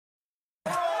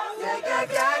We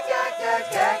just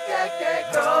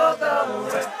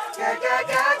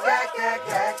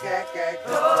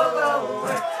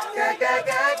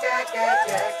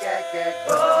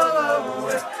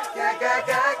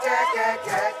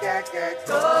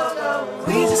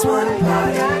wanna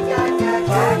party,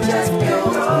 party just for you.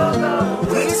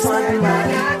 We just wanna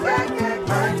party,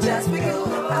 party just for you.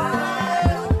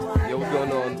 Yo, what's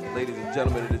going on, ladies and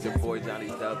gentlemen? It is your boy Johnny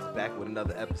Dubs back with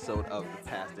another episode of the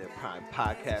Past Their Prime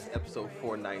podcast, episode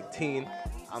 419.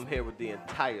 I'm here with the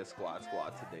entire squad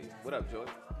today. What up, Joy?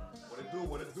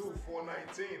 What it do?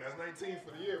 419. That's 19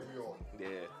 for the year we on.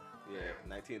 Yeah,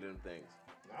 19 of them things.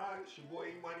 All right, it's your boy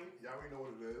E-Money. Y'all already know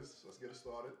what it is. Let's get it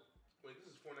started. Wait,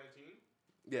 this is 419?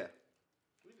 Yeah.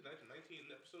 We did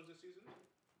 19 episodes this season?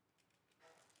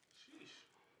 Sheesh.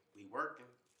 We working.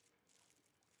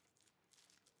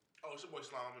 Oh, it's your boy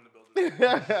Slime in the building.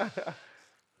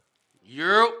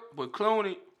 Yep, with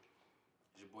Clooney.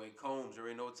 It's your boy Combs. You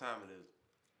already know what time it is.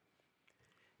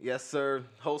 Yes, sir.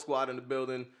 Whole squad in the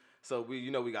building. So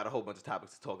we got a whole bunch of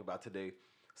topics to talk about today.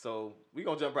 So we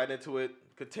gonna jump right into it.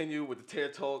 Continue with the tear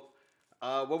talk.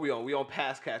 What we on? We on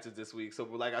pass catchers this week. So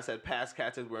like I said, pass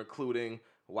catchers, we're including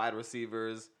wide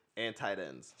receivers and tight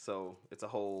ends. So it's a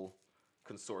whole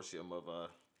consortium of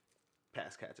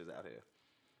pass catchers out here.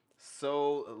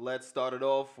 So let's start it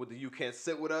off with the You Can't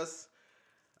Sit With Us.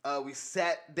 We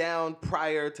sat down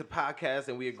prior to the podcast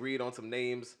and we agreed on some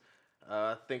names.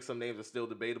 I think some names are still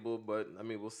debatable, but I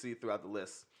mean, we'll see throughout the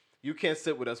list. You Can't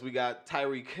Sit With Us. We got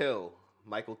Tyreek Hill,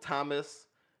 Michael Thomas,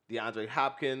 DeAndre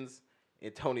Hopkins,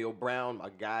 Antonio Brown, my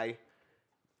guy,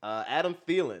 Adam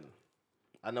Thielen.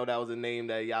 I know that was a name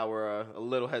that y'all were a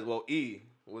little E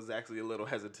was actually a little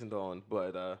hesitant on,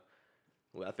 but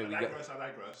well, I think I digress.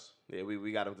 Yeah,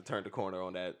 we got him to turn the corner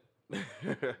on that. Y'all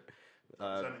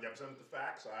presented the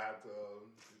facts. I had to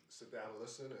sit down and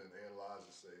listen and analyze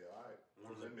and say, all right.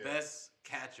 One of the best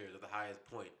catchers at the highest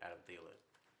point, Adam Thielen.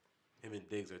 Him and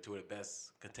Diggs are two of the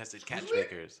best contested catch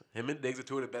makers. Him and Diggs are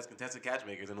two of the best contested catch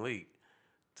makers in the league,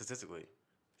 statistically.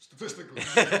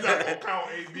 You're not going to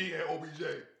count AB and OBJ.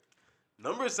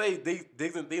 Numbers say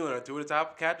Diggs and Thielen are two of the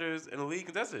top catchers in the league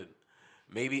contested.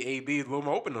 Maybe AB is a little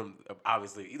more open,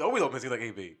 obviously. He's always open, seems like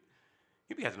AB.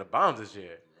 He be catching the bombs this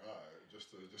year.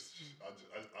 I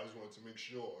just wanted to make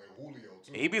sure. And Julio,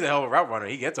 too. AB's a hell of a route runner.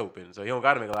 He gets open, so he don't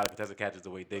got to make a lot of contested catches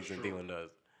the way Diggs and Thielen does.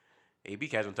 AB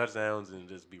catching touchdowns and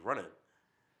just be running.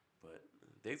 But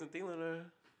Diggs and Thielen are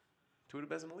two of the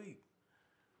best in the league.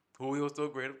 Julio's still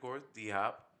great, of course.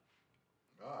 D-Hop.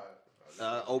 All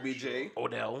right. OBJ. Sure.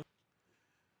 Odell.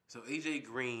 So AJ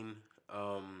Green,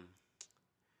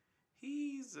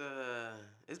 he's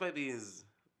this might be his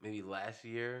maybe last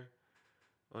year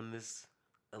on this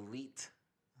elite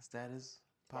status,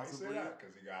 possibly. Why you say that?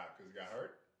 Because he got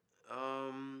hurt?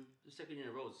 The second year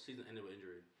in a row, season ended with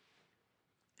injury.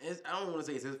 I don't want to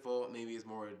say it's his fault. Maybe it's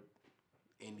more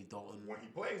Andy Dalton. When he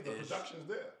plays, the production's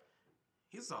there.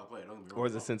 He's a solid player. Don't get me wrong. Or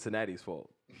is it Cincinnati's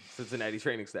fault? Cincinnati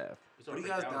training staff. But he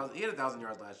had 1,000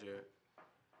 yards last year.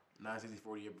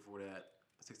 964 the year before that.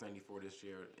 694 this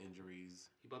year. Injuries.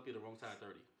 He might be the wrong side of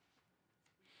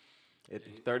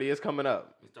 30. 30 is coming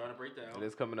up. He's starting to break down. It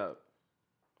is coming up.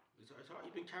 It's hard.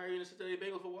 You've been carrying the Cincinnati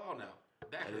Bengals for a while now.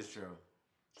 That is true.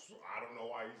 So I don't know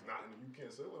why he's not in the You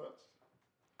Can't Sit With Us.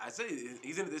 I say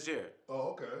he's in it this year.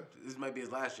 Oh, okay. This might be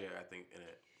his last year, I think, in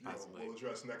it. Possibly. We'll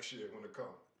address next year when it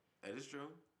comes. That is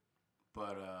true.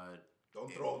 But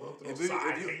don't throw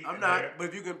I'm not.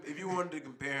 But if you wanted to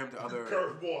compare him to other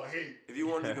curveball hate, if you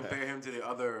wanted to compare him to the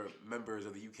other members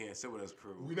of the You Can't Sit With Us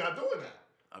crew, we're not doing that.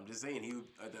 I'm just saying he's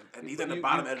at the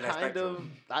bottom end of that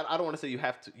spectrum. I don't want to say you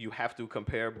have to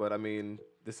compare, but I mean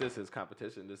this is his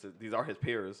competition. These are his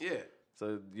peers. Yeah.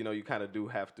 So you kind of do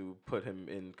have to put him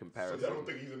in comparison. So I don't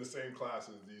think he's in the same class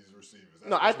as these receivers.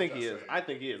 No, I think he is. I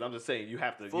think he is. I'm just saying you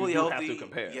have to fully you healthy, have to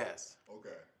compare. Yes.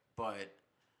 Okay. But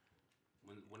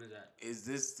when is that? Is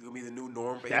this gonna be the new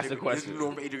norm for That's the question. Is this the new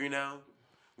norm for Adrian now?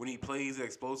 When he plays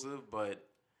explosive, but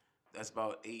that's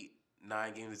about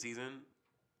 8-9 games a season.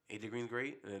 AJ Green's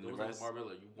great, and then the rest. Like Mark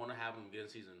Miller, you want to have him get a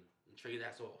season and trade his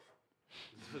ass off.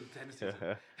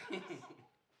 Season.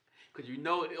 Because it's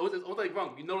almost like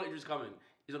Gronk. You know the injury's coming.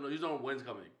 You don't know when's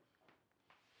coming.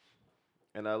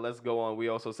 And let's go on. We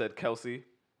also said Kelsey,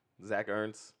 Zach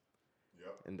Ertz.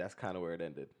 Yep. And that's kind of where it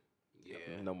ended.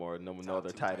 Yeah. No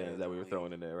other tight ends that we were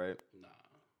throwing in there, right? Nah.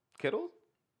 Kittle?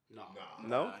 No.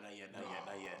 No? Not yet.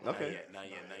 Okay. Not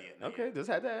yet. Okay, just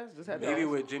had to ask. Maybe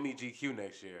with Jimmy GQ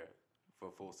next year for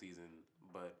a full season,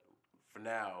 but for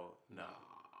now, no.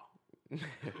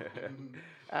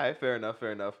 All right, fair enough.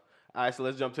 All right, so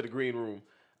let's jump to the green room.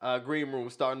 Green room,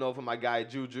 starting off with my guy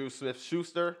Juju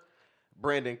Smith-Schuster.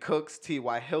 Brandon Cooks,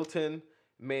 T.Y. Hilton,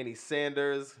 Manny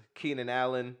Sanders, Keenan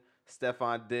Allen,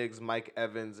 Stephon Diggs, Mike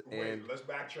Evans, Wait, and let's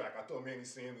backtrack. I thought Manny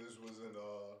Sanders was in.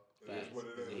 It is what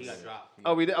it is. He got dropped.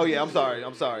 oh we did. Oh yeah, I'm sorry.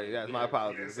 Yes, my Yeah,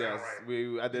 apologies. sound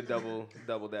Yes, right. I did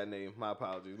double that name. My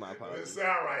apologies. It didn't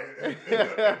sound right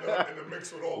in the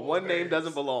mix with all. One those name names.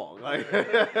 doesn't belong. Like,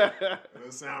 It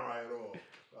doesn't sound right at all.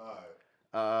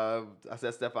 All right. I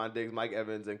said Stephon Diggs, Mike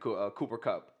Evans, and Cooper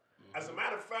Kupp. As a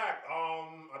matter of fact,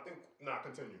 I think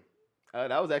continue.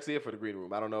 That was actually it for the green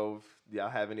room. I don't know if y'all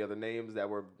have any other names that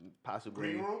were possibly.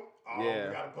 Green room. Yeah.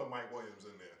 We gotta put Mike Williams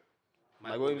in there.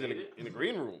 Mike Williams in the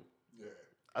green room.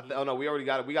 Yeah. Oh no, we already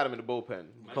got it. We got him in the bullpen.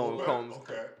 Bullpen? Combs.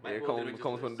 Okay. Yeah, Mike Combs Williams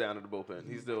put him just- down in the bullpen.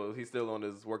 He's still on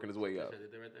his working his way up. Did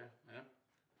it right there? Yeah.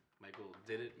 Michael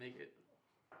did it make it?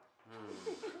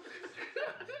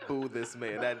 Boo this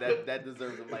man. That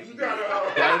deserves a mic. You gotta,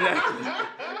 That-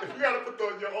 if you gotta put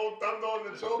your own thumbs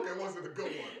on the joke, it wasn't a good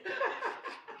one.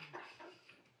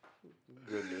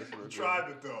 Goodness, You tried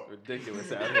it though.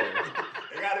 ridiculous out here.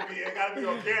 It gotta be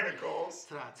organic, calls.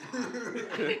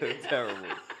 Terrible.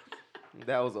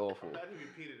 That was awful. Glad he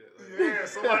repeated it. Like, Yeah,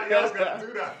 somebody else gotta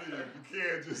do that for you. You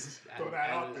can't just throw that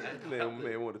out there.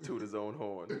 Man want to toot his own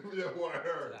horn. Yeah, what I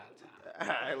heard. All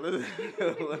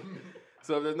right,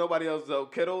 so if there's nobody else, so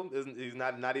Kittle he's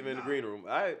not even in the green room.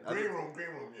 All right, Green room, yeah.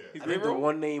 He's I green think the room.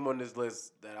 one name on this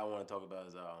list that I want to talk about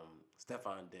is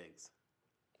Stephon Diggs.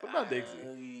 What about Diggs?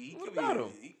 He What could about be, him?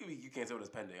 He could be. You can't say what is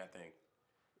pending. I think.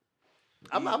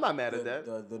 I'm not mad at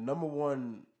that. The number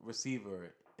one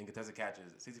receiver in contested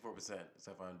catches, 64%.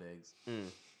 Stephon Diggs. You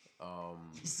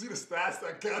see the stats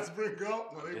that cats bring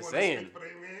up when they Just want to saying. speak for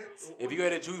their mans? If you had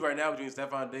to choose right now between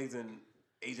Stephon Diggs and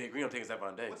AJ Green, I'm taking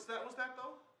Stephon Diggs. what's that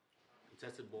though?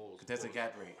 Contested balls. Contested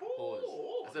catch rate. Pause.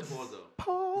 I said pause though.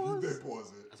 Pause. They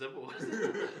pause it. I said pause.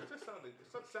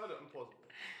 It sounded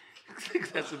implausible.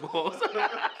 Contested balls.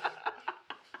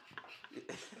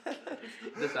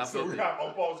 This sounds So we filthy. have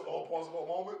all plausible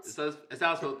moments. It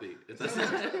sounds filthy. It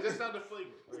just sounded flavor.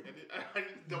 Like,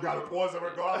 You gotta pause it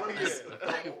regardless.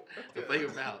 The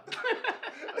flavor out.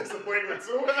 It's a flavor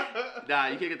too. Nah,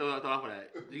 you can't get thrown off of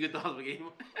that. You get thrown off the game.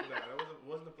 Nah, that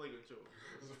wasn't the flavor too.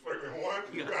 It's a flavor one.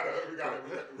 We gotta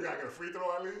get a free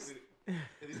throw at least. It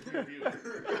needs to be reviewed.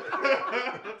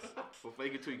 For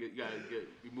flavor two, you gotta get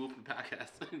removed from the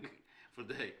podcast for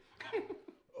the day.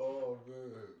 Oh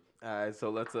man. All right, so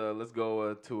let's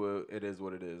go to it is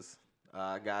what it is.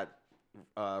 I got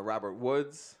Robert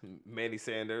Woods, Manny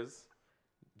Sanders,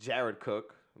 Jared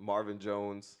Cook, Marvin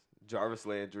Jones, Jarvis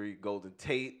Landry, Golden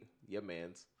Tate, your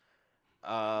man's,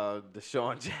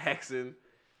 Deshaun Jackson,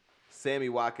 Sammy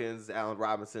Watkins, Allen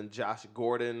Robinson, Josh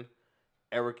Gordon,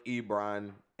 Eric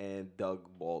Ebron, and Doug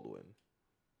Baldwin.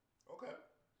 Okay.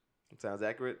 Sounds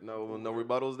accurate. No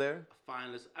rebuttals there.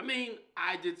 Fine list. I mean,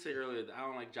 I did say earlier that I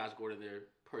don't like Josh Gordon there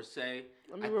per se.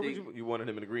 I mean, where would you wanted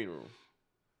him in the green room.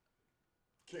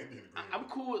 Can't be in the green. I'm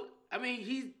cool. I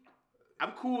mean,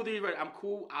 I'm cool with these. Right? I'm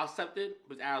cool. I'll accept it.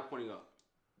 But his arrow's pointing up.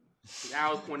 His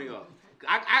arrow's pointing up.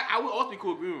 I would also be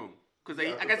cool with green room because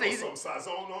like I said, some size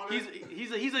on it.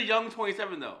 he's a young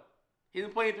 27 though. He's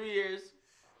been playing 3 years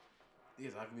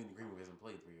Yes, I can be in the green room. He hasn't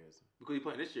played 3 years. because he's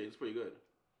playing this year. He's pretty good.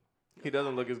 He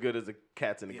doesn't look as good as the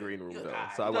cats in the Yeah, green room he though. look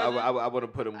alright. So He doesn't? I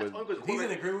wouldn't put him with. That's only 'cause If he's in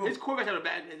the green room- his quarterback's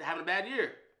having a bad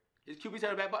year. His QB's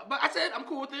having a bad. But I said I'm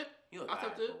cool with it. He look I alright.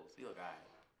 accept it. Folks. He look alright.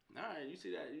 All right, you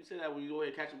see that? You say that when you go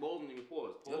ahead catching balls and you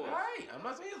pause. He look Pause. alright. I'm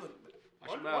not saying he look. Watch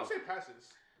Why your don't mouth. say passes?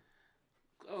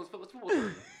 Oh, it's football.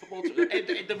 Football.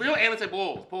 The real analysts say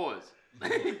balls. Pause.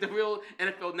 The real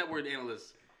NFL Network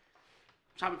analysts.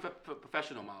 I'm trying to be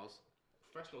professional, Miles.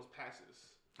 Professionals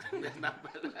passes. That's not.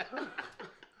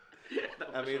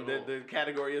 I mean, the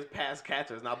category is pass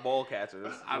catchers, not ball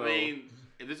catchers. I So mean,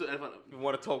 if this was NFL, if you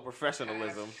want to talk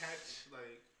professionalism, Catch,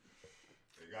 like,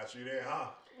 They got you there, huh?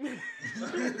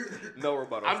 no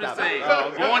rebuttal. I'm just Stop it. saying.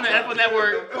 Oh, Go on the NFL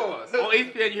Network. Of course. On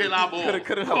ESPN, you hear a lot of balls.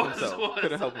 Couldn't help Pause. himself.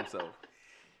 Couldn't help himself.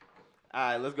 All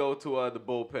right, let's go to the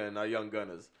bullpen, our young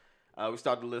gunners. We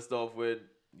start the list off with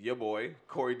your boy,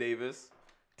 Corey Davis,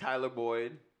 Tyler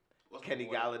Boyd, Kenny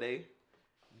Galladay,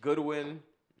 Goodwin,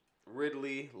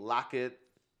 Ridley, Lockett,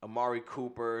 Amari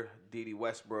Cooper, Dede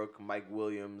Westbrook, Mike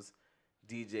Williams,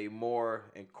 DJ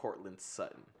Moore, and Cortland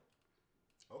Sutton.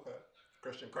 Okay.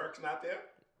 Christian Kirk's not there.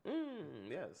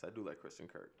 Yes, I do like Christian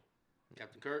Kirk.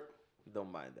 Captain Kirk.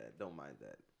 Don't mind that. Don't mind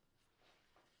that.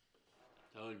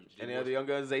 Telling you, Any other young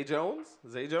guns? Zay Jones?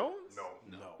 Zay Jones?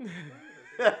 No. No.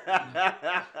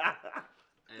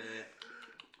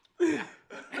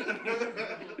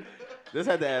 Just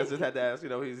had to ask. You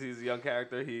know, he's a young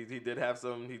character. He did have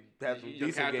some. He had some He's your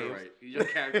decent character, games. right? He's your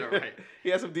character, right? He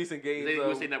had some decent games. They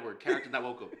would say that word. Character not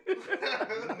welcome.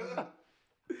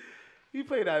 He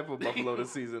played out for Buffalo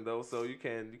this season though, so you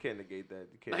can't negate that.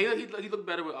 You can't. He looked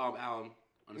better with Allen.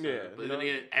 On the Yeah, center. But you then know?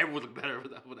 again, everyone looked better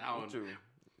with Allen. True.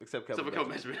 Except Except for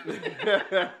Kelvin Kelvin Benjamin.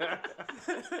 Benjamin.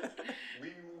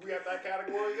 We at that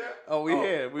category yet? Oh, we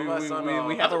here. We my son,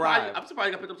 have arrived. I'm surprised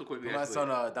he got picked up so quickly. My actually.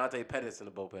 son Dante Pettis in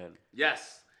the bullpen.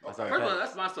 Yes. My First son of all, Pettis.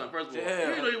 that's my son. First of all, Yeah. you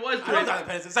didn't know he was. I know Dante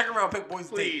Pettis, the second round pick, boys.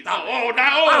 Please. Stop it.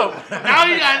 Now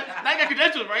you got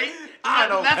credentials, right? I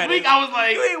know Last Pettis. week I was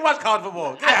like, You ain't watch college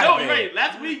football. Get I out know of you're here. right.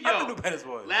 Last week, I knew yo. who Pettis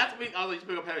was. Last week I was like, you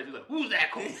pick up Pettis. He's like, who's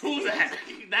that? Coach? Who's that?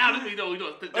 Now this week, you know,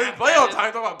 It's playoff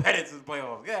time. Talk about Pettis in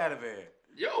playoffs. Get out of here.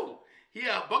 Yo, he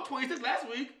had $126 last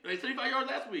week. Like 75 yards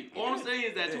last week. All I'm saying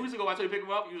is that 2 weeks ago, I told you to pick him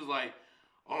up. He was like,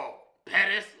 "Oh,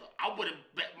 Pettis, I would have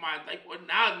bet my like. Well,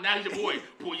 now he's your boy.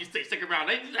 Boy, you stay second round.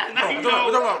 Now you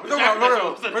know. We're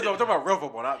talking about real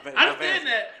football, not I understand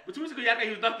that, but 2 weeks ago, you acted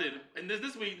like he was nothing. And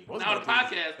this week, What's now on the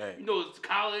nothing? podcast, Hey. you know his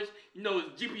college, you know his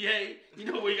GPA, you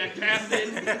know where he got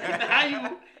drafted.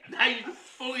 now you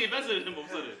fully invested in him all of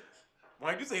a sudden.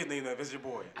 Why did you say his name? If it's your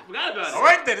boy. I forgot about it. All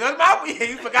right then, that's my.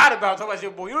 You forgot about talking about your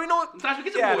boy. You don't even know what. Sometimes we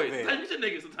get Get your out boys. of there. Sometimes we get your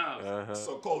niggas sometimes.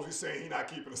 So Coles, you saying he not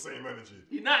keeping the same energy?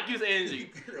 You're not using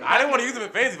energy. I didn't want to use him in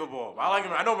fantasy football. I like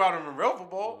him. I know about him in real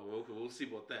football. Oh, okay, we'll see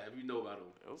about that. If you know about him.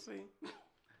 We'll see.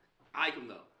 I like him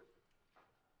though.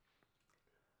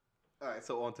 All right,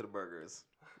 so on to the burgers.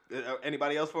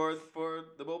 Anybody else for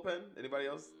the bullpen? Anybody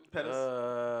else? Pettis?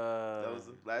 That was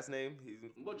the last name.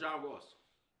 What about John Ross?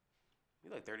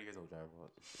 He's like 30 years old, John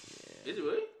Ross. Is he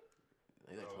really?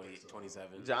 He's like 20,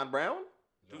 27. John Brown.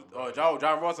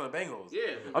 John Ross on the Bengals.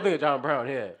 Yeah. I'm thinking John Brown.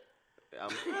 Yeah.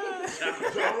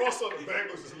 John Ross on the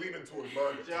Bengals is leaning towards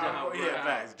burgers. John Yeah, Brown.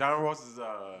 facts. John Ross is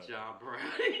John Brown.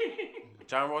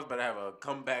 John Ross better have a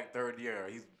comeback third year. Or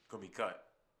he's gonna be cut.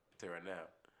 I'll tell you right now.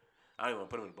 I don't even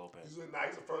want to put him in the bullpen. He's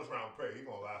a first round pick. He's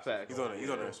gonna last. Facts. He's on the-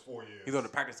 those 4 years. He's on the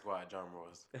practice squad, John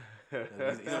Ross.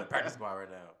 he's on the practice squad right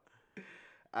now.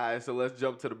 All right, so let's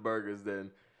jump to the burgers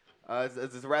then.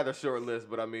 It's a rather short list,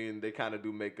 but I mean they kind of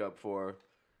do make up for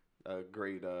a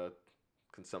great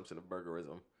consumption of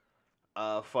burgerism.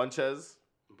 Funches,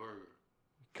 Burger.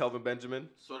 Kelvin Benjamin,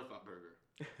 Certified burger.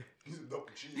 He's a double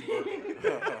cheeseburger.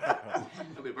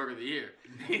 That'll be burger of the year.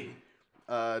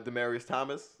 Demarius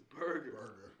Thomas, Burger.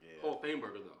 Burger. Hall of Fame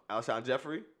burger though. Alshon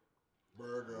Jeffrey,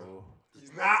 Burger.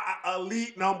 He's not an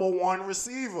elite number one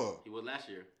receiver. He was last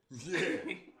year.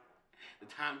 Yeah. The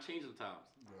time changes sometimes.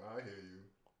 I hear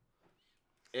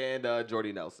you. and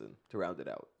Jordy Nelson to round it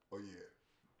out. Oh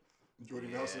yeah. Jordy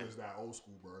Nelson is that old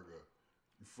school burger.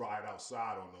 You fry it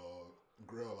outside on the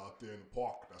grill out there in the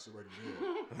park. That's already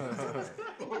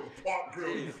there. On the park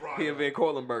grill, you fry He it. and Van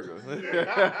Cortlandt burger.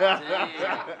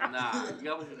 Damn. Nah, you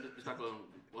gotta respect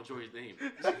on Jordy's name.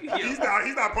 He's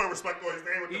not putting respect on his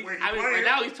name with the way he's I mean, playing. right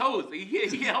now he's toast. He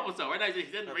can't help himself. Right now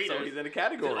he's in the Raiders. So he's in the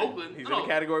category. He's in Oakland. He's No. in the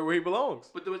category where he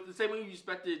belongs. But the same way you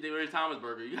respected Demarius Thomas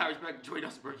burger, you gotta respect Jordy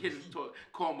Nelson burger. He just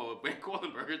call him a Van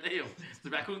Cortlandt burger. Damn, the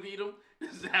raccoon can eat him.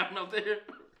 This is happening out there.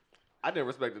 I didn't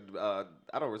respect I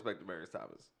don't respect Demarius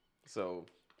Thomas. So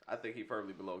I think he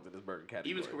firmly belongs in this burger category.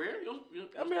 Even his career.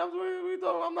 I mean,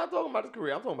 I'm not talking about his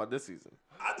career. I'm talking about this season.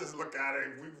 I just look at it.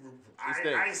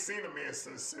 I ain't seen a man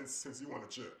since he won a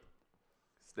chip.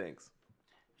 Stinks.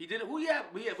 He did. Who he had?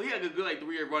 We had a good like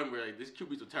 3-year run where like these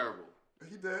QBs were terrible.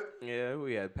 He did. Yeah,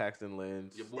 we had Paxton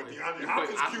Lynch. Your boy, But DeAndre your boy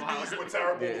Hopkins' Osweiler. QBs were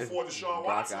terrible Yeah, before Deshaun Brock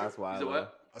Watson. Osweiler. You said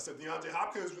what? I said DeAndre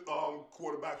Hopkins'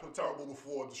 quarterbacks were terrible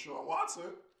before Deshaun Watson.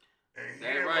 And he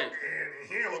That's didn't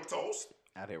right. look toast.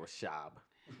 Out here with Shab.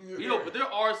 Yo, but there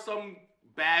are some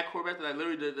bad quarterbacks that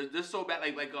literally they're so bad,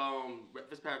 like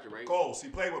Fitzpatrick, right? Coles, he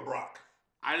played with Brock.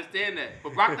 I understand that,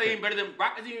 but Brock ain't better than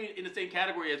Brock. Isn't even in the same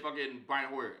category as fucking Brian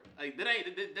Hoyer. Like that's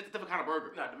a different kind of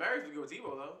burger. Nah, Demarius was good with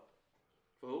Tebow though.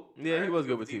 Who? Yeah, he was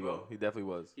good with Tebow. Tebow. He definitely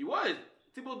was. He was.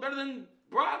 Tebow's better than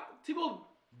Brock. Tebow.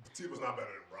 Tebow's not better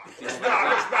than Brock. Let's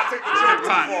not take the joke too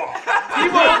far.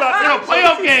 Tebow in a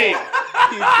playoff game.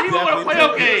 Tebow won a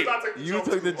playoff game. Let's not take the You joke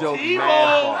took too the far. joke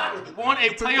mad far. Tebow won a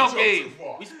took the playoff joke game. too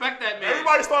far. Respect that man.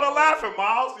 Everybody started laughing,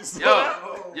 Miles. You saw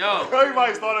that? Yo.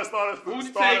 Everybody started Who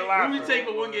would laughing. you take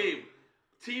for one game?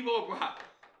 Tebow or Brock?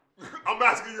 I'm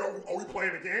asking you, are we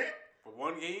playing a game? For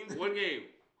one game, One game.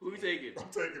 Who you taking? I'm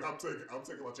taking my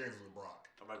chances with Brock.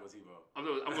 I might go Tebow. I'm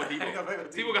going Tebow. I'm going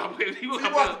Tebow got to play. He wants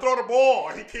to throw the ball.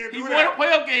 He can't He do won a that.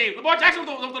 playoff game. Lamar Jackson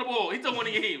don't throw the ball. He's still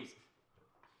winning games.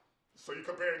 So you're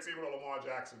comparing Tebow to Lamar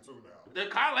Jackson too now. They're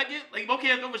kind of like it. Like both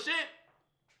can't go for shit.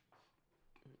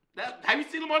 Have you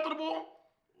seen Lamar throw the ball?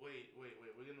 Wait.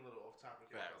 We're getting a little off topic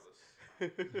here, fellas.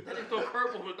 That just throw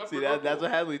curveball. See, that's what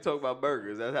happens when you talk about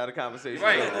burgers. That's how the conversation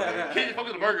Right. goes. Can't just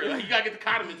focus on the burger. Like, you gotta get the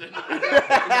condiments and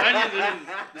the onions and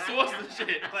the sauce and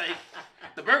shit. Like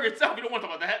the burger itself, you don't want to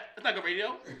talk about that. That's not good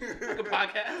radio. It's a good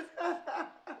podcast.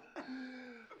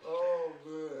 Oh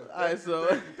man. All right, so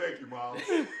Thank you, Miles.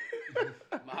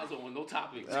 Miles on no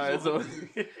topics. all right, so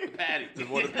The patty. just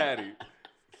want a patty,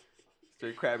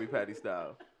 straight Krabby Patty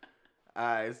style. All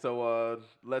right, so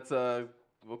let's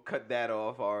we'll cut that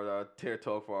off our tier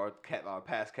talk for our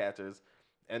pass catchers,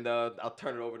 and I'll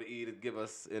turn it over to E to give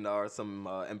us some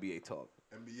NBA talk.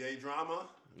 NBA drama.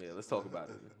 Yeah, let's talk about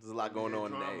it. There's a lot going NBA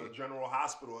on drama, today. General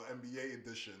Hospital NBA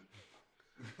edition.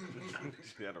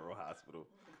 General Hospital.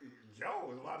 Yo,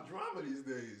 there's a lot of drama these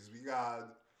days. We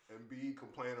got Embiid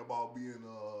complaining about being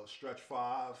stretch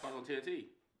five. It's on TNT.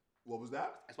 What was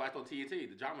that? That's why it's on TNT.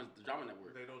 The drama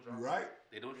network. They don't You drop. right?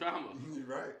 They don't drama. You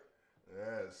right.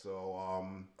 Yeah.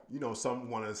 So some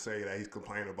want to say that he's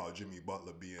complaining about Jimmy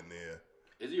Butler being there.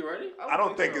 Is he ready? I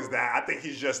don't think it's that. I think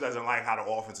he just doesn't like how the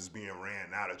offense is being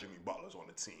ran now that Jimmy Butler's on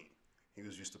the team. He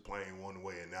was used to playing one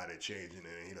way, and now they're changing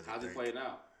it. And he doesn't. How's he think, playing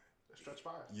now? Stretch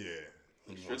five. Yeah.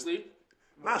 He wants- Strictly?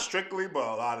 not strictly, but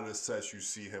a lot of the sets you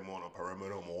see him on a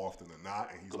perimeter more often than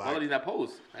not, and he's Butler needs like, that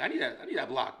post. Like, I need that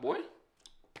block, boy.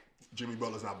 Jimmy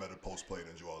Butler's not better post play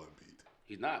than Joel Embiid.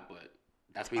 He's not, but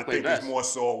that's where he I plays think best. it's more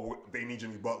so they need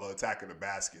Jimmy Butler attacking the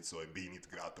basket, so Embiid needs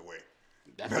to get out the way.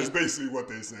 That's That's basically what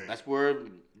they're saying. That's where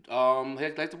he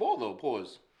likes the ball though.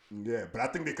 Pause. Yeah, but I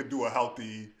think they could do a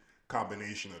healthy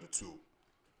combination of the two.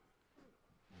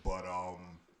 But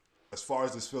as far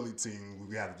as this Philly team,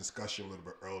 we had a discussion a little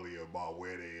bit earlier about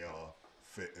where they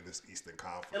fit in this Eastern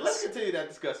Conference. And let's continue that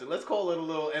discussion. Let's call it a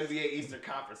little NBA Eastern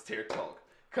Conference tier talk.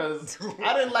 Cause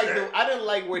I didn't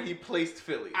like where he placed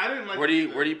Philly. I didn't like. Where do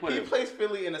you put He him? placed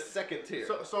Philly in a second tier.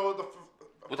 So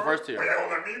What's the first Hey, tier?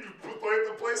 hold on, you put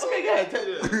the place. Okay, go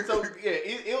ahead. So yeah,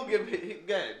 he'll give.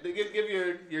 Go ahead. Give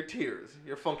your tears,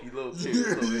 your funky little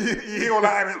tears. He all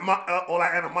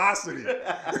that animosity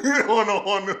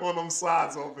on them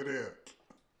sides over there.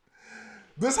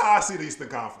 This is how I see the Eastern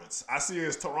Conference. I see it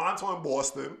as Toronto and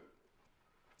Boston.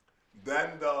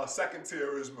 Then the second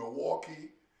tier is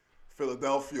Milwaukee,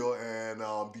 Philadelphia,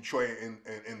 and Detroit and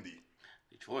Indy.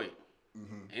 Detroit.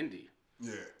 Indy.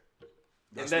 Yeah.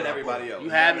 And then everybody else. You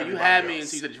had me Everybody until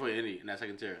else. you said Detroit Indy in that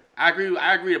second tier. I agree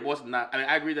that Boston not. I mean,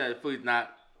 I agree that Philly's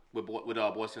not with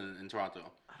Boston and Toronto.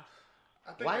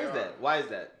 I think Why they is are. that? Why is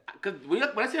that? Because when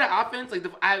I see that offense, like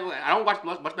I don't watch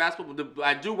much basketball, but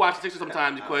I do watch the Sixers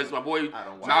sometimes because my boy I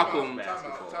don't watch Malcolm. much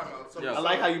basketball. Time out. So, Yeah. I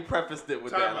like how you prefaced it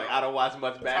with that. Time Like out. I don't watch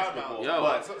much basketball, Yo.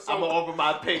 but So- I'm gonna offer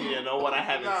my opinion on what I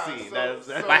haven't Nah, seen. so- That's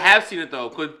so- But I have seen it though,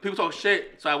 because people talk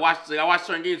shit. So I watch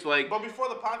certain games. So like, But before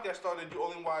the podcast started, you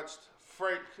only watched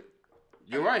Frank.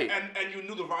 you're right. And you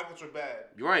knew the Rockets were bad.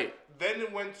 You're right. Then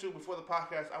it went to, before the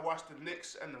podcast, I watched the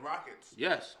Knicks and the Rockets.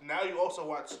 Yes. Now you also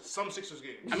watch some Sixers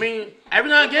games. I mean, every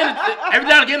now and again,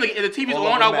 if the TV's all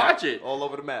on, over I the map. watch it. All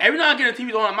over the map. Every now and again, the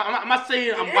TV's on. I'm not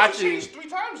saying I'm It watching. changed 3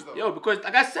 times though. Yo, because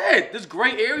like I said, there's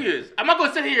great areas. I'm not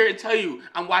gonna sit here and tell you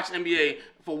I'm watching NBA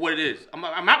for what it is. I'm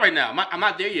not right now. I'm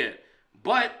not there yet.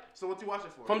 But So what do you watch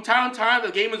it for? from time to time,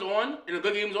 the game is on, and the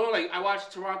good game is on. Like I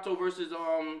watched Toronto versus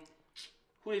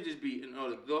who they just beat? No,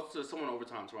 they lost to someone in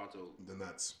overtime. Toronto. The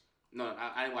Nets. No,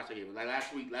 I didn't watch that game. Like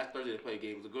last Thursday they played a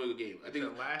game. It was a good game. I think.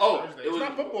 said last Thursday. It was It's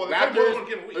not football. They play more than one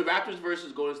game a week. Raptors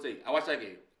versus Golden State. I watched that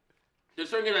game. There's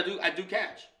certain games I do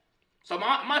catch. So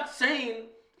I'm not saying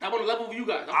I'm on the level of you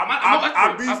guys.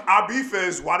 Our beef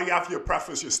is, why do you have to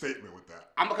preface your statement with that?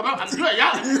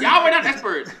 Y'all right now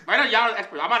experts. Right now y'all are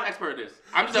experts. I'm not an expert at this.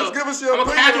 I'm Just give us your I'm a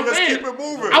opinion casual and let's fan. keep it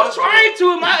moving. I was trying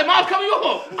to. My mouth coming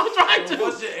off. I was trying to.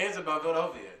 What's your answer about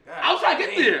Philadelphia? God, I was trying to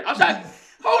get there. I was trying.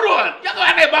 Hold on. Y'all know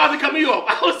how that mouth coming off.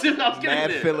 I was getting Mad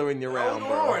there. filler in your round,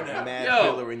 What's going bro. on now? Mad Yo.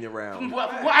 filler in your From round.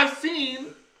 what I've seen,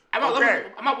 I'm not Okay.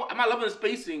 loving the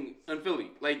spacing in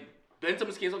Philly. Like Ben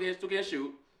Simmons still can't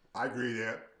shoot. I agree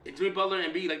there. And Jimmy Butler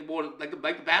and B like the ball, like the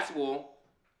basketball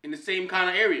in the same kind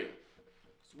of area.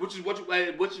 Which is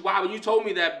why when you told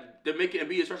me that they're making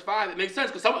Embiid a stretch 5, it makes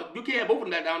sense because you can't have both of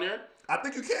them down there. I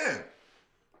think you can.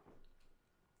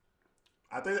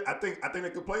 I think they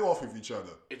could play off of each other.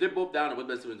 If they're both down there, what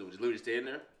Ben Simmons do? Just literally stand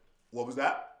there. What was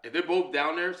that? If they're both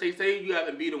down there, say you have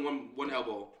Embiid on one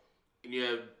elbow, and you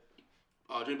have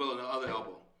Jimmy Butler on the other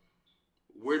elbow.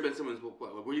 Where's Ben Simmons?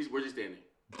 Where's he standing?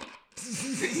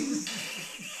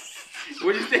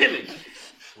 Where's he standing?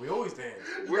 We always stand.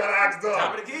 We gotta ask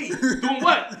Top Doug. of the key. Doing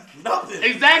what? Nothing.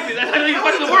 Exactly. That's how it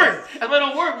doesn't work. That's why it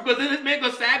don't work because then this man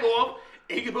gonna sag off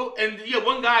he can build, and you have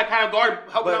one guy kind of guard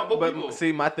helping out both people. But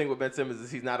see, my thing with Ben Simmons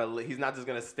is he's not just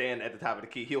gonna stand at the top of the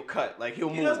key. He'll cut, like he'll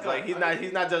He does move, cut. like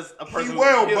he's not just a person. He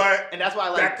will, he'll- but and that's why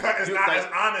like that cut is you- not like, as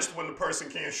honest when the person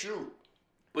can't shoot.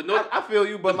 But no, I feel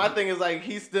you, but my thing is like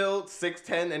he's still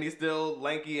 6'10" and he's still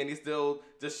lanky and he's still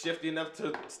just shifty enough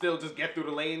to still just get through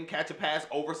the lane, catch a pass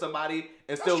over somebody,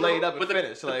 and still lay it up and but the,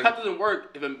 finish. the Like cut doesn't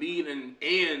work if Embiid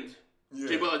and Yeah.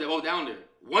 Jay Butler, they're both down there.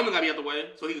 One of them got to be out the way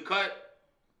so he could cut.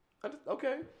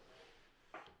 okay,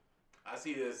 I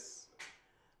see this.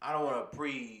 I don't want to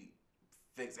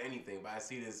pre-fix anything, but I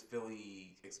see this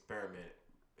Philly experiment.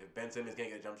 If Ben Simmons can't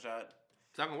get a jump shot,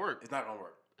 It's not gonna work. it's not gonna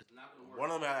work. It's not gonna work.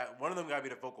 One of them gotta be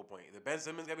the focal point. Either Ben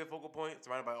Simmons gotta be a focal point,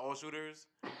 surrounded by all shooters,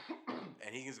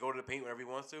 and he can just go to the paint whenever he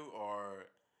wants to, or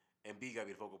Embiid gotta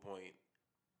be the focal point,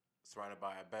 surrounded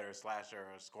by a better slasher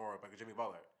or scorer like Jimmy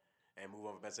Butler, and move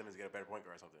on for Ben Simmons to get a better point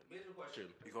guard or something. Question.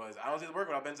 Because I don't see it work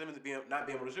without Ben Simmons not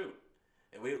being able to shoot.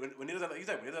 And when he doesn't have, when he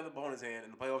doesn't have the ball in his hand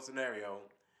in the playoff scenario,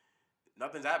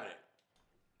 nothing's happening.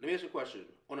 Let me ask you a question.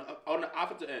 On the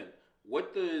offensive end,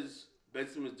 what does Ben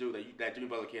Simmons do that Jimmy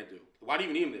Butler can't do? Why do you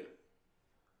even need him there?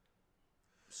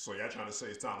 So y'all trying to say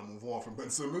it's time to move on from Ben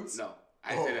Simmons? No.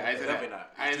 I didn't say that. I didn't say Definitely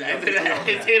that. not. I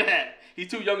didn't say that. He's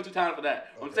too young and too talented for that.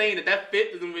 I'm saying that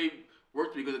fit doesn't really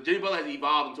work for me because Jimmy Butler has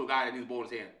evolved into a guy that needs the ball in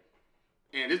his hand.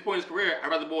 And at this point in his career, I'd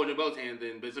rather the ball in Jimmy Butler's hand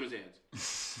than Ben Simmons'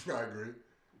 hands. I agree.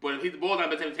 But if the ball's not in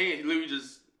Ben Simmons' hands, he's literally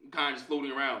just kind of just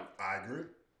floating around. I agree.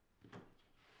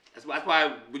 That's why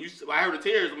when I heard the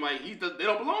tears, I'm like, they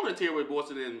don't belong in the tier with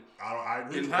Boston and I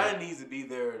agree. It with kind that. of needs to be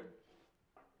their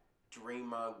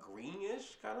Draymond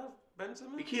Green-ish kind of Ben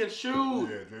Simmons. he can't shoot.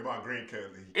 Yeah, Draymond Green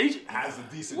And he has a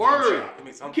decent Word. jump shot. Give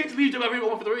me You something. can't just leave Draymond Green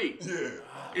open for three. Yeah,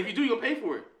 If you do, you're going to pay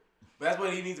for it. But that's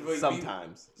what he needs to really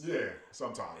sometimes. yeah,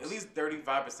 sometimes. be. At least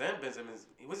 35% Ben Simmons.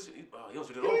 He don't shoot it all. He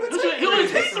don't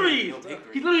take threes. He don't take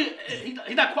He threes. literally,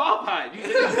 he's not qualified. He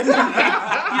just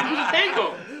take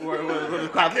them. Where the I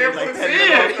crowd can't like put a 10 team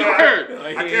Yeah, like you that. heard.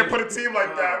 Like, I can't put a team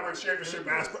like that with championship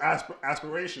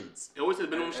aspirations. It always has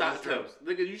minimum shot attempts.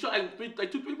 Nigga, you shot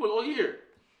like 2 3 points all year.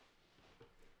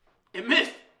 And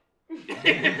missed.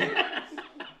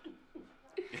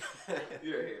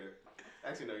 You're a hater.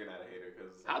 Actually, no, you're not a hater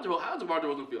because How's DeMar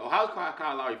DeRozan feel? How's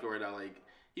Kyle Lowry feel right now? Like,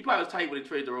 he probably was tight when they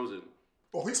traded DeRozan.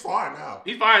 Oh, he's fine now.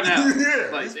 He's fine now. Yeah,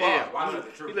 like, he's damn. fine. Wow, that's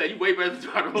the truth. He's like, you way better than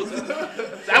DeMar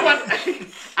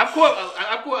DeRozan. I've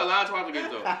caught a lot of Toronto games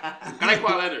though. I like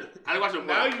Kawhi Leonard. I like watching him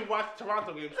Now play. you watch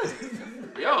Toronto games.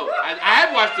 Yo, I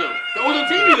have watched them. They're always on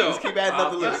TV though. keep adding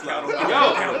up the list. Yo,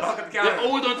 Yo, they're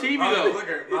always on TV though.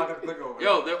 Look at the clicker over.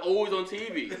 Yo, they're always on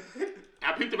TV.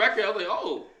 I peeped the record. I was like,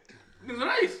 oh, these are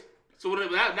nice. So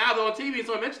when now they're on TV and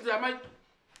someone mentions it, I might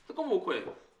look over real quick.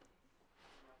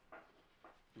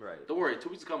 Right. Don't worry, 2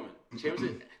 weeks is coming.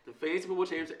 Championship, the fantasy football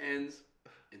championship ends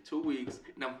in 2 weeks,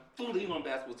 and I'm fully on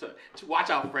basketball turn.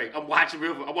 Watch out, Frank. I'm watching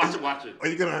real. I'm watching. Are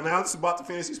you gonna announce about the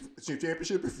fantasy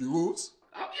championship if you lose?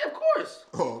 Oh, yeah, of course.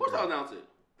 Oh, Of course, okay. I'll announce it.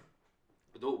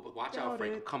 But watch out,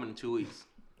 Frank. I'm coming in 2 weeks.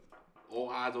 All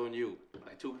eyes on you,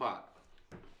 like Tupac.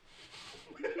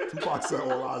 Tupac said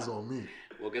all eyes on me.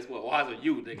 Well, guess what? All eyes on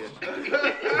you, nigga.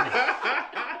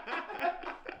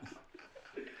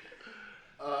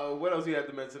 What else you have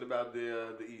to mention about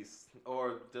the East,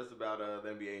 or just about the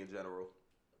NBA in general?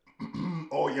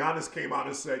 Oh, Giannis came out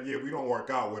and said, "Yeah, we don't work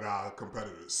out with our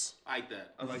competitors." I like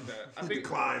that. I like that. I He think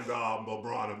declined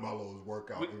LeBron and Melo's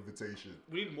workout We- invitation.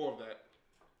 we need more of that.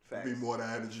 Facts. Need more of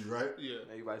that energy, right? Yeah.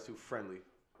 Everybody's too friendly.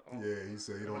 Yeah, he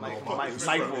said he don't know Mike- about Mike- this.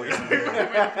 Mike friendly. voice.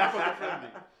 Yeah.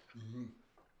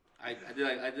 I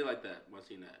did like that when I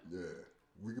seen that. Yeah,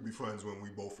 we could be friends when we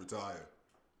both retire.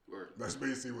 Word. That's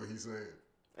basically what he's saying.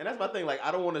 And that's my thing. Like,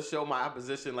 I don't want to show my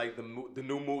opposition like the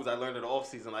new moves I learned in the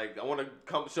offseason. Like, I want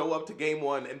to show up to game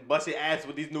one and bust your ass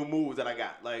with these new moves that I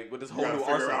got. Like, with this You whole gotta new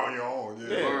figure it arsenal. out on your own.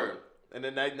 Yeah. Yeah. Word. And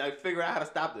then I figure out how to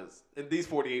stop this in these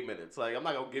 48 minutes. Like, I'm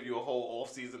not gonna give you a whole off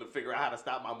season to figure out how to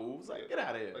stop my moves. Like, get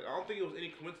out of here. Like, I don't think it was any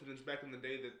coincidence back in the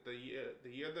day that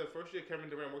the first year Kevin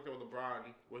Durant worked out with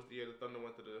LeBron was the year the Thunder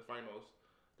went to the finals.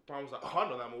 The problem was like, oh, I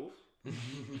know that move.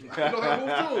 I know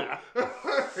that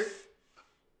move too.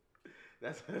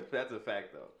 That's a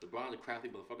fact though. LeBron's a crafty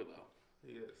motherfucker though.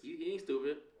 He is. He ain't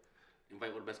stupid.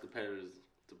 Invite one of the best competitors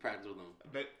to practice with him.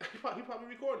 But he probably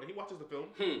recording it. He watches the film.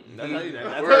 That's how you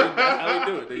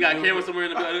do it. He got a camera somewhere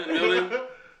in the building.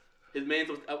 His man's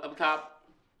up top.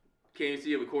 Can't even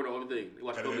see him recording everything. They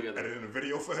watch the film together. Editing a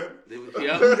video for him. They, You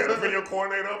yeah, got a video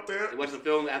coordinator up there. they watch the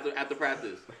film after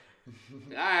practice.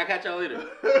 All right, I'll catch y'all later.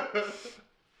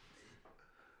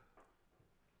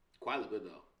 Kawhi look good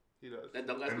though. He does. That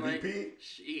dunk last night. MVP.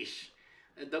 Sheesh.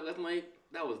 That dunk last night.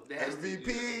 That was nasty.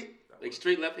 MVP. Like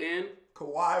straight left hand.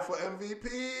 Kawhi for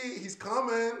MVP. He's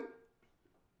coming.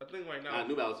 I think right now.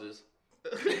 New Balances.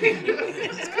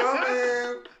 He's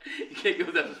coming. You can't give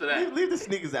us that for that. Leave the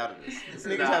sneakers out of this. The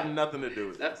sneakers Nah. have nothing to do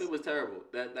with That this. fit was terrible.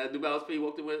 That New Balance fit he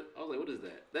walked in with, I was like, what is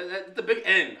that? That's the big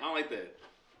N. I don't like that.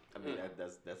 I mean,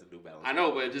 that's a New Balance. I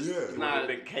know, but it just Yeah. it's You not. want a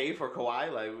big K for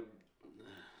Kawhi? Like,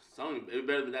 Something it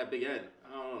better than that big N.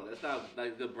 I don't know. That's not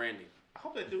like good branding. I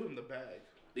hope they threw him the bag.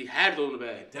 They had to in the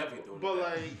bag. Definitely doing But that.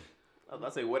 like, I was about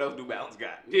to say, what else New Balance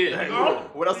got? Yeah. Like, No.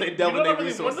 what else they you delving know their what I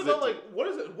really resources wonder though? into? Like, what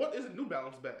is it? What is a New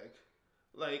Balance bag?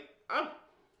 Like, I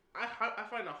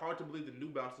find it hard to believe the New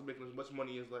Balance is making as much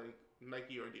money as like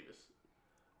Nike or Adidas.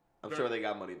 I'm sure they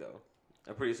got money though.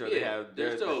 I'm pretty sure Yeah, they have.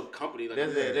 they're still a company. Like,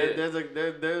 There's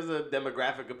a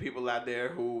demographic of people out there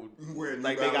who Wear New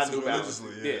like they got Balances New Balance.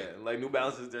 religiously, yeah. Like New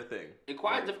Balance is their thing. And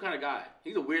Kawhi's a different kind of guy.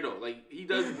 He's a weirdo. Like he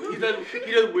does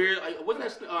weird. Like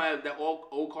wasn't that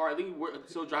old car? I think he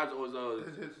still drives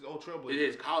his His old Trailblazer.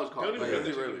 his college car. They don't even Like, have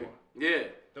that shit really? anymore. yeah,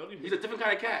 They don't even. he's a different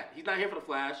kind of cat. He's not here for the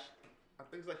flash. I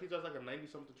think it's like he does like a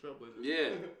 90-something Trailblazer. Yeah.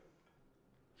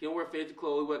 He don't wear fancy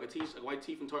clothes. He wear like a white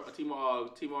tee from T-Mart. Not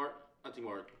T-Mart.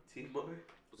 T-Mart?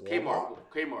 It's Kmart.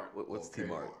 Kmart. What's Okay,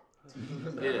 T-Mart?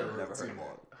 Yeah. Never heard of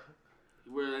T-Mart.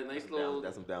 He wear that nice little.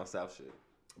 That's some down south shit.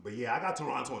 But yeah, I got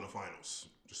Toronto in the finals.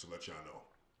 Just to let y'all know.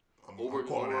 I'm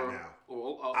calling over, that now.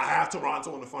 or I have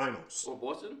Toronto in the finals. or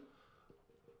Boston.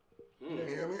 You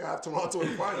hear me? I have Toronto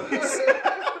in the finals.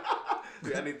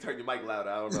 Yeah, I need to turn your mic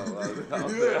louder. I don't know.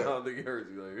 I don't think he heard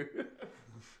you. Like.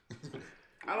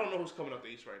 I don't know who's coming up the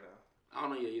East right now. I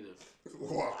don't know yet either.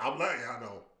 Well, I'm letting y'all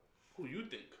know. Who you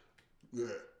think? Yeah.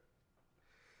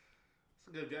 It's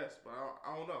a good guess, but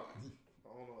I don't know.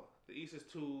 I don't know. The East is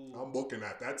too. I'm looking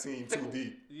at that team too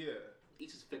deep. Yeah.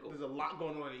 East is fickle. There's a lot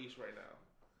going on in the East right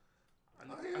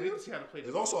now. I I need to see how to play.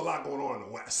 There's also a lot going on in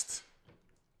the West.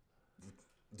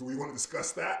 Do we want to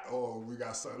discuss that, or we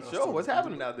got something else? Sure, to- what's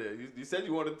happening out there? You said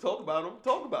you wanted to talk about them.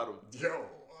 Talk about them. Yo,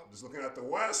 I'm just looking at the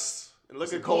West. And look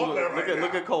It's at a Coles. gauntlet right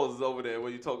Look now. at Coles is over there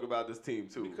when you talk about this team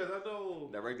too. Because I know.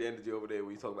 Direct the energy over there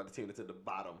when you talk about the team that's at the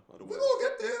bottom of the We're West.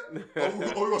 gonna get there.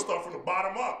 We're gonna start from the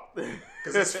bottom up.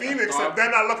 Because it's Phoenix, Start- and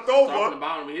then I looked Start from the over.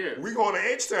 bottom of here. We going to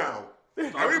H-Town.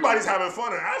 Everybody's having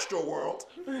fun in Astro World.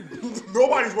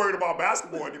 Nobody's worried about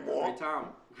basketball anymore. Great time.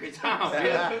 Great time.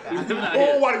 Yeah. We living out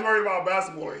here. Nobody's worried about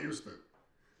basketball in Houston.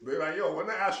 They're like, yo, when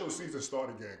the Astro season start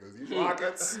again? Because these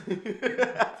Rockets,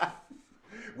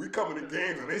 we coming to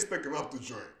games and they sticking up the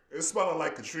joint. It's smelling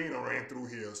like Katrina ran through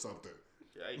here or something.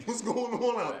 Yikes. What's going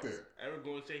on out there? Eric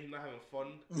going to say he's not having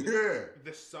fun. Yeah.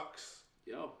 This sucks.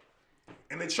 Yo,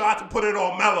 And they tried to put it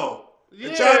on Melo. They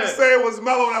Yeah. tried to say it was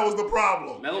Melo that was the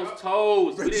problem. Melo's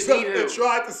toes. We They didn't need him.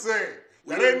 tried to say it.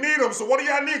 Y'all didn't need him, so what do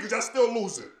y'all need? Because y'all still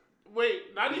losing.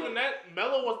 Wait, not even that.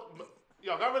 Melo was.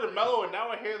 Y'all got rid of Melo, and now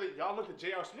I hear that y'all look at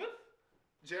J.R. Smith.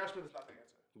 J.R. Smith is not the answer.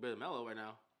 You better Melo right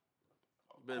now.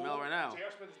 You better Melo right now.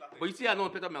 J.R. Smith is not the But you answer. see how no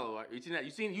one picked up Melo, right? You seen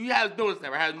that? You have noticed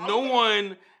that, right? No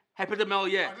one had picked up Melo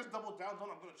yet. I just doubled down on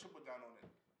it. I'm going to triple down on it.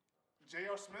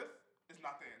 J.R. Smith is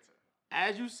not the answer.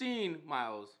 As you've seen,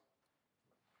 Miles,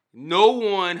 no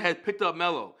one has picked up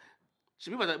Melo.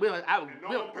 And no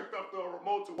one picked up the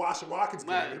remote to watch the Rockets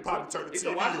game. They probably turned the They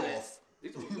still TV watching it. off.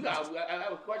 I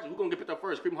have a question. Who's gonna get picked up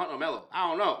first? Kareem Hunt or Melo? I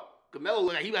don't know. Cause Melo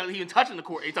look like he not even touching the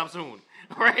court anytime soon,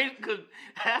 right? Cause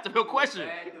that's a real question.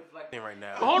 Right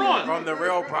now. But hold on. From the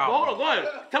real But problem. hold on, go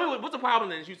ahead. Tell me what's the problem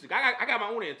then in Houston? I got my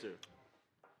own answer.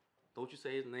 Don't you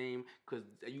say his name, cause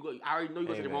I already know you're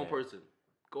gonna say the wrong person.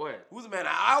 Go ahead. Who's the man?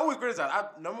 I always criticize.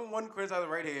 Number one criticizer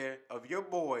right here of your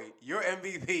boy, your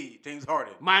MVP, James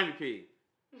Harden. My MVP.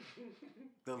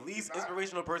 The least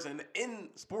inspirational person in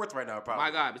sports right now, probably.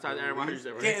 My God, besides Aaron Rodgers,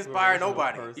 Can't right? inspire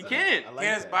nobody. He can't. I like Can't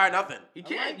that. inspire nothing. He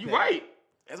can't. like You're that. right.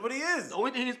 That's what he is. The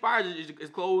only thing he inspires is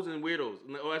clothes and weirdos.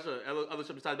 And all that shit, other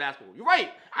shit besides basketball. You're right.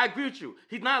 I agree with you.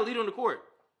 He's not a leader on the court.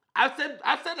 I said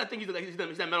I think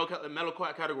he's that metal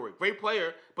category. Great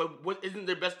player, but what isn't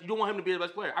their best? You don't want him to be the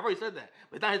best player. I've already said that.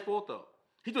 But it's not his fault though.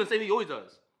 He's doing the same thing he always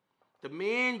does. The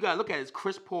man you gotta look at is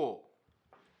Chris Paul.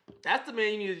 That's the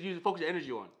man you need to use focus your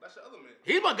energy on. That's the other man.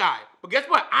 He's my guy. But guess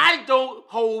what? I don't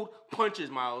hold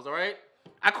punches, Miles. All right.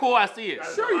 I call. I see it.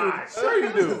 Sure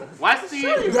you do. When I see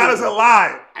it. That is a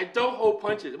lie. I don't hold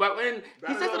punches. But when he That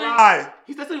said is a something, lie.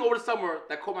 he said something over the summer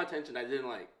that caught my attention that I didn't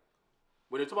like.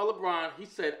 When they talked about LeBron, he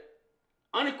said,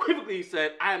 unequivocally, he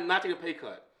said, I am not taking a pay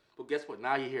cut. But guess what?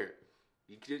 Now you're here.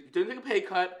 You didn't take a pay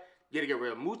cut. You had to get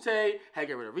rid of Mute, had to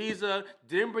get rid of Reza,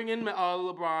 didn't bring in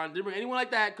LeBron, didn't bring anyone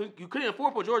like that. You couldn't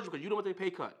afford Paul George because you don't want to take a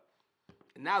pay cut.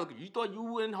 And now look, you thought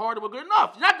you and Harden were good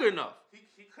enough. You're not good enough.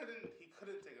 He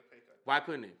couldn't take a pay cut Why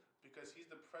couldn't he? because he's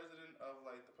the president of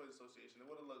like the Players Association. It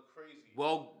would have looked crazy.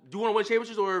 Well, do you want to win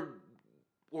championships or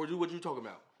or do what you talking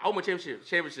about. I want my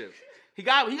championship. He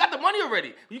got the money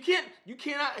already. You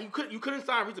couldn't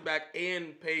sign Risa back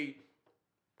and pay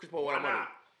Chris Paul all that money. not?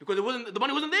 Because the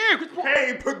money wasn't there. Chris Paul.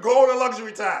 Hey, put gold in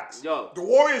luxury tax. Yo. The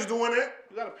Warriors doing it.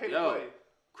 You gotta pay to Yo. play.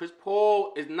 Chris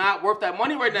Paul is not worth that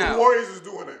money right The now. Warriors is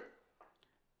doing it.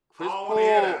 Chris I don't wanna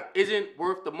hear Paul that. isn't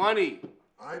worth the money.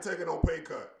 I ain't taking no pay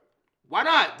cut. Why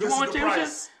not? This you want is a the championship?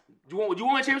 price. You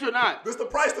want a championship or not? This is the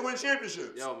price to win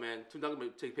championships. Yo, man, Tim Duncan may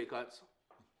take pay cuts.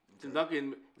 Tim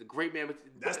Duncan, the great man.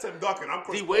 That's Tim Duncan. I'm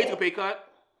Chris D Paul. Wade took a pay cut.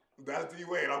 That's D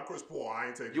Wade. I'm Chris Paul. I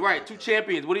ain't taking. You're no right. pay 2 cut.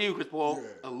 champions. What are you, Chris Paul?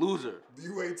 Yeah. A loser. D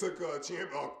Wade took a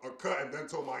cut and then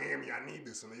told Miami, "I need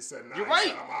this," and they said, "Nah." You're He right.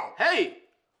 said, I'm out. Hey,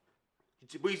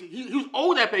 but he was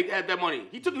owed that money.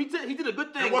 He did a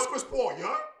good thing. And what's Chris Paul,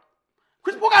 young?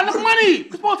 Chris Paul got enough money.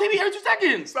 Chris Paul take me every 2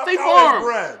 seconds. Stop State counting his Farm.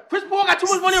 bread. Chris Paul got too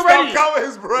much money already. Stop counting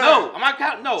his bread. No, I'm not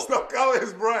counting. No, Stop counting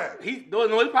his bread. his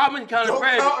problem is he counting his Don't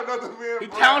bread. count another man's He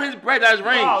bread. counting his bread, not his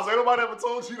rings. Miles, ain't nobody ever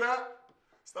told you that?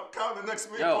 Stop counting the next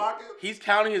man's Yo, pocket. he's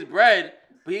counting his bread,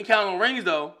 but he ain't counting rings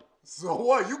though. So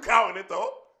what? You counting it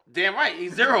though? Damn right,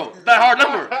 he's 0. It's not a hard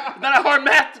number. It's not a hard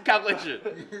math calculation.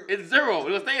 It's 0.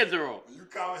 It'll stay at 0. You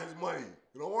counting his money.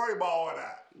 Don't worry about all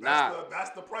that. That's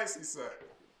the price he said.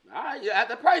 All right, yeah, at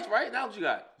the price, right? Now what you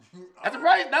got? At the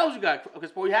price, now what you got? Okay,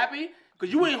 Paul, you happy?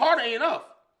 Because you ain't hard ain't enough.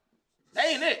 That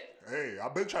ain't it. Hey,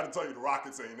 I've been trying to tell you the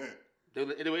Rockets ain't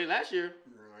it. They were last year.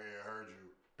 Yeah, I heard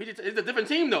you. It's a different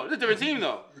team though. It's a different team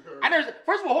though.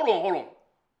 First of all, hold on.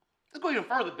 Let's go even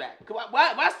further back.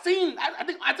 I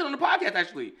think I said on the podcast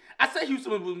actually. I said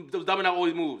Houston was dumbing out all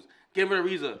these moves. Getting rid of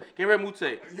Reza, getting rid of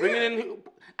Mute, bringing in.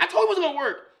 I told you it was gonna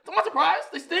work. So I'm not surprised.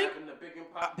 They stink. The big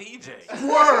and pop DJ.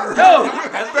 Word. Yo,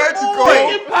 Thank you, Big Cole.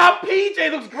 and Pop PJ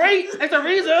looks great next to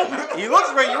Reza. He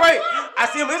looks great. You're right. I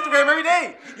see him on Instagram every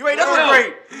day. You ain't never Yo.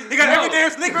 great. He got every damn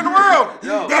sneaker in the world.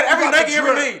 Yo. He got every Got the Nike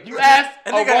ever drip. made. You asked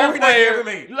And a they got role every Nike player. ever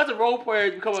made. You asked a role player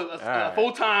to become a right.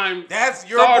 full-time. That's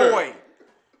your starter. boy.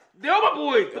 They're all my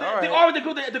boys. They right. are they're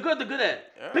good at.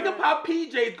 All Pick and right. Pop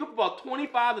PJ is good for about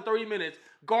 25 to 30 minutes,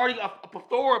 guarding a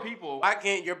plethora of people. Why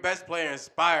can't your best player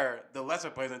inspire the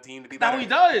lesser players on the team to be That's better?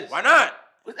 not what he does. Why not?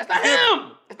 That's not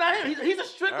him. It's not him. He's a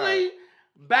strictly All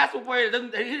basketball player.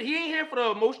 That doesn't, he ain't here for the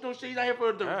emotional shit. He's not here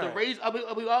for the All right. raise up.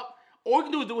 All you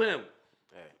can do is do him.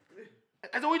 Hey.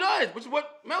 That's all he does, which is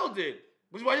what Melo did.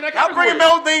 Which is why you're not Stop bringing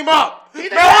Melo's name up.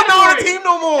 He's Melo's the not on the category. team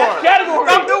no more. That's the category.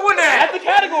 Stop doing that. That's the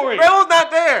category. Melo's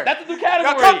not there. That's the new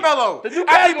category. Y'all cut Melo. The new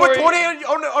After he put category. 28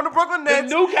 on the Brooklyn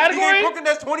Nets. new category? He gave Brooklyn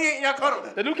Nets 28 and y'all cut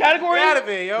him. The new category. Get out of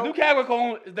here, yo. The new category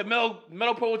called is the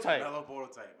Melo prototype. Melo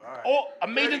prototype. All right. Oh,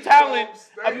 amazing Thank you, talent. Holmes.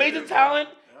 Thank Amazing you. talent.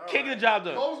 Can't get the job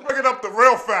done. Holmes bringing up the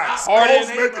real facts. Harden. Holmes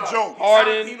make a joke.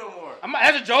 Harden. He's not no more.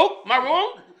 That's a joke. Am I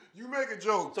wrong? You making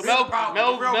jokes. So Melo problem.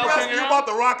 The real I'm can't asking get you it about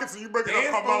the Rockets and you bringing up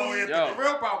Dan Carmelo Foney. Anthony. Yo. The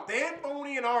real problem. Dan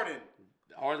Foney and Harden.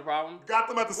 Harden's a problem. Got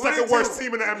them at the 1 and second worst 2.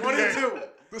 team in the 1 and NBA. 2.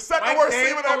 The second Mike worst team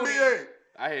in the D'Antoni. NBA.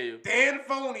 I hear you. Dan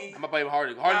Foney. I'm gonna blame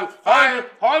Harden. Got Harden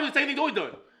fired. did the same thing he's always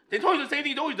done. They told you the same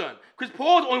thing he's always done. Chris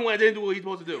Paul's the only one that didn't do what he's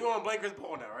supposed to You do. want to blame Chris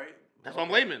Paul now, right? That's what I'm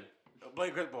blaming.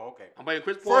 Blame Chris Paul. Okay. I'm blaming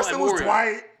Chris Paul First it and was Morey.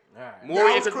 Dwight. All right. Morey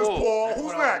Now and it's Chris Paul. Who's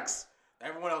Everyone else- next?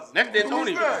 Everyone else. is Next Paul.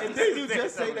 D'Antoni. next? And didn't you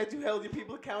just say that you held your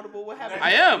people accountable? What happened?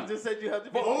 I am. You just said you held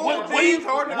your But people what accountable. do you James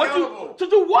Harden what accountable. to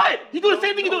do what? He do the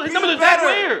same thing he do. His Be numbers are exact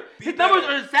better. where? Be His numbers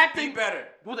better. are exact Be thing. better.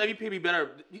 Will the MVP be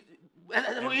better?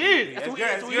 That's what he is. That's what he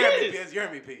That's is. That's your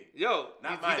MVP. Yo,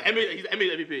 Not he's mine. NBA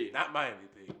MVP. Not my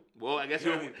MVP. Well, I guess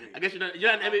Your you're. MVP. I guess you're not.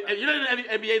 You're not in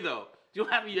the NBA though. You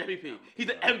don't have to be MVP. He's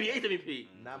the NBA's MVP.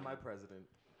 Not my president.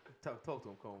 Talk to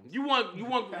him, Combs. You want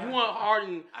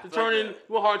Harden I to felt turn in. that.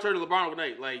 You want Harden to turn to LeBron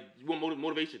overnight. Like you want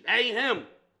motivation. That ain't him.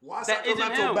 Why That isn't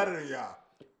Sacramento him. better than y'all?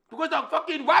 Because the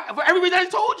fucking Rock. For every reason I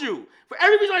just told you. For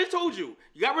every reason I just told you.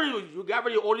 You got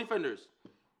rid of all the defenders.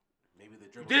 Maybe the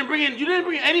dribble. You didn't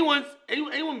bring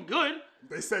anyone good.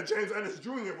 They said James Ennis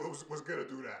Jr. was going to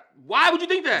do that. Why would you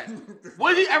think that?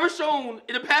 What has he ever shown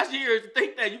in the past years to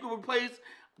think that you could replace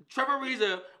Trevor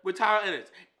Ariza with Tyler Ennis?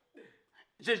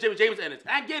 James Ennis.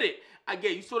 I get it.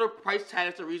 You saw the price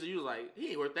tag to Ariza. You was like, he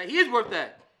ain't worth that. He is worth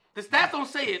that. The stats don't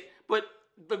say it, but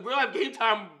the real life game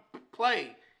time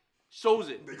play shows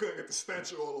it. They couldn't get the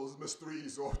stench of all those missed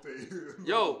threes off their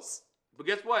Yo, but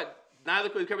guess what? Neither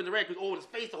could Kevin Durant because over his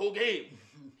face the whole game.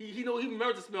 He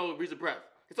remembers the smell of Ariza's breath.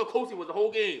 It's so close he was the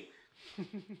whole game.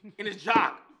 In his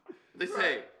jock, they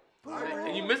say.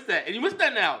 And you missed that. And you missed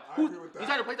that now. I agree with that. You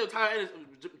tried to play the Tyler Ennis,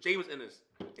 James Ennis.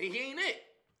 And he ain't it.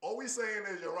 All we saying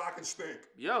is your Rockets stink.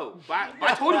 Yo, but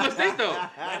I told you to stink though. Led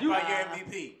by your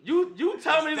MVP. You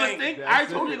tell me they're gonna stink. I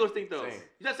already told you they're gonna stink though. Stink.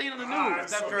 You're not saying nothing All new. right,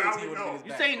 Steph so Curry now team we would know. have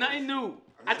been You saying nothing new.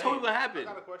 I told you what I happened.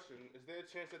 got a question. Is there a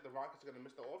chance that the Rockets are gonna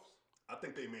miss the offs? I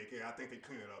think they make it. I think they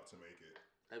clean it up to make it.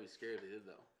 I'd be scared if it is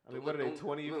though. I mean, what are they,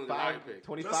 25 Just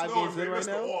 25 know games if they in right miss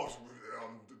the now? offs,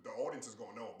 the audience is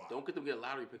gonna know about it. Don't get them to get a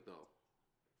lottery pick though.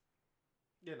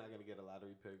 They're not gonna get a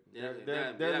lottery pick. Yeah,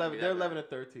 They're 11. They're 11 and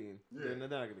 13. Yeah. They're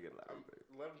not gonna get a lottery pick.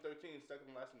 11-13,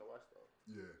 second and last in the West though.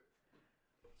 Yeah.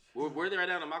 Where are they right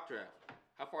now in the mock draft?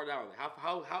 How far down are they?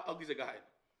 How ugly is it guy?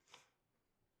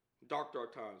 Dark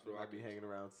times. They might be hanging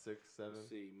around 6, 7.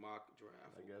 Let's see mock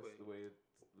draft. I guess Wait. the way it's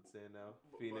saying now.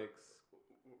 But- Phoenix.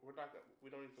 We're not. We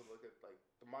don't need to look at like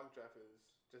the mock draft is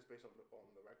just based on the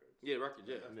records. Yeah, record.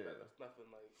 Yeah. That's nothing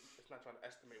like it's not trying to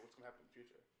estimate what's gonna happen in the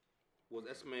future. Well,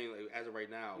 it's estimating like, as of right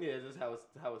now. Yeah, this is how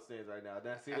it stands right now.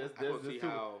 Now, see, I there's don't see two,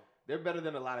 how. they're better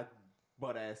than a lot of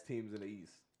butt ass teams in the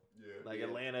East, Yeah. like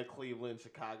Yeah. Atlanta, Cleveland,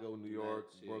 Chicago, New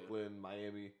York, Nets, yeah. Brooklyn,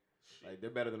 Miami. Like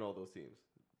they're better than all those teams.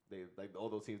 They like all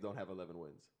those teams don't have 11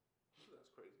 wins.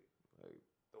 That's crazy. Like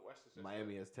The West is just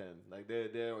Miami has 10. Like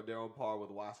they're on par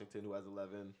with Washington, who has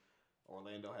 11.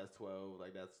 Orlando has 12.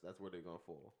 Like that's where they're gonna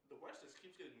fall. The West just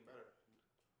keeps getting better.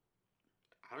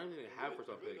 I don't even have first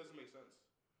It round really pick. doesn't make sense.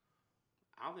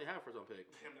 I don't think they have first round pick.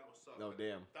 Damn, that was suck. No,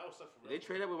 damn. That was suck for Did they real.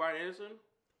 trade up with Ryan Anderson?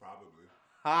 Probably.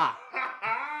 Ha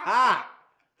ha.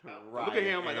 Look at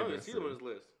him. I don't even see them on this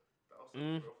list. That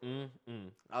was suck for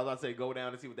real. I was about to say go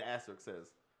down and see what the asterisk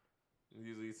says. It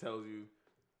usually tells you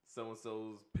so and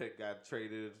so's pick got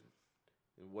traded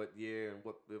in what year and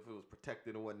what if it was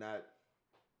protected and whatnot.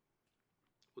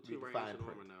 What Need team to Ryan find Anderson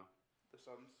on print. right now? The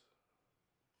Suns.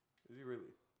 Is he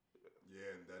really?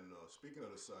 Yeah, and then speaking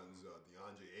of the Suns,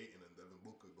 DeAndre Ayton and Devin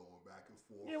Booker going back and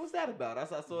forth. Yeah, what's that about? I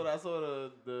saw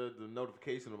the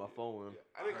notification on my phone.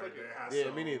 I didn't click it.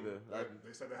 Yeah, me neither.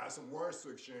 They said they had some words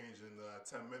to exchange in the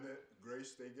 10-minute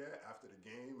grace they get after the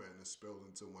game, and it spilled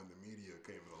into when the media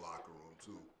came in the locker room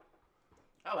too.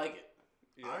 I like it.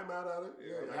 I ain't mad at it.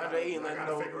 Yeah, DeAndre Ayton, I like,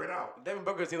 gotta no- figure it out. Devin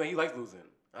Booker seems like he likes losing.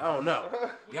 I don't know.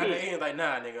 DeAndre Ayton's like,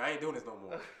 nah, nigga, I ain't doing this no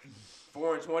more.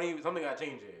 4-20, something got to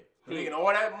change here. You making all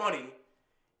that money.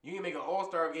 You ain't make an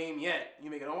All-Star game yet. You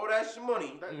making all that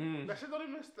money. That shit don't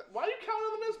even. Why are you counting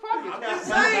them in his pockets? I'm just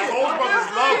saying. Those I'm brothers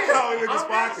just love saying. counting niggas' I'm just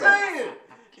pockets. saying.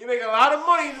 You make a lot of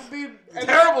money to be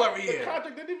terrible every The year.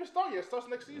 contract didn't even start yet. It starts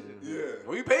next season. Yeah.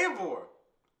 What are you paying for?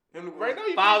 Right now,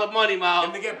 you Follow the money, Miles.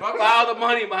 Him to get buckets? Follow the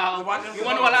money, Miles. Watch him You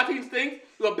want to know what a lot of teams think?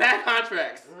 You have bad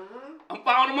contracts. I'm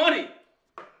following the money.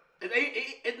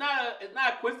 It's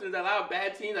not a coincidence that a lot of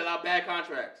bad teams allow bad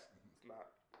contracts. It's not.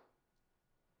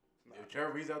 If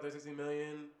Trevor Reed's out there, $60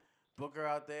 million. Booker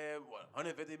out there, what,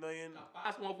 $150 million?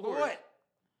 Five small For forwards. what?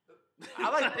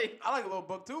 I like a little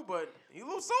Book too, but he a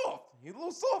little soft. He a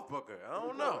little soft, Booker. I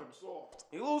don't know. Soft.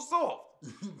 He a little soft.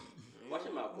 Watch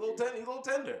him out. He a little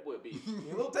tender. That boy beast. He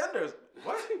a little tender.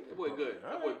 What? That boy good.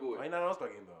 That boy good. Why he not an All-Star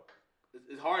game though?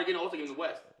 It's hard to get an All-Star game in the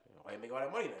West. Why you make all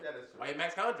that money then? That is true. Why you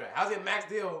max contract? How's it max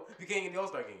deal if you can't get the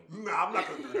All-Star game? Nah, I'm not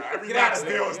gonna do that. Every Get out max of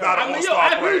there. deal is Yo, not I an mean, yo, all-star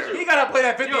I agree with player. He gotta play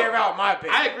that 50-year route, in my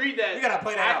opinion. I agree that You gotta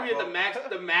play that I out, agree that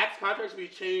bro. the max contracts should be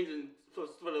changed and for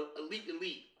the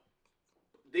elite.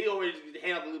 They already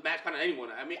hand out the max contract to anyone.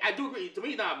 I mean, I do agree. To me,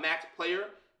 he's not a max player,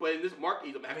 but in this market,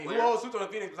 he's a max I mean, player. who else shoots on the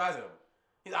Phoenix besides him?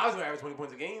 He's obviously gonna average 20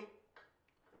 points a game.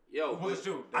 Yo, Who will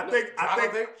shoot? I think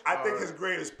Dragic? his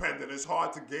grade is pendant. It's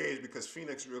hard to gauge because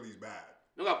Phoenix really is bad.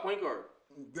 they got point guard.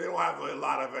 They don't have a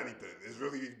lot of anything. It's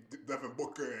really Devin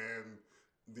Booker and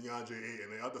DeAndre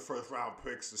Ayton. The other first-round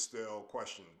picks are still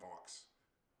question marks.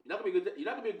 You're not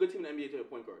gonna be a good team in the NBA to a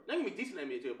point guard. You're not gonna be decent in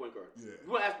the NBA to a point guard. Yeah. You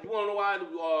want to know why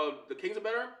the Kings are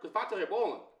better? Because Fox out here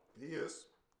balling. He is.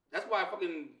 That's why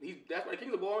that's why the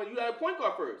Kings are balling. You got a point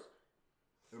guard first.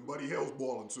 And Buddy Hill's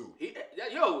balling too.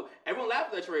 Everyone laughed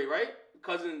at that trade, right?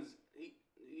 Cousins, he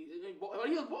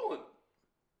was balling.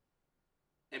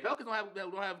 And Pelicans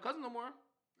don't have Cousins no more.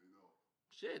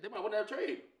 Shit, they might win that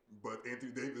trade. But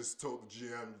Anthony Davis told the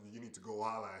GM, "You need to go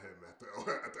holler at him at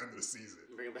the end of the season."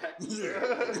 Bring him back. Yeah,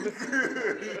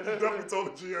 he definitely told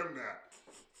the GM that.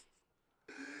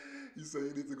 He said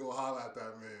you need to go holler at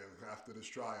that man after this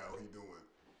tryout he doing.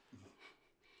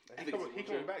 He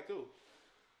coming back too.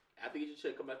 I think he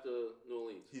should come back to New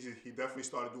Orleans. He definitely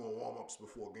started doing warm-ups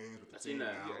before games with the I seen team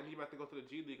that. now. Yeah, and he about to go to the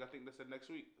G League. I think they said next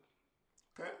week.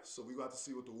 Okay, so we got to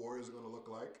see what the Warriors are going to look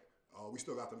like. We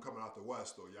still got them coming out the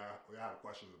West, though. Yeah, we have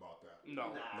questions about that.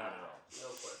 No, Not at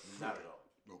all. Not at all.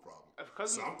 No problem. If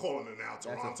Cousins, So I'm calling it now. a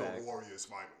Toronto fact. Warriors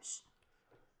finals.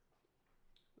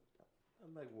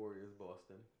 I like Warriors,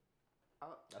 Boston. I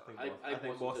think I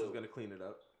Boston's Boston too. gonna clean it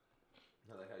up.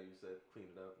 I like how you said clean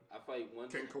it up. I fight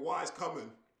once. King Kawhi's coming.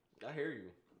 I hear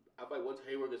you. I fight once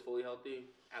Hayward gets fully healthy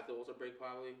after All-Star break,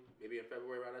 probably maybe in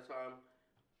February around that time.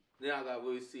 Then I gotta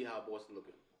really see how Boston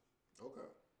looking. Okay.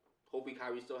 Hopefully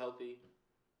Kyrie's still healthy.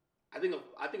 I think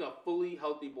a fully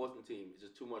healthy Boston team is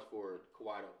just too much for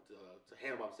Kawhi to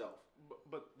handle himself.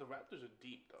 But the Raptors are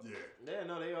deep though. Yeah. Yeah,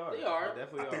 no, they are. They are.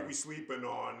 Definitely I are. think we sleeping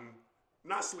on,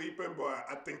 not sleeping, but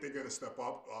I think they're gonna step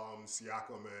up.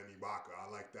 Siakam and Ibaka.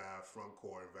 I like that front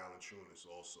court, and Valanciunas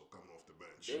also coming off the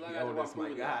bench. They like Yo, guys who that's aren't my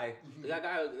proven guy.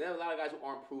 yet. They have a lot of guys who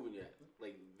aren't proven yet.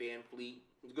 Like Van Fleet,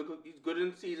 he's good in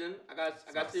the season. I got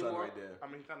to see Son more. right there. I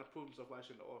mean, he kind of proved himself last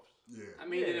year in the offs. Yeah. I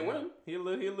mean, they didn't win. He a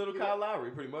little Kyle Lowry,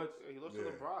 pretty much. He lost Yeah. to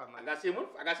LeBron. I Like, got to see him win.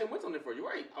 I got to see him win something for you. You're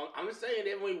right. I'm just saying they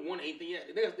haven't really won anything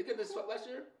yet. They get this swept last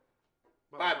year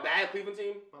by a bad Cleveland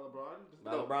team. By LeBron.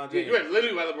 By LeBron You're right, James.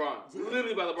 literally by LeBron.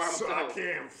 Literally by LeBron So I himself.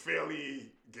 can't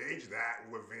fairly gauge that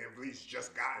with Van Vliet's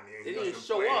just gotten here. They He didn't doesn't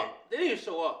show play. up. They didn't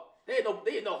show up. They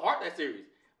had no heart that series.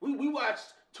 We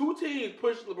watched two teams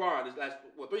push LeBron. This last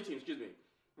three teams. Excuse me.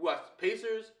 We watched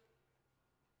Pacers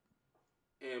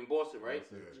and Boston, right?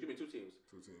 Yeah. Excuse me, two teams.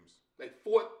 Two teams. Like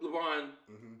fought LeBron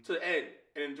Mm-hmm. to the end,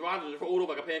 and then Toronto just rolled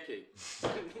over like a pancake.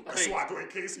 That's why Dwayne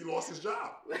Casey lost his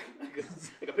job. like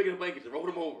a pig in a blanket, just rolled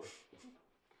him over.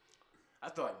 I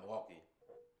still like Milwaukee.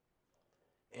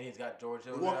 And he's got George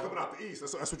Hill. Milwaukee now. coming out the East.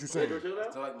 That's what you're Yeah, saying. George Hill I now?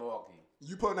 still like Milwaukee.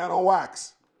 You putting that on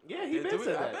wax. Yeah, he been I've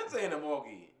said that. been saying that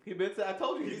Milwaukee. He been said. I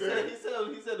told you. He He did.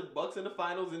 said the Bucks in the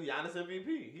finals and Giannis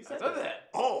MVP. He I said said that.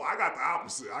 Oh, I got the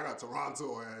opposite. I got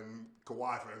Toronto and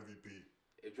Kawhi for MVP.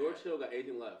 If George Hill got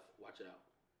anything left, watch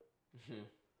out.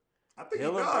 I think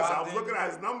Hill he and does. I was Brogdon. looking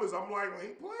at his numbers. I'm like, when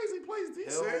he plays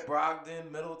Hill, decent.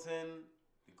 Brogdon, Middleton,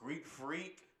 the Greek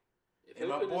Freak, If and Hill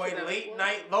my couldn't boy shoot that Late ball-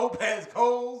 Night Lopez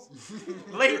Coles.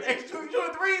 Late night shooting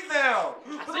threes now.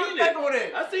 Put I some seen respect it. on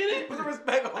it. I seen it. Put some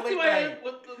respect on I see Late my hand Night.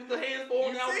 with the hands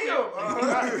falling You out. see him.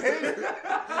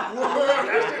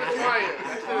 That shit is fire.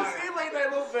 You see Late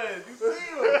Night Lopez. You see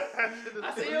him.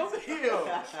 I see him. You see him.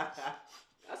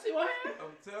 I see my hand.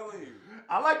 I'm telling you.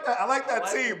 I like that. I like that I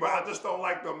like team, the but I Bucks. just don't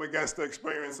like them against the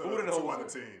experience of the two other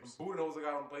teams. Budenholzer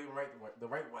got him playing the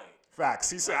right way. Facts.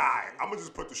 He said, "All right, I'm gonna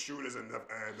just put the shooters and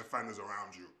defenders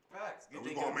around you. Facts. And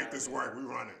we gonna make this work. We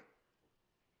running."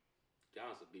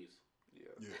 Giannis a beast. Yeah,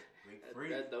 Greek That,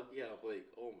 Freak. that dunk, yeah, Blake.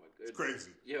 Oh my it's goodness.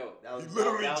 crazy. Yo, That was, He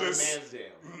literally that was just- a man's jam.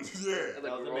 Yeah, that's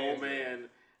like was a a grown man's man.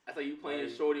 That's like you playing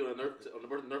Like- shorty on the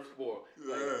Nerf sport.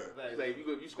 yeah. It's like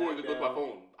you score, you Back look at my down.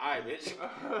 phone. All right, bitch.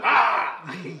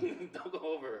 Ah! Don't go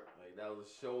over. Like that was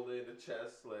shoulder in the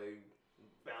chest, like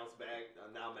bounce back.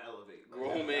 Now I'm elevating. Like,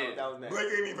 Grown man. That was next. Blake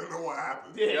ain't even know what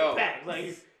happened. Yeah, Yo. back.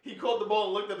 Like he caught the ball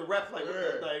and looked at the ref like,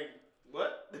 Yeah. like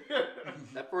what?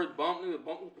 That first bump, nigga,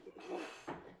 bump.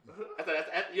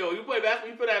 Yo, you play basketball,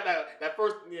 you put that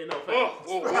first. Yeah, no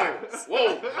Oh, facts.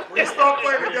 whoa. When you start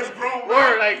playing against grown Word,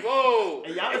 men, like, whoa.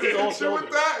 And Giannis is you all shit shoulder.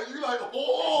 with that, you like,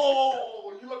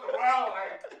 oh, you look around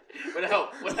like, What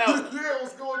help? What help? yeah,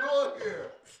 what's going on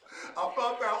here? I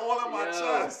felt that all in my Yo.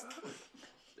 chest.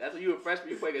 That's when you a freshman,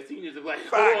 you play against seniors. It's like,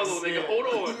 Facts, hold on, little nigga, yeah. hold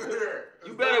on. Yeah,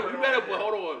 You it's better, different but out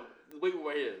hold on. Wait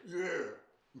right here. here.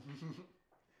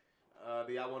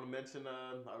 Do y'all want to mention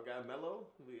our guy Melo?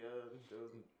 There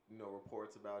was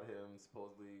reports about him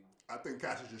supposedly. I think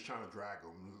Cash is just trying to drag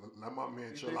him. Let my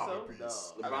man You chill think out so? in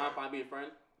peace. No. LeBron find being a friend.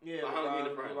 Yeah, Behind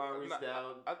being a friend. LeBron reached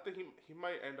out. I think he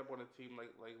might end up on a team like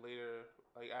later,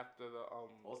 like after the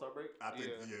All-Star break. I think,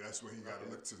 Yeah. yeah, that's when he got to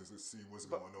Okay. look to see what's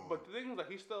But, going on. but the thing is, like,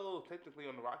 he's still technically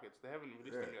on the Rockets. They haven't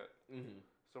released him Yeah. yet. Mm-hmm.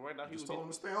 So right now just he told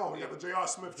him to stay home. He got the J.R.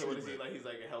 Smith So what is he treatment. like? He's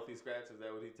like a healthy scratch. Is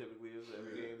that what he typically is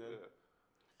every game? Then.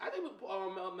 I think with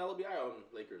Melo be alright on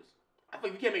Lakers. I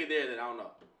think if you can't make it there, then I don't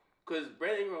know. Because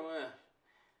Brandon Ingram,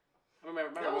 I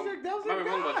remember That was wrong your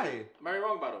about guy. him. I remember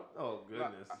wrong about him. Oh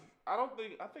goodness.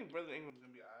 I think Brandon Ingram's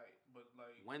gonna be alright, but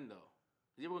like When though?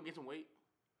 Is he ever gonna get some weight?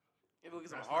 He's gonna get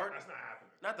some That's heart. not happening.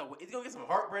 Not the. He's gonna get some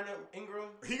heart, Brandon Ingram.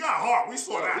 He got heart. We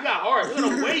saw that. He got hard. He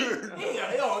gonna wait. He ain't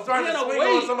got. Yo, trying He to got no swing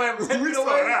weight. on somebody from 10 we feet saw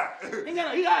away. that. He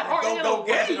got hard. He Go got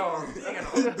get no it on. weight. He ain't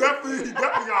got He no- definitely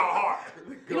got heart.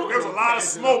 There's a lot of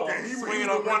smoke, and he was Swinging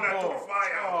the up one his that threw ball. the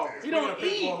fire Oh, out there. He don't swinging a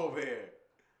big eat. ball over here.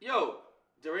 Yo,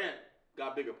 Durant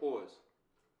got bigger paws.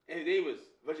 Anthony Davis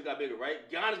eventually got bigger, right?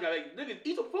 Giannis got like, nigga,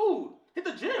 eat some food. Hit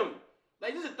the gym.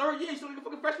 Like, this is the third year. He's still like a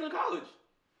fucking freshman in college.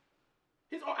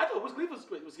 I thought Wiz Khalifa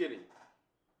was skinny.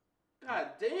 God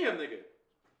damn, nigga.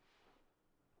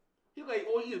 He like,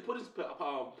 all he is pudding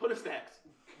snacks.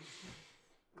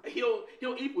 Like, he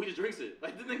don't eat food, he just drinks it.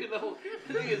 Like, this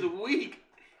nigga is weak.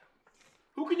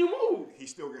 Who can you move? He's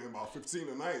still getting about 15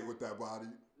 a night with that body.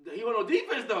 He want no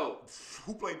defense, though.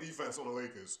 Who played defense on the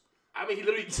Lakers? I mean, he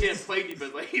literally can't play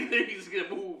defense. Like, he literally just get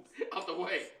moved out the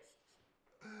way.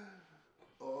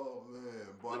 Oh man,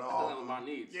 But That's what LeBron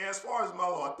needs. yeah, as far as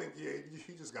Melo, I think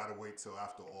he just gotta wait till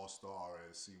after All-Star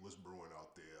and see what's brewing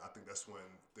out there. I think that's when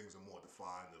things are more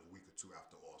defined a week or two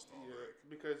after All-Star. Yeah, break.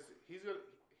 because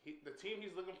the team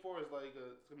he's looking for is like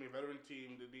it's gonna be a veteran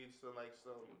team that needs some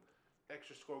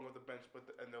extra scoring off the bench,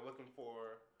 and they're looking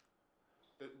for,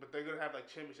 but they're gonna have like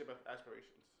championship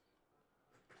aspirations.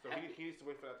 So he needs to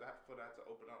wait for that to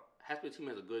open up. Has to be a team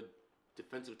that has a good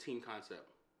defensive team concept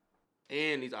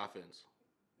and needs offense.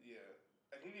 Yeah,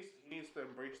 and he needs to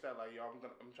embrace that. Like, yo,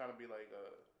 I'm trying to be like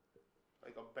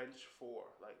a bench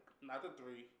 4, like not the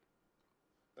 3.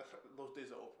 Those days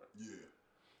are over. Yeah.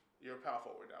 You're a power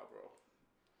forward now, bro.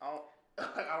 I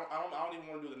don't even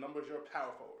want to do the numbers. You're a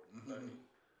power forward. Like,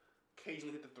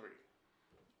 occasionally hit the 3.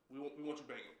 We want you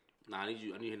banging. Nah, I need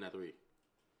you hitting that 3.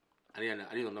 I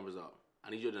need those numbers up. I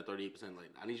need you in that 38%.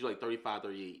 Like, I need you like 35,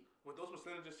 38. With those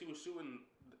percentages he was shooting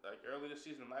like earlier this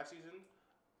season and last season,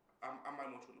 I might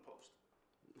want you in the post.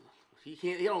 He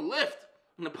can't. He don't lift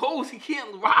in the post. He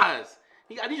can't rise.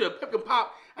 I need you to pick and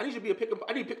pop. I need you to be a pick and.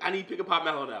 I need pick and pop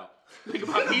Melo now. Pick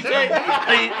and pop DJ.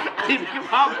 I need pick and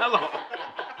pop Melo.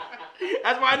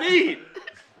 That's what I need.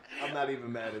 I'm not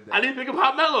even mad at that. I need pick and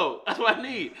pop Melo. That's what I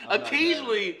need.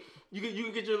 Occasionally, you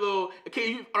can get your little.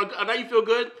 Okay, now you feel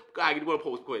good. All right, get one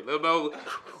post quick. Let Melo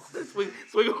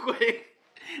swing quick.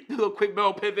 Do a little quick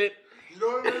Melo pivot. You know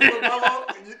what I mean with Melo?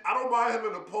 I don't mind him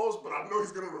in the post, but I know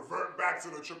he's gonna revert back to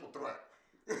the triple threat.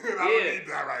 And I don't need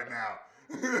that right now.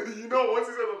 You know, once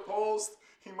he's in the post,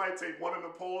 he might take one in the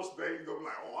post. Then he's gonna be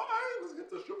like, all right, let's get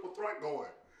the triple threat going.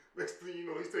 Next thing you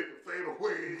know, he's taking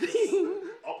fadeaways,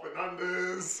 up and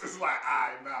unders. It's like, all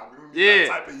right, now we don't need that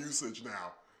type of usage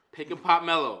now. Pick and pop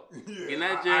Melo. Yeah, In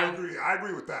that I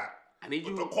agree with that. I need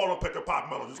you. Don't call him pick and pop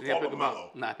Melo. Just call him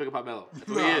Melo. Nah, pick and pop Melo. That's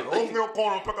Nah, what he is. don't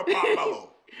call him pick and pop Melo.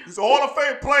 He's a Hall of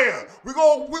Fame player. We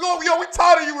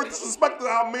tired of you disrespecting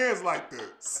our mans like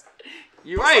this.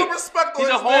 You're Put right. some respect on He's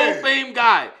a his Hall name. of Fame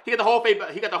guy. He got the Hall of Fame.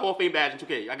 He got the Hall of Fame badge in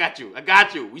 2K. I got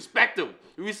you. Respect him.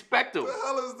 Respect him. What the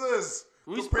hell is this?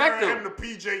 Respect Comparing him. him to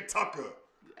PJ Tucker.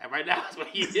 And right now, that's what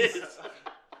he is.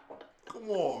 Come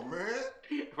on, man.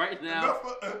 Right now,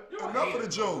 Enough of the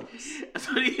jokes. that's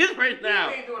what he is right now.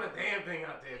 He ain't doing a damn thing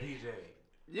out there, PJ.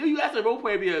 You asked a role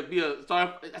player to be a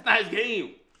star. That's not his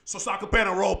game. So Soccer Pan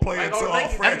a role player Like, into oh, thank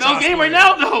a you. franchise That's Mel's game right player.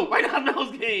 now. No, right now,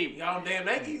 Mel's game. Y'all on damn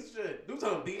Nikes? Shit. Do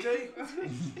something, PJ.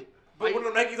 Put one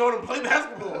of them Nikes on and play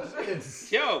basketball.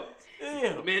 Shit. Yo,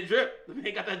 Damn. the man drip. The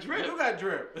man got that drip. You got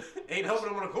drip. Ain't helping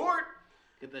him on the court.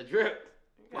 Get that drip.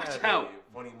 Watch God, out. man,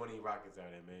 funny money Rockets out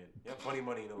there, man. Y'all funny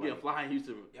money in the Yeah, light. flying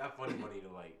Houston. Y'all funny money in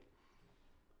the light.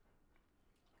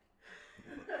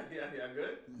 yeah,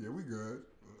 good. Yeah, we good.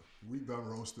 We done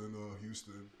roasting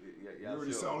Houston. Yeah, We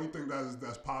already said the only thing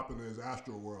that's popping is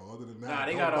Astro World. Other than that, Nah,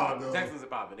 they got the Texans are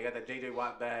popping. They got that JJ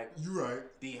Watt back, You right.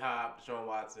 D Hop, Deshaun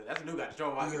Watson. That's a new guy,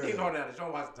 Deshaun Watson. Yeah. Keep going down.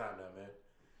 Deshaun Watson time now, man.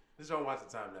 Deshaun Watson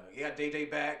time now. You got JJ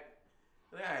back.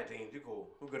 All right, James, you cool.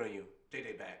 We're good on you.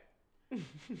 JJ back.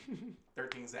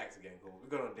 13 sacks again. Cool. We're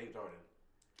good on Dave Jordan.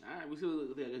 All right, we see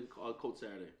what they got Coach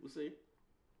Saturday. We'll see.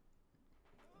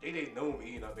 JJ's known for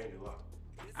eating up Andrew Luck.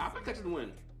 I pick Texas to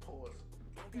win.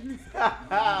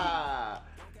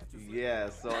 Yeah,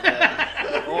 so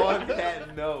on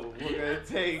that note, we're going to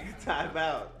take time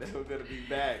out. Then we're going to be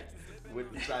back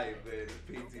with the site and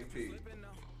PTP.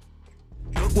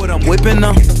 Look what I'm whipping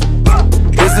up.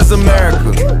 This is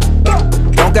America.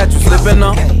 Don't got you slipping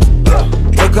up.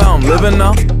 Look how I'm living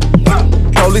up.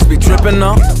 Police be tripping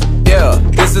up. Yeah,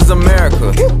 this is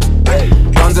America.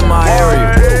 Guns in my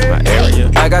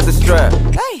area. I got the strap.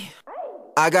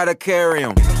 I gotta carry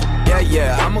 'em.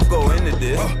 Yeah, I'ma go into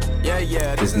this.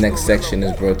 Yeah. This next section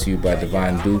is brought to you by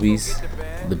Divine Doobies,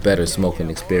 the better smoking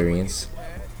experience.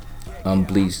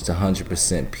 Unbleached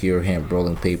 100% pure hemp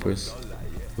rolling papers.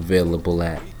 Available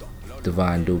at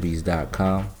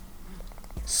divinedoobies.com.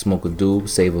 Smoke a doob,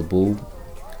 save a boob.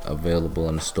 Available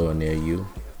in a store near you.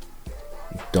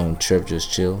 Don't trip,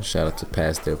 just chill. Shout out to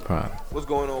Past Their Prime. What's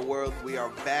going on, world? We are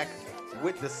back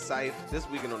with the Scythe. This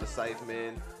weekend on the Scythe,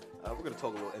 man, we're going to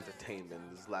talk a little entertainment.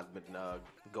 There's a lot been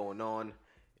going on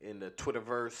in the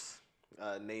Twitterverse,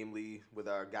 namely with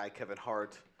our guy Kevin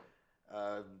Hart.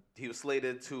 He was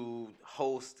slated to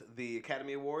host the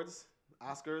Academy Awards,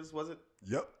 Oscars, was it?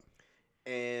 Yep.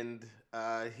 And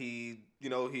he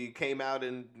came out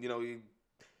and, he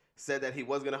said that he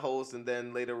was going to host, and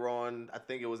then later on, I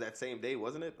think it was that same day,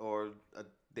 wasn't it? Or a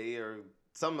day or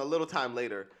a little time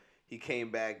later, he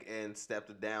came back and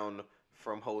stepped down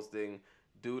from hosting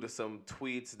due to some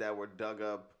tweets that were dug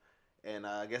up, and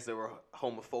I guess they were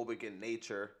homophobic in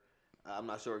nature. I'm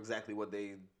not sure exactly what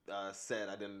they said.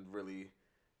 I didn't really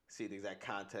see the exact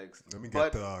context. Let me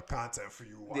But- get the content for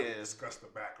you while you Yeah. discuss the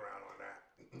background on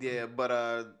that. Yeah,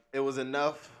 but it was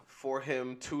enough for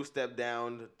him to step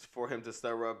down, for him to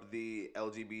stir up the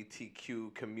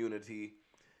LGBTQ community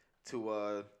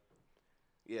to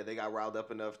they got riled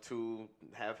up enough to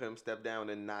have him step down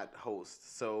and not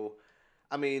host. So,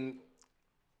 I mean,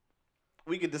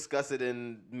 we could discuss it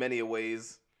in many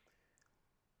ways.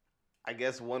 I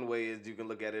guess one way is you can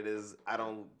look at it is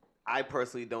I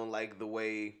personally don't like the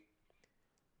way,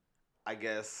 I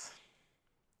guess,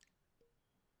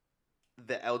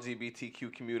 the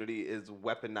LGBTQ community is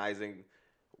weaponizing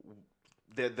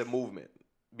the movement.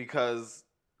 Because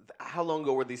how long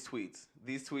ago were these tweets?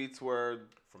 These tweets were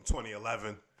From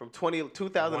 2011. from One of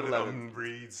 2011. them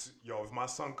reads, yo, if my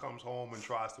son comes home and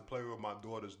tries to play with my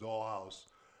daughter's dollhouse,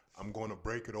 I'm going to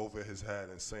break it over his head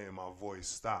and say in my voice,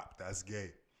 stop, that's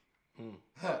gay.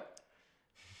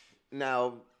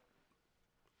 Now,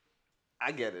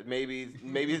 I get it.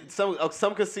 Maybe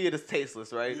some could see it as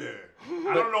tasteless, right? Yeah.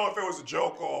 I don't know if it was a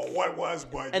joke or what it was,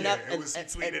 but And yeah, that- he and-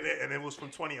 tweeted it and it was from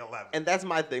 2011. And that's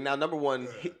my thing. Now, number one,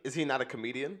 is he not a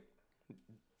comedian?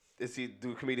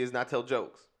 Do comedians not tell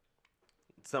jokes?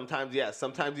 Sometimes, yes.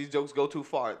 Sometimes these jokes go too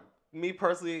far. Me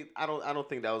personally, I don't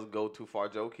think that was a go too far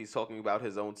joke. He's talking about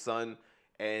his own son,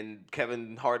 and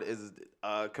Kevin Hart is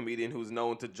a comedian who's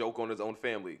known to joke on his own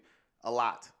family a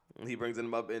lot. He brings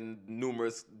them up in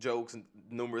numerous jokes and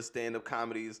numerous stand-up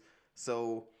comedies.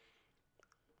 So,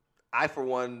 I for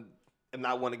one am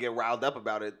not one to get riled up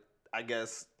about it. I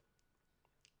guess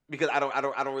because I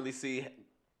don't really see.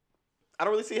 I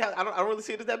don't really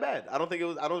see it as that bad. I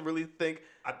don't really think.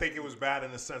 I think it was bad in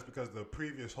a sense because the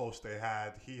previous host they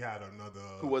had, he had another.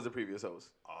 Who was the previous host?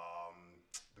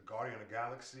 The Guardian of the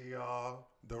Galaxy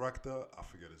director. I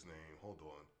forget his name. Hold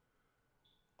on.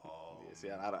 Yeah, see,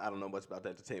 I don't know much about the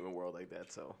entertainment world like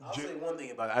that. So I'll say one thing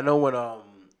about it. I know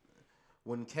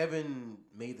when Kevin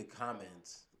made the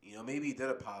comments, maybe he did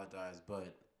apologize,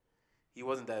 but he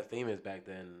wasn't that famous back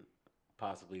then.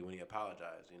 Possibly when he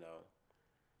apologized,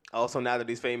 also now that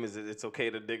he's famous, it's okay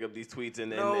to dig up these tweets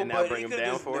and No, now but bring he him could've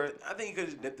down just for nipped it. I think he could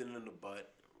have nipped it in the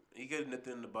butt. He could have nipped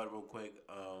it in the butt real quick.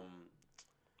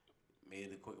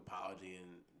 Made a quick apology and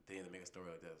didn't make a story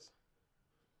like this.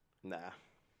 Nah.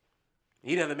 He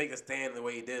didn't have to make a stand the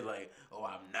way he did, like, oh,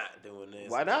 I'm not doing this.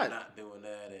 Why not? I'm not doing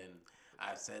that. And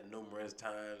I've said numerous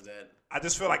times that I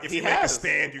just feel like if He you make a has.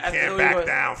 stand, you That's the can't only back one-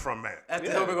 down from it. that's the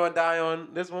Yeah. hill we're gonna die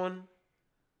on. This one,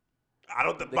 I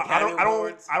don't. The But Academy I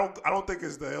Awards. don't think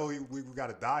it's the hill we got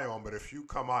to die on. But if you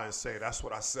come out and say that's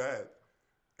what I said,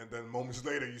 and then moments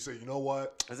later you say, you know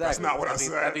what, exactly. that's not what I After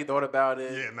said. he thought about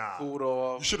it, Yeah, nah. cooled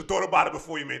off. You should have thought about it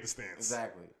before you made the stance.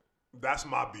 Exactly. That's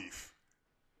my beef.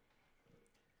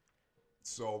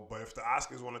 So, but if the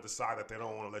Oscars want to decide that they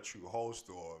don't want to let you host,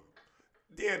 or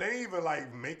yeah, they didn't even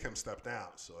like make him step down.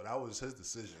 So that was his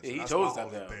decision. So Yeah, he that's chose my to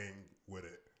step only down. thing with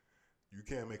it. You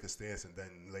can't make a stance and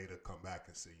then later come back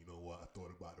and say, you know what, I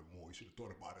thought about it more. You should have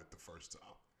thought about it the first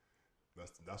time.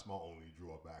 That's my only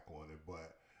drawback on it.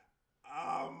 But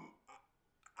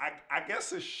I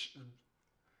guess it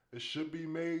should be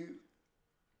made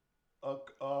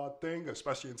a thing,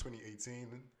 especially in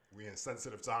 2018. We're in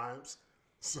sensitive times,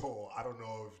 so I don't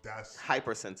know if that's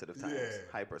Hypersensitive times. Yeah.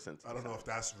 Hypersensitive. I don't know if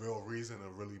times. that's real reason to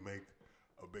really make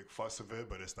a big fuss of it,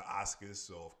 but it's the Oscars,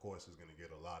 so of course it's gonna get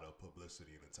a lot of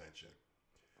publicity and attention.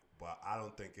 But I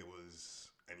don't think it was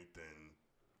anything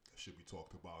that should be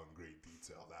talked about in great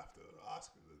detail after the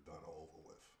Oscars are done or over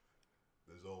with.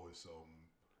 There's always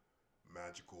some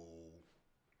magical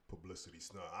publicity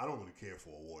stunt. I don't really care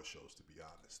for award shows, to be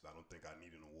honest. I don't think I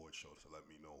need an award show to let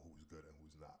me know who's good and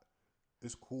who's not.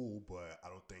 It's cool, but I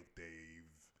don't think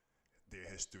their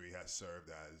history has served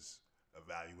as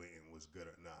evaluating what's good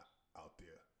or not out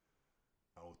there.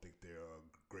 I don't think they're a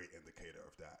great indicator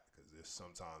of that, because there's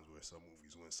sometimes where some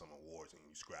movies win some awards and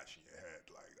you scratching your head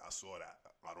like, I saw that.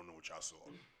 I don't know what y'all saw.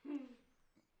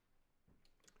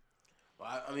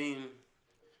 Well, I mean,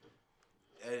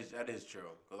 that is true.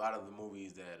 A lot of the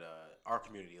movies that our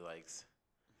community likes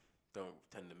don't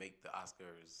tend to make the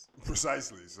Oscars.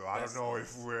 Precisely. So I don't Best know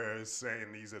movies. if we're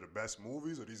saying these are the best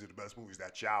movies or these are the best movies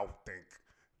that y'all think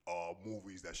are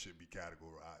movies that should be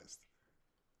categorized.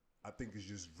 I think it's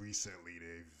just recently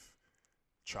they've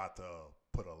tried to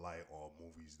put a light on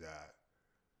movies that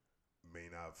may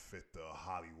not fit the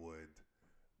Hollywood,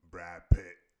 Brad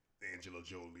Pitt, Angela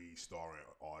Jolie starring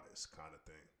artist kind of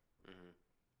thing. Mm-hmm.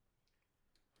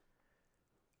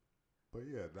 But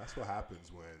yeah, that's what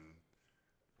happens when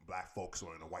black folks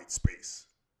are in a white space.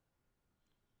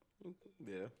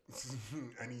 Yeah.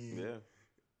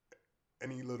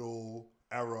 Any little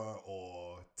error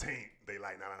or taint, they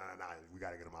like, nah, we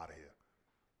gotta get them out of here.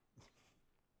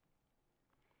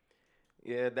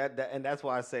 Yeah, and that's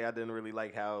why I say I didn't really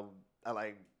like how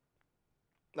I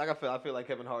I feel like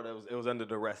Kevin Hart it was under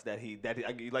duress that he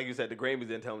like you said the Grammys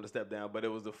didn't tell him to step down, but it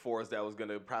was the force that was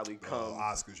gonna probably come.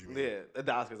 Oscars, you mean? Yeah,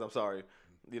 the Oscars. I'm sorry.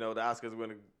 The Oscars were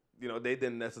gonna. They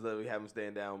didn't necessarily have him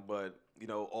stand down, but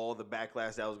all the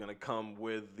backlash that was gonna come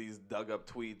with these dug up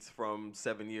tweets from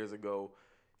 7 years ago.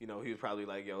 He was probably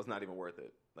like, "Yo, it's not even worth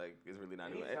it. Like, it's really not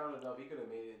even." He's talented enough. He could have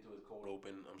made it into his cold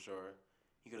open. I'm sure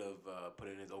he could have put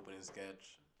in his opening skit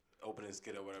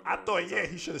or whatever. I thought,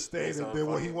 he should have stayed and did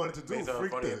what he wanted to do. Made something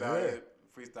Freaked funny it, about yeah. it.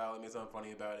 Freestyle, made something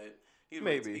funny about it. He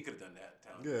Maybe. could have done that.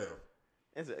 Yeah.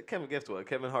 Guess what?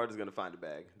 Kevin Hart is gonna find a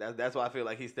bag. That's why I feel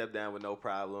like he stepped down with no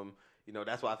problem.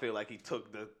 That's why I feel like he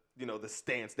took the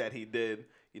stance that he did.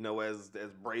 As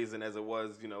brazen as it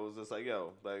was. It was just like,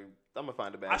 yo, like I'm gonna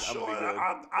find a bag. I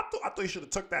thought he should have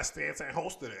took that stance and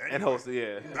hosted it. Anyway. And hosted,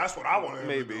 yeah. That's what I wanted him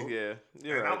Maybe, to do. yeah.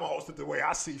 You're and right. I'm gonna host it the way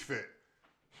I see fit.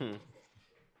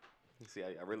 See,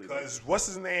 I really Because what's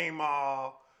his name?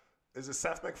 Is it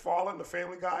Seth MacFarlane, the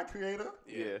Family Guy creator?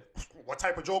 yeah. What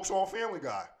type of jokes on Family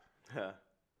Guy? Huh.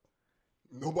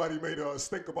 Nobody made us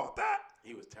think about that.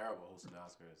 He was terrible hosting the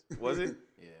Oscars. Was he?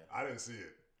 Yeah. I didn't see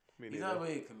it. Me He's neither. not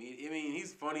really a comedian. I mean,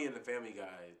 he's funny in the Family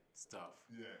Guy stuff.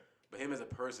 Yeah. But him as a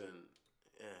person,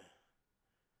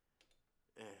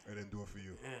 I didn't do it for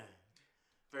you.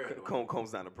 very underwhelming.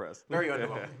 Combs not impressed. Very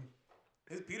underwhelming.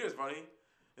 His Peter's funny.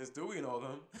 And Stewie and all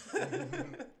them.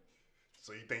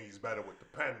 So you think he's better with the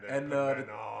pen And, than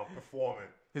performing?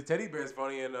 His teddy bear's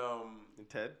funny and And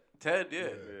Ted? Ted, yeah.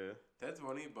 Yeah. Ted's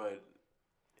funny, but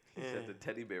He said the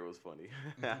teddy bear was funny.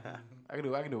 I can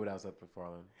do without Seth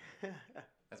MacFarlane.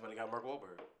 That's why they got Mark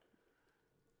Wahlberg.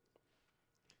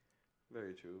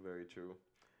 Very true, very true.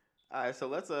 All right, so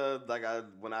let's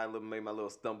when I made my little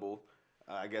stumble,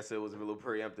 I guess it was a little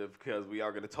preemptive because we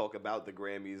are going to talk about the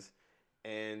Grammys,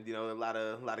 and a lot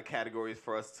of categories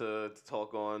for us to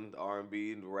talk on: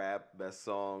 R&B, rap, best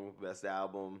song, best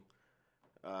album.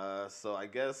 So I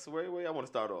guess where I want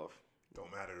to start off.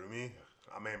 Don't matter to me.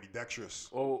 I'm ambidextrous.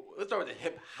 Well, let's start with the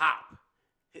hip hop.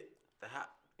 The hop.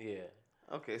 Yeah.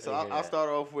 Okay, so Yeah. I'll start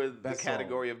off with Best the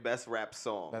category of best rap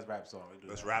song. Best rap song. We do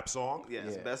This that. rap song?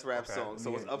 Yes, Yeah. best rap Okay. song.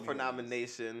 So it's up for Yeah.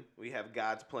 nomination. We have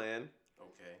God's Plan.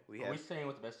 Okay. We Are have we saying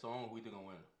what's the best song or who we think gonna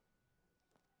win?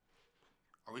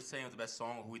 Are we saying what's the best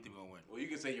song or who we think gonna win? Well, you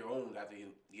can say your own after you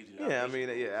give you the yeah. I nomination.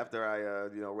 mean, yeah. After I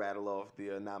rattle off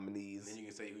the nominees. Then you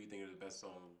can say who you think is the best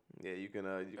song. Yeah, you can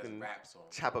Best can rap song.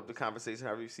 chop up the conversation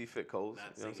however you see fit, Coles. Not You know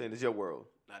what I'm saying? singing. It's your world.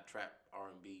 Not trap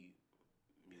R&B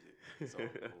music. Song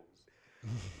goals.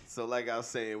 So like I was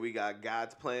saying, we got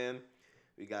God's Plan,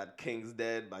 we got King's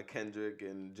Dead by Kendrick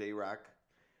and J Rock.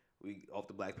 We off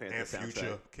the Black Panther And soundtrack.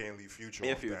 Future. Can't leave Future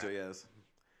And off Future, that. yes.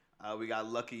 We got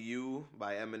Lucky You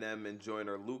by Eminem and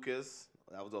Joyner Lucas.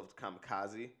 That was off the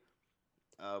Kamikaze.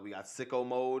 We got Sicko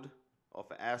Mode off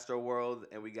of Astro World,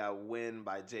 and we got Win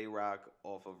by J Rock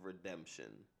off of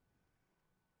Redemption.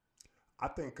 I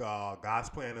think God's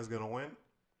Plan is going to win.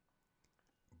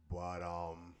 But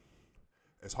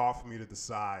it's hard for me to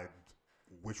decide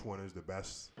which one is the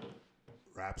best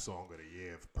rap song of the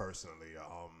year, personally.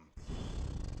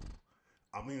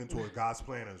 I'm leaning toward God's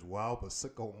Plan as well, but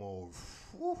Sicko Mode.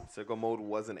 Whew. Sicko Mode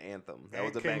was an anthem. That And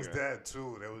was a King's banger. Dead,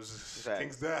 too. Facts.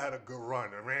 King's Dead had a good run.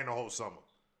 It ran the whole summer.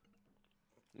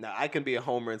 Now, I can be a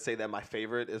homer and say that my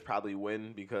favorite is probably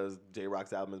Win because J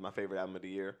Rock's album is my favorite album of the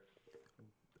year.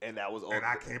 And that was all. And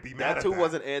I can't be mad That at too that.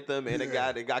 was an anthem, and Yeah.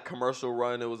 it got commercial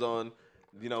run. It was on,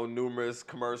 numerous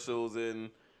commercials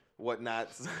and whatnot.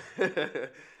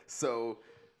 So,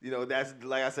 that's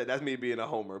like I said, that's me being a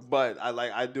homer. But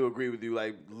I do agree with you.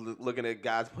 Like looking at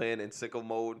God's Plan and Sicko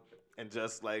Mode, and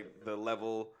just like the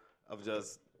level of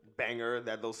just banger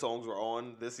that those songs were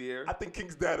on this year. I think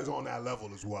King's Dead is on that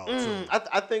level as well, too.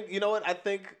 I think you know what I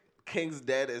think King's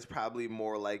Dead is probably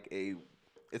more like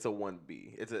it's a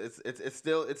 1B. It's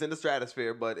still in the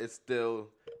stratosphere, but it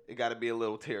got to be a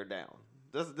little tear down,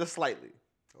 just slightly,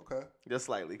 Okay. just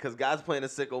slightly, because God's Plan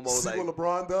is Sicko Mode. See Like what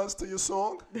LeBron does to your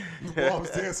song?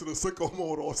 LeBron's dancing to Sicko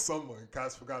Mode all summer, and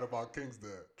guys forgot about King's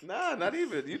Dead. nah, not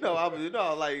even.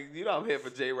 I'm here for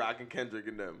J Rock and Kendrick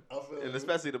and them, I feel and you.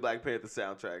 especially the Black Panther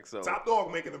soundtrack. So Top Dog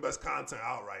making the best content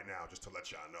out right now, just to let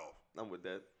y'all know. I'm with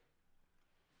that.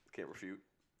 Can't refute.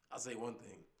 I'll say one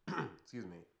thing. Excuse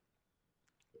me.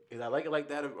 Is I Like It Like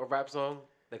That a rap song?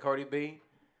 That Cardi B?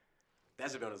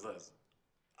 That should be on his list.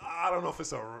 I don't know if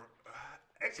it's a.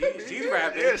 It She- could be, she's yeah.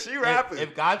 rapping. Yeah, she rapping.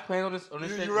 If God's playing on this You-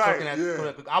 shit, you're right, talking yeah.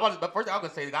 but first thing I was gonna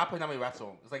say, God playing not many rap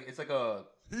song. It's like a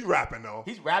He's rapping though.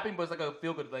 he's rapping, but it's like a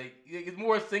feel good like it's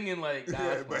more singing like. Yeah,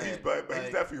 God's but he's Plan. but he's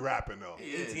Like, definitely rapping though.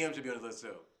 Yeah. ETM should be on his list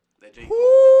too. That J.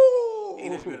 Cole. Woo! He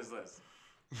should be on his list.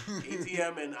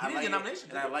 ATM and I didn't like get it, nomination,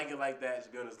 and I like it like that.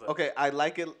 Should be on this list. Okay, I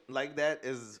like it like that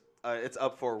is it's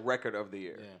up for record of the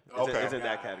year. Yeah. It's in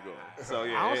that category. So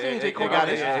yeah, I don't see any J. it Cole got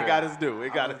it. nominations. It got its due.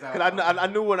 It got it. Cause I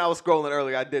knew when I was scrolling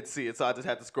earlier, I did see it, so I just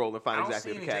had to scroll and I find don't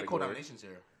exactly see the any J. Cole category. nominations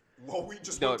here. Well, we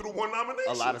just No, went through one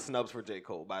nomination. A lot of snubs for J.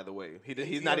 Cole, by the way. He's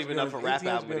ATM's not even been up for on- rap ATM's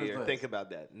album been of the on year. his Think list. about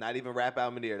that. Not even rap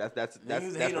album of the year. That's He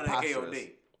was hating on that preposterous.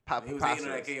 KOD. He was hating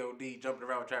on that KOD jumping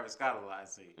around with Travis Scott a lot. I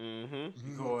see.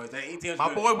 Mm-hmm. Because that ATM's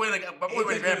My boy win a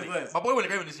ATM's Grammy. list. My boy win a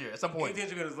Grammy this year at some point.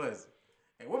 ATM's on his list.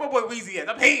 Hey, where my boy Weezy at?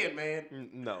 I'm hating, man.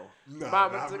 No. No,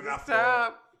 Mama not- took not his for-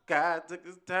 time. God took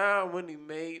his time when he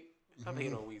made. I'm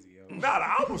hating on Weezy, yo. Nah, the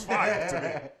album's fire to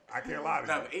me. I can't lie to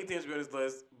Nah, you. but ATM's on his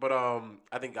list. But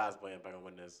I think God's playing back gonna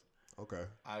win this. Okay.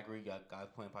 I agree. God's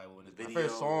playing probably will win this. My Video.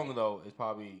 favorite song though is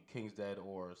probably King's Dead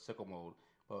or Sickle Mode.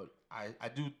 But I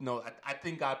do know I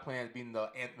think God Plan being the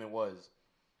anthem it was.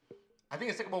 I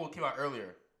think Sickle Mode came out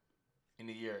earlier in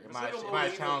the year. It But might Sicko have Mode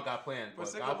challenged even- God Plan,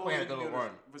 But but God Plan had a little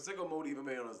run. Sicko Mode even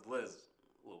made on his list.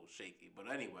 A little shaky, but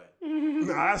anyway.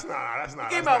 Nah, that's not.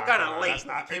 Came that's out not- kinda nah, late. That's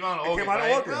not, It came out in it August, came out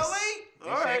in right? August. All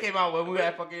It right. came out when we were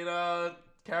at fucking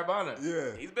Caravana.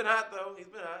 Yeah, He's been hot though. He's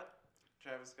been hot.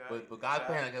 Travis Scott. But God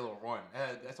Plan had a little run.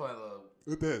 That's why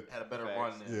it did. had a better Facts.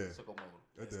 run than Yeah. Sickle Mode.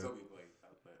 It It did. still be played.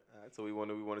 All right, so we want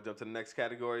to jump to the next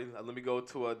category. Let me go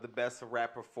to the best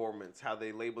rap performance. How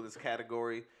they label this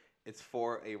category, it's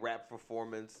for a rap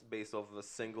performance based off of a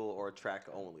single or a track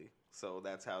only. So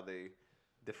that's how they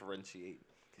differentiate.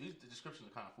 The descriptions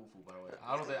are kind of foo-foo, by the way.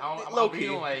 I don't think I'm Low key,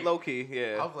 reading, like, low key, I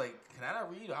yeah. was like, can I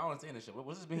not read? I don't understand this shit. What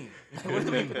does this mean? What does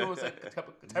it mean? It was like You know,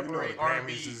 contemporary the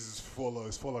R&B. Grammys is full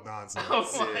of nonsense. I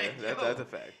was Yeah, like, that's a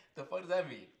fact. the fuck does that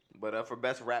mean? But for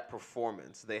best rap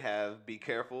performance, they have "Be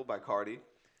Careful" by Cardi,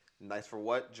 "Nice for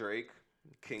What" Drake,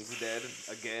 "King's Dead"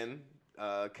 again,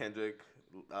 Kendrick,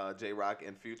 J Rock,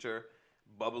 and Future,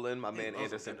 "Bubbling" my man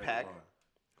Anderson .Paak.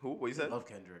 Who? What you I said? love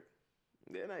Kendrick.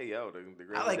 Yeah, nah, yo, the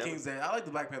Grammys. I like never- King's Dead. I like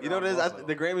the Black Panther. You know what it is? album also.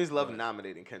 The Grammys love But-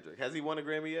 nominating Kendrick. Has he won a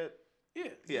Grammy yet? Yeah.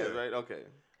 Yeah, Yeah. right. Okay.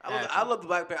 I love the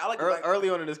Black Panther. I like the Black Early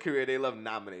on in his career, they love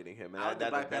nominating him, and I like the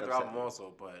that Black Panther upset album me.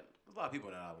 also, but there's a lot of people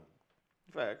in that album.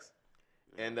 Facts.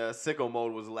 And "Sicko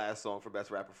Mode" was the last song for best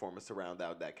rap performance to round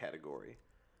out that category.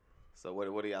 So what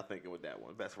are y'all thinking with that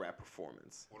one? Best rap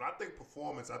performance. When I think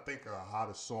performance, I think how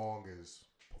the song is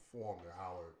performed and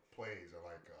how it plays at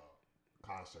like a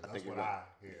concert. That's think what you're I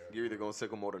hear. You're either going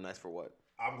 "Sicko Mode" or "Nice for What."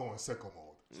 I'm going Sickle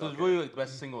Mode. So it's really like the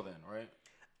best single then, right?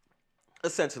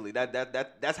 Essentially,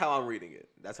 that's how I'm reading it.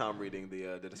 That's how I'm reading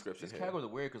the description This here. categories are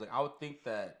weird because like I would think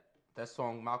that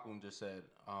song Malcolm just said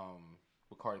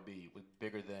with Cardi B was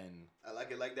bigger than. I like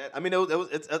it like that. I mean,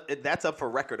 that's up for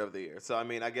record of the year. So I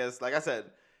mean, I guess like I said,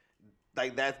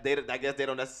 like that. I guess they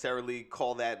don't necessarily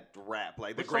call that rap.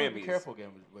 Like the Which song Grammys. Be Careful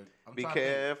again. I'm Be trying to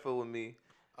think. careful with me.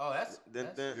 Oh, that's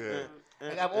Yeah.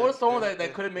 like, out of all the songs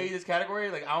that could have made this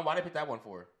category, like I don't why they pick that one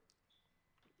for.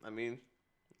 I mean,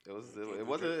 it was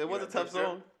a tough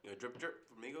song. Drip Drip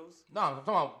from Migos. No, I'm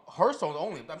talking about her songs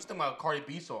only. I'm just talking about Cardi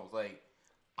B songs. Like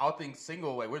I would think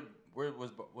single. Like where was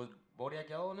Bodak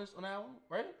Yellow on that album,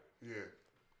 right? Yeah.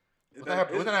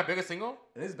 Wasn't that her biggest single?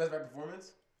 And his best rap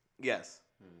performance? Yes.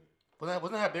 Wasn't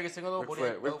that her biggest single though?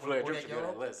 Ric Flair Drip Bodak should be on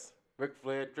Yellow? that list. Ric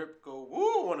Flair Drip go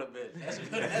woo on a bitch. That's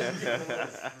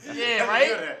good. Yeah,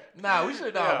 right. Nah, we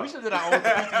should we should do our own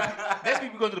PTP. Next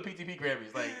week we go to the PTP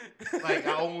Grammys, like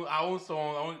our own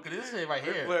song. Cause this shit right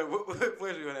here. Ric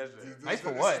Flair should be on that shit. Nice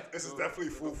for what? This is definitely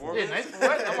food for Yeah, nice for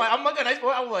what? I'm looking at nice for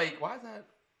what? I'm like, why is that?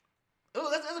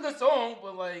 That's a good song,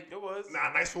 but like It was.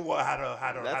 Nah, Nice for What had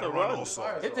That's a a run run. also.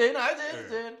 it did. No, it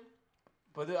did.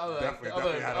 But the other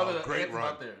Definitely had a great anthem run.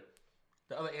 out there,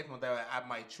 the other anthem that I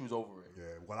might choose over it. Yeah.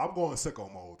 Well, I'm going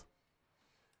Sicko Mode.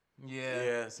 Yeah,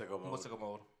 Yeah, Sicko Mode. What's Sicko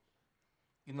Mode?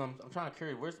 You know, I'm trying to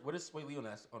curious. What is Sway Lee on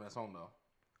that song though?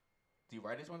 Do you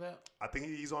write this one that? I think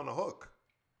he's on the hook.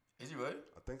 Is he really?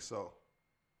 I think so.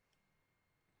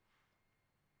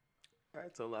 All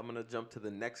right, so I'm gonna jump to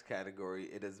the next category.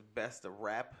 It is best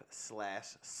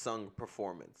rap/sung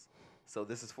performance. So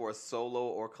this is for a solo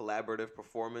or collaborative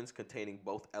performance containing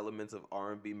both elements of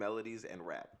R&B melodies and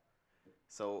rap.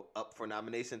 So up for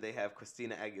nomination, they have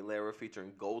Christina Aguilera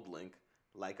featuring Gold Link,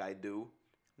 "Like I Do."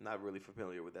 Not really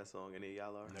familiar with that song. Any of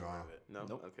y'all are? Never heard of it. No.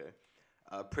 Nope. Okay.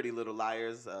 Pretty Little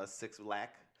Liars, Six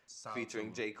Black,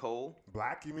 featuring J. Cole.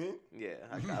 Black, you mean? Yeah,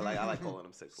 I like calling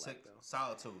him Six Black though.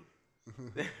 Solitude.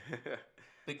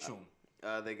 Big tune.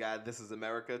 They got "This Is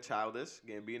America," Childish,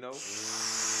 Gambino.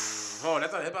 Oh,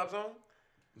 that's a hip hop song?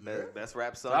 Best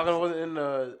rap song. So how come it wasn't in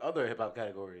the other hip hop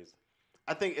categories?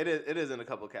 I think it is in a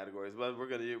couple categories, but you're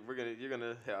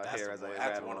gonna hear as I That's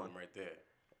rattle one on. of them right there.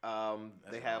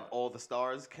 They have All the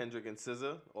Stars, Kendrick and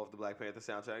SZA off the Black Panther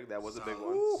soundtrack. That was a big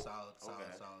one. Solid.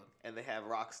 And they have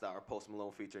Rockstar, Post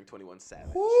Malone featuring 21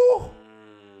 Savage. Woo!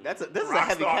 This is a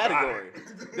heavy Rockstar category.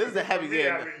 This is a heavy For me,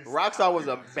 yeah. at least. Rockstar was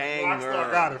a banger.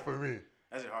 Rockstar got it for me.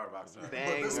 That's your hard Rockstar.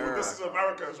 Banger. But this is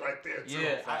America's right there too.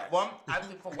 Yeah, I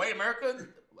think for white America,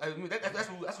 I mean, that's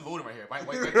who's voting right here. White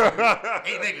people. 8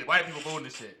 niggas, white people voting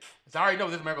this shit. So I already know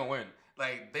this America gonna win.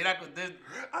 Like they not.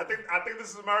 I think this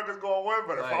is America's gonna win,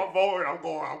 but if Like- I'm voting, I'm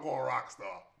going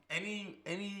Rockstar. Any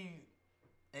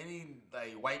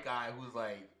like white guy who's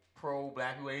like pro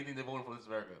black people, anything they're voting for this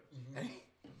America.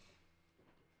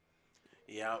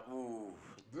 Yeah, ooh.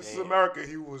 This damn. is America.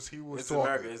 He was This is talking.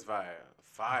 America is fire.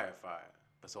 Fire.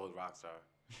 But so is Rockstar.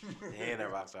 Damn,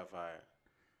 that Rockstar fire.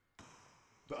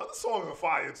 The other songs are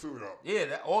fire too, though. Yeah,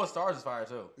 that All Stars is fire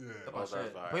too. Yeah. That's All my Stars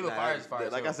shit. fire. Halo Fire is fire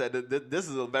Like too. I said, this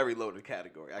is a very loaded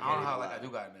category. I don't know even how lie. like I do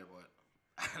got in there, but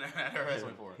I never heard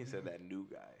something before. He said that new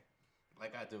guy.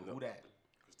 Like I do. Who that?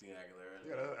 Christina Aguilera.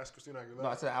 Yeah, that's Christina Aguilera. No,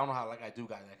 I said I don't know how like I do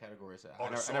got in that category. So Oh, I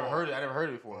the never song. heard it. I never heard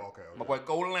it before. Oh, okay. My boy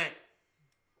Golden Link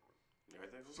You right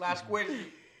there? / Squishy.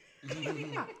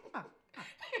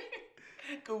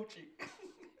 Gucci.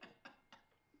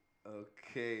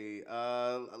 Okay,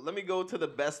 let me go to the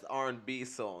best R&B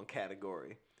song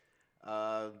category.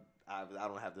 I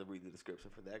don't have to read the description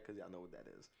for that because y'all know what that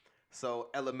is. So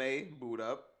Ella Mai, Boot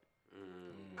Up,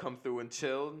 Come Through and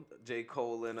Chill, J.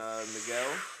 Cole and Miguel,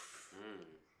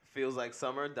 Feels Like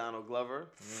Summer, Donald Glover,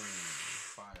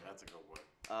 Fire. That's a good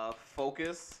one.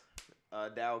 Focus,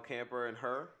 Dow Camper and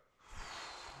Her,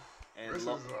 and This is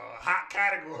a hot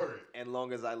category. and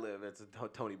Long As I Live. It's a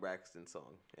Tony Braxton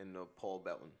song and Paul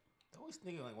Belton. Always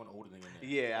thinking like one older nigga in there.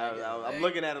 Yeah, I'm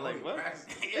looking at it like, what?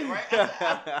 Yeah,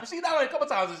 right. I've seen that one a couple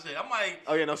times and shit. I'm like,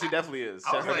 Oh yeah, no, she definitely is.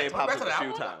 I was Her like, name Tony pops up Braxton,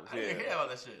 a few I times. didn't Yeah, hear about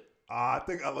that shit. I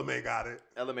think Ella Mai got it.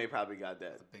 Ella Mai probably got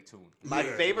that. Big tune. My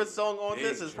Yeah. favorite song on Big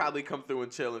this is tune. probably "Come Through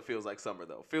and Chill" and "Feels Like Summer"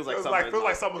 though. Feels like Feels summer. like- is Feels my-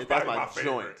 Like Summer's that's probably my my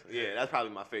favorite. joint. Yeah, that's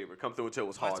probably my favorite. "Come Through and Chill"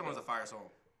 was Like hard. someone's a though. fire song.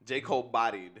 J. Cole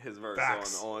bodied his verse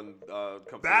Facts. on "Come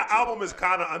Through That and Chill." album is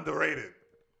kind of underrated.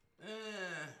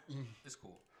 It's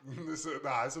cool. It's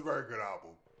a very good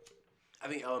album. I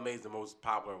think Ella Mai is the most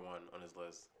popular one on his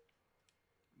list.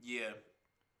 Yeah.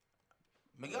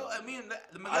 Miguel, I mean, the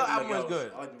I Miguel like album is Miguel's-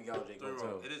 good. I like the Miguel and J. Cole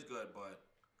too. It is good, but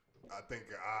I think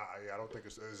I don't think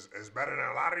it's better than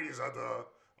a lot of these other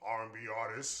R&B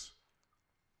artists.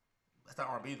 that's not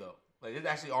R&B though. Like it's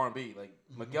actually R&B. Like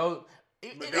Miguel.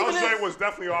 Miguel's joint was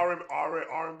definitely R&B.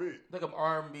 Like I'm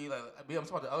R&B. Like I'm talking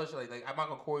about the other shit. Like I'm not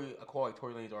gonna call like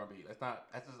Tory Lanez R&B. That's not.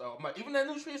 That's just. Even that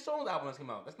new Trey Songz album that came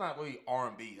out. That's not really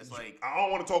R&B. It's like. I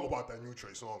don't want to talk about that new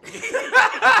Trey song.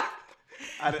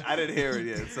 I didn't hear it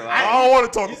yet, so I don't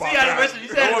want to talk You about see how that. you mentioned? You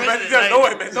said No one mentioned mentioned- it. no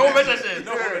one mentioned No one it. mentioned that shit.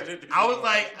 No one mentioned it. I was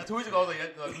like 2 weeks ago. I was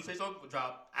like, you say something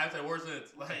drop. I haven't said a word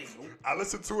since. Like, I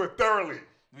listened to it thoroughly.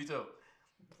 me too.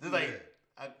 There's like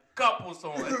a couple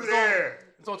songs. Like, Yeah.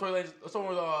 It's on Tory Lanez. It's on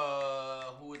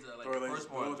who is that? Like Tory the Lanez, first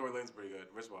one. Tory Lanez pretty good.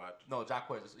 Wristwatch. No,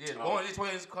 Jacquees. Yeah, Oh. one is Tory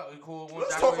Lanez cool. One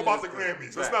Let's Jacquees talk about is the cool. Grammys.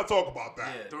 Let's Right. not talk about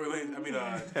that. Yeah. Tory Lanez. I mean,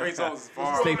 Trey Songz is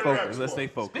far. stay Stay focused. focused. Let's stay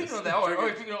focused. Speaking of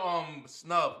that, speaking of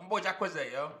Snub, my boy Jacquees,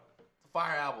 yo, it's a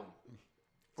fire album.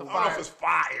 It's I a don't know if fire. it's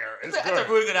fire. It's That's a good.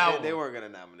 really good album. They weren't gonna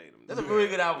nominate him. That's a really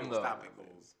good album though. Stop it,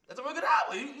 Coles. That's a really good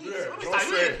album. Yeah, Let me don't stop.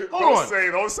 say, Hold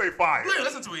on. don't say fire. You didn't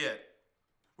listen to it yet.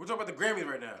 We're talking about the Grammys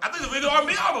right now. I think it's a really good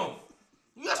R&B album.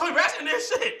 You got Tony Braxton in there,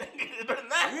 shit. It's better than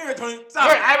that. You heard Tony. Wait, I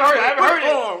haven't heard it. I haven't heard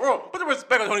it. Hold on, bro. Put the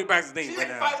respect on Tony Braxton's name She's right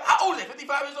like now. how old is she?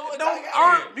 55 years old? No,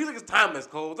 our music is timeless,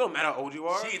 Cole. It don't matter how old you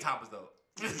are. She ain't Thomas though.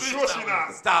 Sure she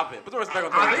not. Stop it. Put the respect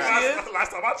on I Tony think Braxton. she is.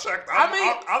 Last time I checked, I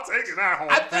mean- I'll take it now.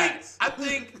 I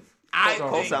think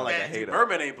Cole sound like a that- hater.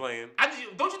 Birdman ain't playing.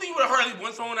 Don't you think you would have heard at least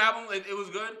one song on the album? Like it was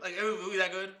good. Like it was really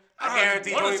that good. I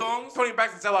guarantee one of the Tony, songs. Tony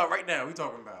Braxton sell out right now. We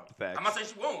talking about. Facts. I'm not saying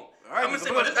she won't. right, I'm gonna but say,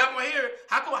 look- but this album right here,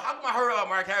 how come I heard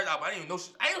Mariah Carey's album? I didn't even know.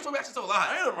 I didn't know Tony Braxton still alive.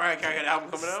 I ain't know Mariah Carey had an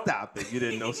album coming out. Stop it! You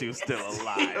didn't know she was still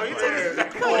alive. Yeah,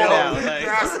 Cut it out,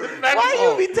 like,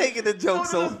 why you be taking the joke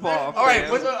so far? All right,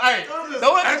 fam? all right.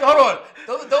 Hold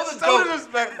on. Those are So jokes.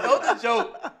 disrespectful. Those are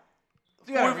jokes.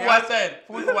 For what I said.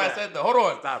 For what I said though. Hold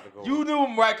on. Stop it, Cole. You knew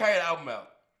Mariah Carey had an album out.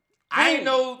 I didn't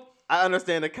know. I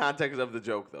understand the context of the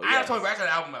joke though. I didn't yes. know Tony Braxton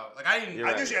had an album out. Like I didn't. You're I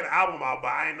right. think she had an album out, but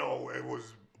I didn't know it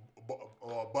was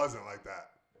buzzing like that.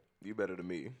 You better than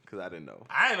me, because I didn't know.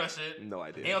 I ain't know shit. No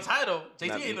idea. Ain't on title.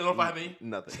 JT ain't notify me.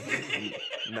 Nothing.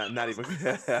 not even.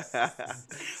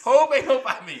 Hope ain't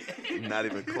notify me. not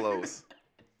even close.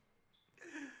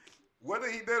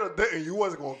 Whether he did or didn't, you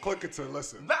wasn't gonna click it to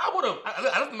listen. Nah, I would have. I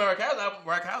listened to Mariah Carey's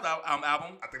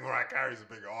album. I think Mariah Carey's a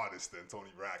bigger artist than Tony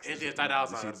Braxton. And she has Ty Dolla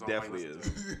Sign. She That's the song I definitely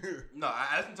listen is. to. No,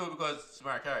 I listened to it because it's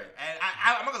Mariah Carey, and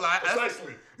I'm not gonna lie.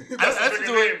 Precisely. I That's a listened bigger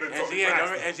to it, name than And Tony she had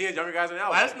Braxton. younger guys in the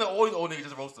album. I listen to all these old niggas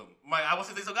just roast them. I will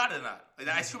say they still got it or not. Like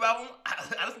the Ice Cube album,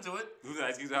 I listened to it. Who's the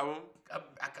Ice Cube album?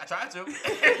 I tried to.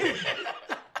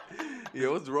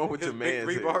 Yo, what's wrong with His your big man?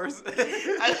 3 bars.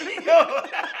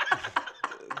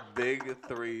 Big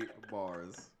 3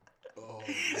 bars. Oh, I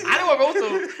didn't want to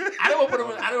roast him. I didn't want to put him.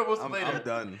 I didn't want to roast him later. I'm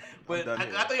done. But I'm done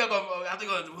here. I think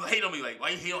you're gonna hate on me. Like, why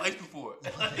you hate on Ice Cube for?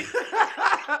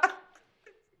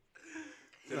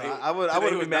 I wouldn't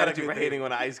be was mad not at a you for good hating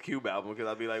on the Ice Cube album because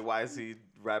I'd be like, why is he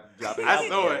dropping? I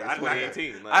saw albums it. in I did not-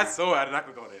 2018. I saw it. I did not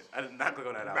click on it. I did not click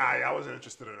on that album. nah, I wasn't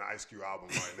interested in the Ice Cube album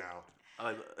right now. I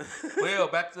like, Well,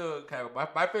 back to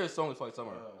my favorite song is Flight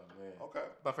Summer. Okay.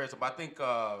 My favorite song. But I think.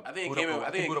 I think it came in. I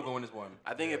think Buddha gonna win this one.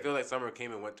 I think it feels like summer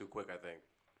came and went too quick. I think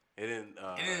it didn't.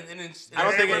 I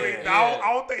don't think it- really, yeah.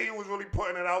 I don't think he was really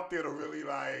putting it out there to really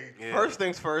like. Yeah. First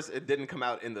things first, it didn't come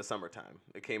out in the summertime.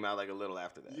 It came out like a little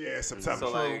after that. Yeah, September.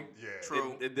 So like, yeah.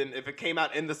 True. It didn't. If it came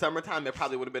out in the summertime, it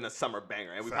probably would have been a summer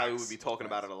banger, and we probably Facts. would be talking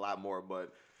about it a lot more.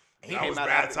 But He That came was out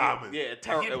bad after- timing. Yeah,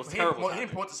 it was He terrible. didn't timing.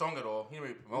 promote the song at all. He didn't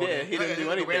really promote Yeah, it. he didn't do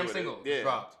The anything random with it. single Yeah. just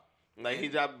dropped. Like he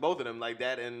dropped both of them like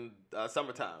that in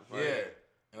summertime. Like,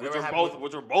 Yeah.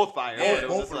 which were both fire. Yeah, but it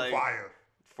was Both just of them like, fire.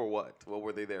 for what? What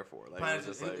were they there for? Like it was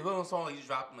just like It was a song like you just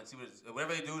drop them, like see what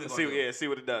whatever they do. They're see, gonna do. see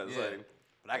what it does. Yeah. Like,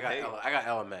 But I got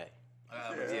LMA.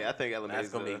 yeah, I think LMA That's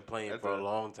is gonna be playing for a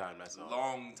long time. That's A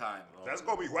long time. That's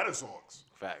gonna be wedding songs.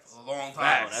 Facts. A long Oh,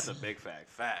 time. that's a big fact.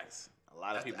 Facts. A lot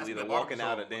of That's- people that's either the walking barbecue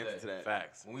out or song dancing one to day. that.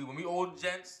 Facts. When we old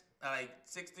gents at like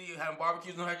 60 having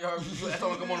barbecues in the backyard, that's how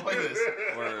we come on the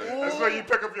playlist. Word. That's where you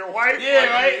pick up your wife. Yeah, like,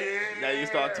 right? Now you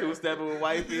start two-stepping with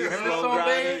wifey, Remember the slow song,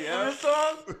 grinding. babe? Remember the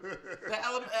song?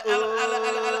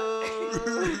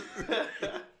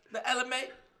 The element.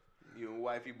 You and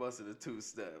wifey busted a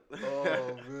two-step.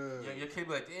 Oh man. Your kid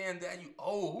be like, damn, dad, you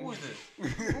old. Who is this?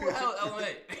 Who the hell is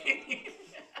element?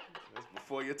 That's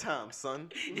before your time, son.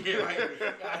 Yeah, right.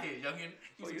 Get out here, youngin.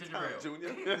 Before Use your some time,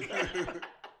 ginger ale. Junior.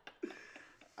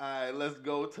 All right, let's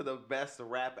go to the best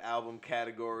rap album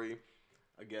category.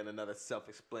 Again, another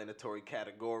self-explanatory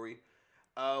category.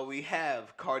 We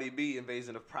have Cardi B,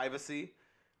 Invasion of Privacy.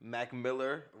 Mac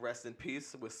Miller, Rest in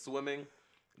Peace with Swimming.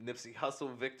 Nipsey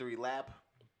Hussle, Victory Lap.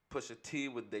 Pusha T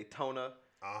with Daytona.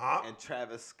 And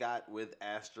Travis Scott with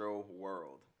Astro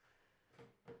World.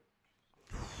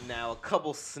 Now, a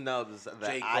couple snubs that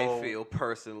J. I Cole. feel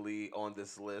personally on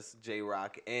this list: J.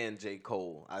 Rock and J.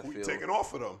 Cole. I Who you feel taking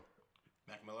off of them?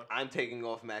 Mac Miller. I'm taking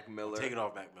off Mac Miller. Taking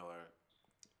off Mac Miller.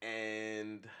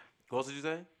 And Who else did you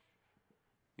say?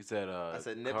 You said I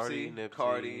said Nipsey,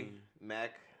 Cardi,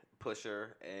 Mac,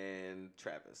 Pusher, and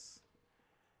Travis.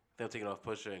 They're taking off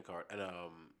Pusha and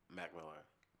Mac Miller.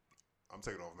 I'm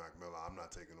taking off Mac Miller. I'm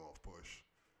not taking off Push.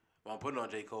 Well, I'm putting on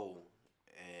J. Cole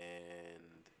and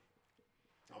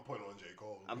I'm putting on J.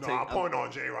 Cole. I'm putting on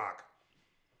J. Rock.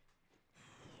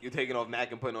 You're taking off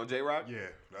Mac and putting on J. Rock? Yeah,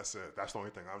 that's it. That's the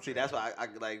only thing I'm See, changing. that's why I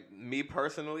like me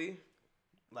personally.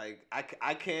 Like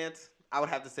I can't. I would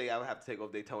have to say I would have to take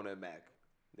off Daytona and Mac.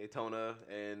 Daytona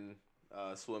and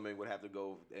Swimming would have to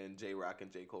go, and J. Rock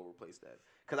and J. Cole replace that.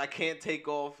 Because I can't take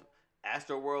off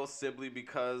Astro World simply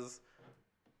because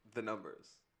the numbers.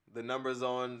 The numbers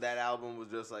on that album was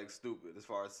just like stupid as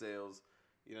far as sales.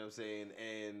 You know what I'm saying?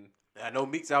 And I know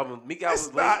Meek's album. Meek It's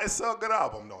album. not. It's a good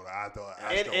album though. I thought.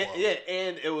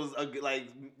 and it was like,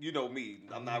 you know me,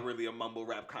 I'm not really a mumble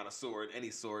rap connoisseur in any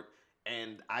sort,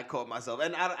 and I caught myself,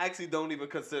 and I actually don't even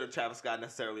consider Travis Scott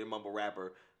necessarily a mumble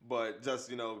rapper, but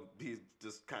just he's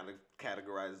just kind of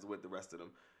categorized with the rest of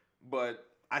them, but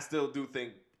I still do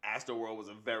think Astroworld was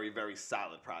a very, very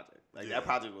solid project. Like that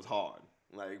project was hard,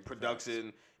 like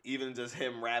production, even just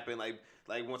him rapping, like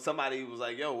when somebody was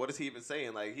like, "Yo, what is he even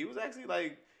saying?" Like he was actually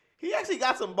like. He actually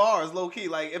got some bars, low key.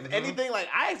 Like if anything, like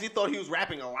I actually thought he was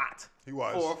rapping a lot. He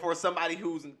was. For somebody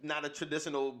who's not a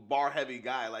traditional bar heavy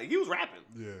guy, like he was rapping.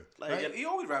 Yeah. Like Right? He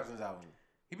always raps in his album.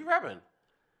 He be rapping.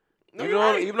 no, even, you're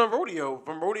on, right. even on rodeo.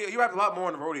 From rodeo, he rapped a lot more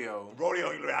on the rodeo.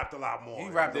 Rodeo, he rapped a lot more. He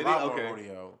rapped a Did he? lot more Okay. on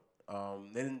rodeo.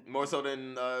 Then more so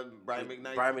than Brian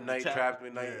McKnight. Brian McKnight, Chap. Traps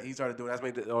McKnight. Yeah. He started doing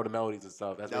all the melodies and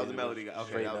stuff. That's That what was he the did. melody guy. Okay,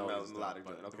 Straight that was melodies and melodic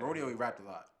stuff. joint. But Okay. The rodeo, he rapped a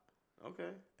lot. Okay.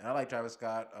 And I like Travis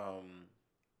Scott.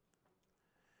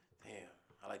 Damn,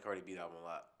 I like Cardi B album a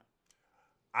lot.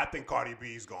 I think Cardi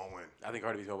B's gonna win. I think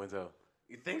Cardi B's gonna win too.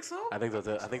 You think so? I think so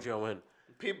too. I think she's gonna win.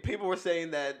 People were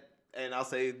saying that, and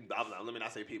let me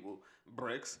not say people.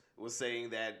 Bricks was saying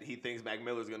that he thinks Mac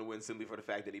Miller's gonna win simply for the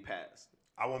fact that he passed.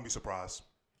 I won't be surprised.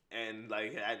 and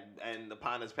and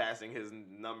upon his passing, his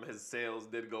sales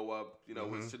did go up. You know,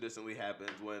 which traditionally happens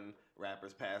when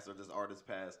rappers pass or just artists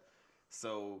pass.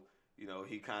 So you know,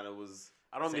 he kind of was.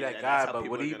 I don't be saying that that's guy, how but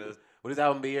people would are gonna- his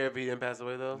album be here if he didn't pass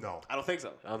away though? No. I don't think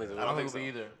so. I don't think so. I don't think so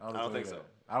either. I don't think so.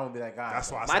 I don't be that guy.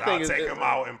 That's why I My said thing I'll is- take him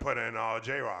out and put in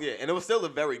J-Rock. Yeah, and it was still a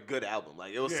very good album.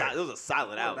 Like it was, Yeah. it was a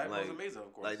solid Yeah, album. that Like was amazing,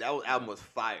 of course. Like that album was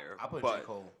fire. I put but J.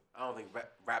 Cole. I don't think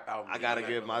rap album. I gotta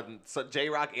give J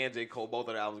Rock and J Cole, both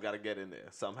of their albums got to get in there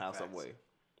somehow, some Facts. way.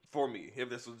 For me, if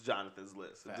this was Jonathan's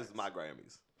list, if this is Facts. my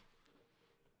Grammys.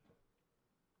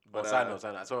 But But, side note,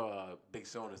 I saw Big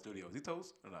Sean in the studio. Is he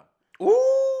toast or not?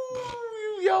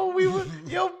 Ooh,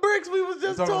 yo, Bricks, we was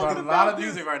just talking about about a lot of this.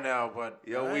 music right now, but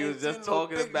Yo, I we ain't was just seen no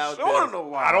talking Big about Sean this. in a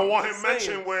while. I don't want him I'm just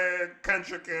saying. mentioned with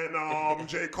Kendrick and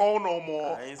J. Cole no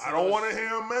more. I ain't I seen don't no want to shit.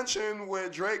 hear him mentioned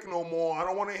with Drake no more. I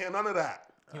don't want to hear none of that.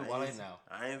 He Wale now.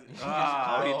 I ain't.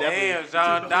 Oh, he Damn, definitely-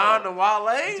 John Don and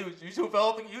Wale. You two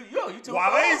fell. You two.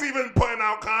 Wale's even putting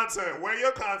out content. Where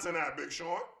your content at, Big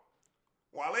Sean?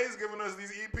 Wale's giving us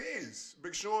these EPs.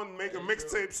 Big Sean making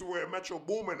mixtapes with Metro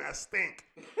Boomin that stink.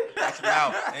 Watch him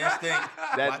out. Instinct.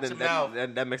 Watch him out.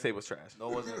 That mixtape was trash. No,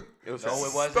 it wasn't. It was No, trash.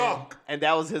 it wasn't. Stunk. And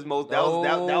that was his most. That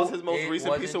was his most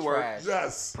recent piece of work. Trash.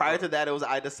 Yes. Prior to that, it was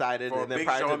I Decided, For a and then Big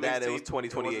prior to Sean that, it mixtape, was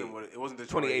 2028. It wasn't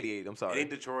Detroit. 2088. I'm It sorry. ain't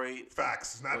Detroit.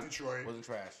 Facts. It's not Detroit. Wasn't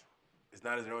trash. It's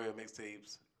not his earlier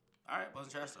mixtapes. All right,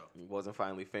 wasn't trash though. He wasn't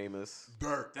finally famous.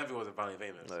 Dirt. Definitely wasn't finally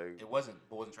famous. Like It wasn't,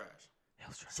 but wasn't trash. it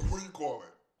was trash. So what do you call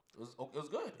it? It was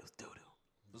good. It was Doo-doo.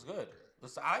 It was good.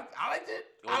 Listen, I liked it.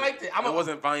 I liked it. It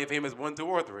wasn't finally famous 1, 2,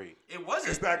 or 3. It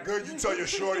wasn't. Is that good? You tell your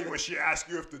shorty when she asks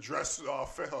you if the dress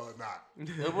fit her or not.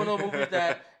 It was no movie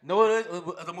that. No, it is.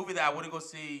 It's a movie that I wouldn't go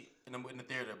see in the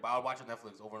theater, but I'll watch on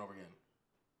Netflix over and over again.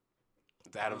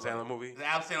 The Adam Sandler movie. The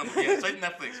Adam Sandler movie. Yeah, straight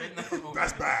Netflix. Straight Netflix movie.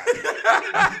 That's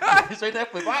bad. Straight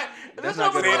Netflix. Why? That's That's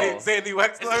not not good at funny. all. Sandy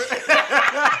Wexler.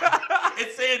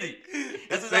 It's Sandy.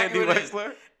 That's Sandy exactly what it is.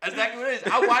 Wexler. That's exactly what it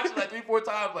is. I watched it like 3-4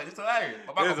 times. Like, it's hilarious.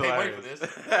 I'm not It is gonna pay money for hilarious. this.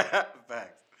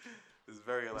 Facts. It's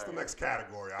very hilarious. What's the next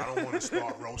category? I don't want to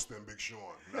start roasting Big Sean.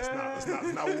 That's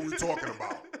not what we're talking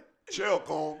about. Chill,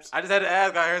 Combs. I just had to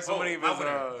ask. I heard so many of my his.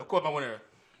 winner. Of course, my winner.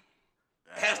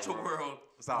 Astroworld.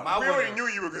 Solid. My We winner. already knew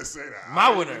you were gonna say that. My I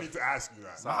didn't winner. even need to ask you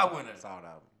that. My winner. Solid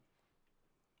album.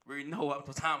 We already know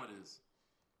what time it is.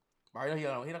 I already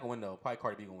know he not gonna win though. Probably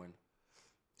Cardi B gonna win.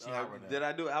 She hot right now. Did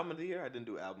I do album of the year? I didn't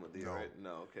do album of the year, No. right?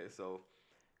 No. Okay, so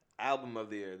album of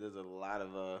the year. There's a lot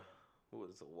of a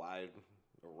wide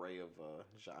array of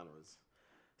genres.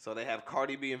 So they have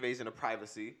Cardi B, Invasion of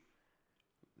Privacy.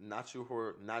 Not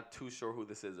too sure who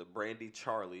this is. A Brandy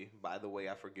Charlie. By the way,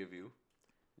 I forgive you.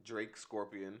 Drake,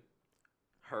 Scorpion.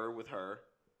 Her with Her.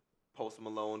 Post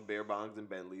Malone, Bear Bongs and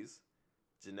Bentleys.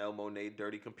 Janelle Monáe,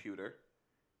 Dirty Computer.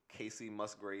 Casey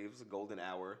Musgraves, Golden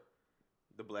Hour.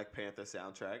 The Black Panther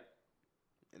soundtrack.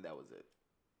 And that was it.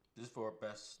 This is for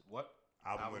best what?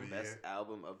 Album of the Best year.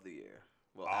 album of the year.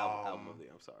 Well, album of the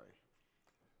year. I'm sorry.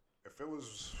 If it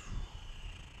was,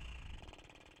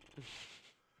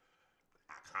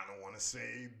 I kind of want to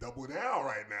say Double Down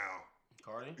right now.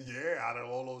 Cardi? Yeah, out of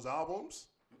all those albums,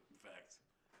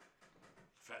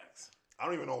 Facts. I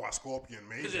don't even know why Scorpion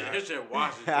made His that. shit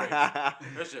washes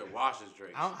Drake. His shit washes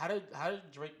Drake. How did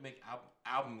Drake make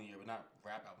album of the year, but not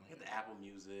rap album of Get the the year? Apple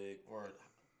Music. Or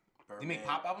Birdman. did he make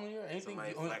pop album of the year? Anything?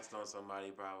 Somebody Only- flexed on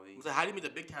somebody probably. So how do you make the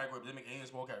big category, but didn't make any of the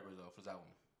small categories though for this album?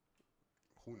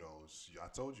 Who knows? I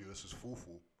told you this is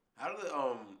foo-foo. How did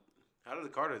the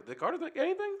Carters? Did Carters make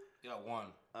anything? They got one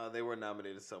They were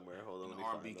nominated somewhere. Hold on. in let the me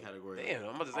R&B find it. category. Damn,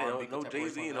 I'm about to say R&B no contemporary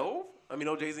Jay Z and song. Hov. I mean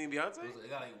no Jay Z and Beyonce. They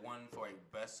got like one for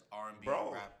like best R&B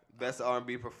Bro. rap. Best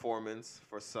R&B performance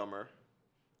for summer.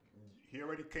 He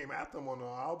already came at them on the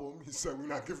album. He said, "We're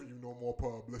not giving you no more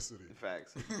publicity."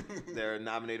 Facts. They're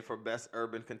nominated for Best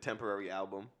Urban Contemporary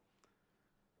Album.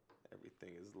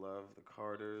 Everything is Love. The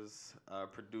Carters.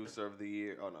 Producer of the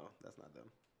Year. Oh, no. That's not them.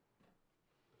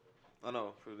 Oh,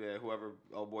 no. Whoever.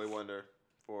 Oh, Boy Wonder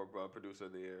for Producer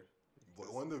of the Year.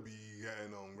 But Wonder be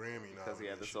getting Grammy now Because he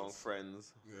had the song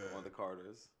Friends Yeah. on the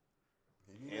Carters.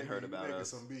 He and Heard About making Us.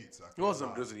 some beats. I Who else can't is lie.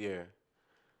 producer of the year?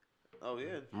 Oh,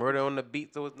 yeah. Murder on the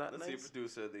Beat, so it's not Let's nice. see,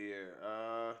 Producer of the Year.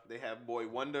 They have Boy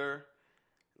Wonder,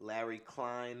 Larry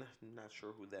Klein, not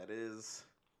sure who that is.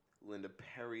 Linda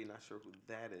Perry, not sure who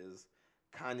that is.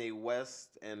 Kanye West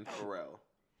and Pharrell.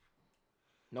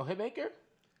 No hitmaker?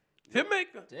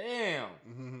 Hitmaker. Damn.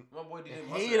 My boy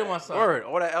DJ I hated myself. Word.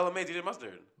 All that LMA DJ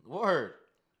Mustard. Word.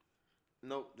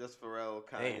 Nope, just Pharrell,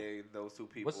 Kanye, those two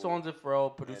people. What songs did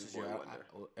Pharrell produce this Boy year?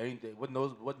 Wonder. Anything? What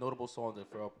notable songs did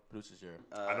Pharrell produce this year?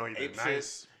 I know he did Ape Shit.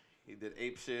 nice. He did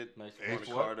Ape Shit. Nice. On Ape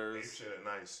the Carters. Ape shit,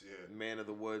 nice, yeah. Man of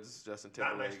the Woods, Justin Not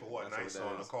Timberlake. nice for what? Not sure Nice that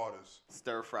on the is. Carters.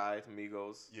 Stir Fry,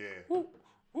 Migos. Yeah. Woo,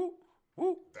 woo,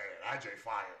 woo. Damn, IJ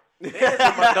fire. Dance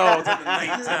with my dogs in the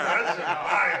nighttime. That shit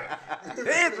fire.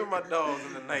 Dance with my dogs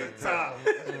in the nighttime.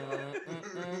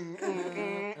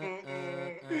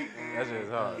 That shit is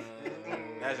hard.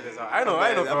 That shit is hard. I know.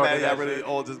 I'm Pharrell mad did y'all that really shit.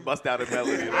 all just bust out a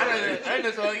melody. I didn't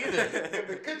know so either. In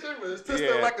the kitchen, it's twisted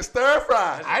Yeah. like a stir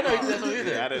fry. I know he did so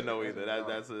either. Yeah, I didn't know either.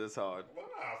 That's hard. Wow,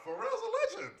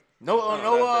 Pharrell's a legend.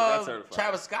 that's certified.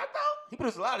 Travis Scott though. He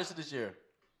produced a lot of shit this year.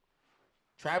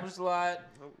 Travis a lot.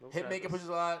 No Hitmaker Travis. produced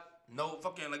a lot. No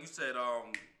fucking like you said.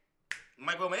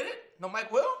 Mike Will made it. No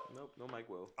Mike Will. Nope, no Mike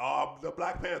Will. The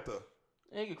Black Panther.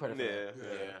 Ain't get credit for Yeah, that.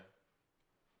 yeah.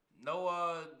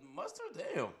 No Mustard.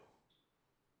 Damn.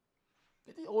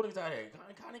 Get the old niggas out here.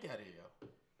 Kind of get out of here, yo.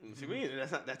 What you mean?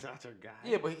 That's not your guy.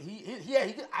 Yeah, but he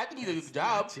I think he did a good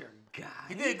job. Not your guy.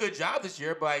 He did a good job this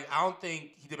year, but like, I don't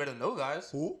think he did better than those guys.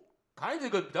 Who? Kanye did a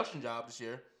good production job this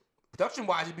year. Production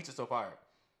wise, he beats us so far.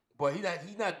 But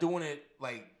he's not doing it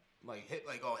like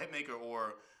Hitmaker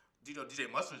or DJ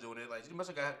Mustard's doing it. Like DJ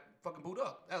Mustard got fucking booed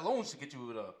up. That alone should get you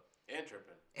with a And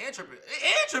tripping. and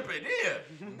tripping. Yeah,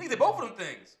 niggas did both of them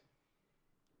things.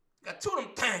 Got two of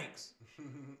them things.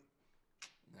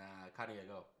 Nah, Kanye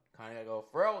gotta go.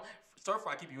 Pharrell, stir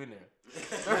fry keep you in there. you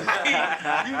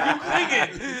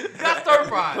clinging. You got stir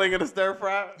fry. Clinging to Stir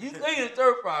Fry? You clinging to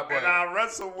stir fry, boy. And I read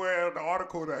somewhere in the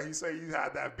article that he said he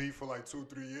had that beef for like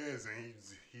 2-3 years, and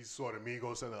he saw the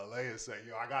Migos in LA and said,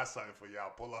 "Yo, I got something for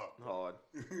y'all. Pull up." Hard.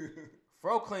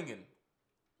 Pharrell clinging.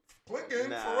 Clicking.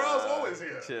 Nah, Pharrell's always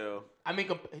here. Chill. I mean,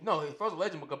 no, Pharrell's a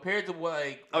legend, but compared to what,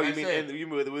 like, Oh, like you I mean said, you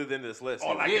moved within this list?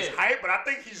 Oh, like Yeah. it's hype, but I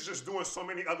think he's just doing so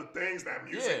many other things that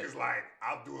music Yeah. is like,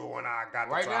 I'll do it when I got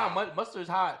the right now, time. Mustard's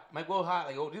hot, Mike Will hot.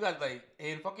 Like, you guys like,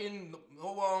 and fucking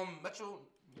Metro.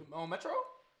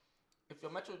 If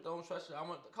your Metro don't trust you,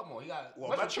 come on, he got.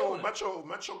 Well, killing it.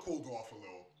 Metro cooled off a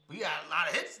little. We got a lot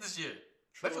of hits this year.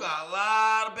 Metro got a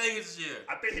lot of bangers this year.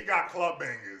 I think he got club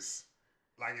bangers.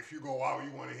 Like if you go out,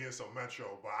 you want to hear some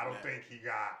Metro, but I don't think he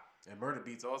got. And Murder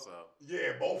Beats also.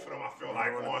 Yeah, both of them. I feel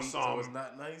like Murder on Beats, some. so it's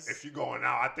not nice. If you're going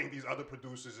out, I think these other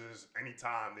producers is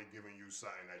anytime they're giving you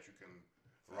something that you can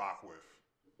rock with.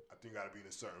 I think you got to be in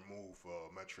a certain mood for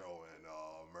Metro and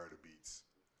Murder Beats.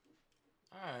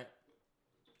 All right.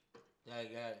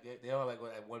 Yeah. They all like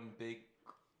one big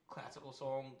classical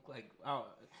song. Like, I don't.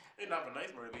 Ain't not for nice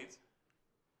Murder Beats.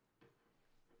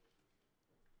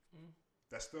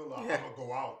 That's still I'm gonna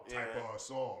go out type Yeah. of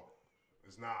song.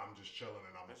 It's not. I'm just chilling and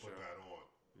I'm gonna That's put true. that on.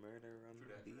 Murder on the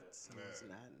beat sounds Yeah.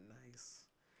 not nice.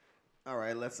 All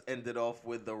right, let's end it off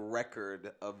with the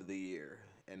record of the year.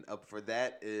 And up for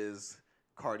that is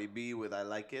Cardi B with I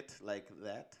Like It Like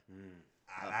That.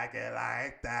 I like it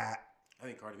like that. I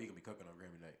think Cardi B could be cooking on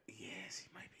Grammy night. Yeah, she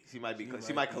might be. She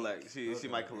might collect. She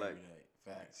might collect.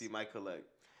 Facts. She might collect.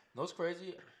 No, it's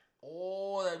crazy.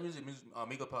 All that music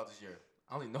Migos put out this year.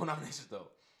 I don't think no nominations though.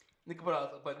 Nigga put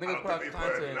out, but I nigga don't put out think they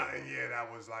put content. nothing. Yeah,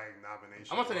 that was like nomination.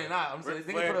 I'm not saying they're not. I'm saying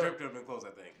Flair nigga and put Drip out. could have been close, I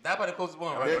think. That about the closest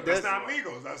one. But Right? that's There's- not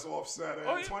Migos. That's Offset and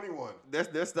Oh, yeah. 21.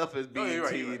 Their stuff is No, BET you're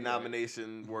right, you're right.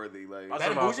 nomination worthy. Like I Bad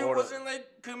and about Bougie order. wasn't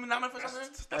like couldn't be nominated for something.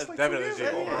 That's like definitely 2 years J.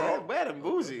 ago, Cole. bro. yeah, Bad and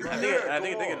Bougie. I Yeah, think come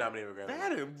they on. get nominated for Grammy.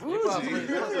 Bad and They put out Bougie. something-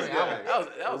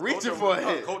 That was Reaching Culture- for a that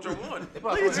was hit. Culture One. They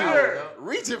put out Look something at out, you. yo.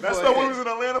 Reaching for That's a the one hit. we was in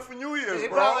Atlanta for New Year's, They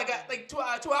put bro. out like two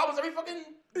albums every fucking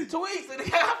 2 weeks. Like,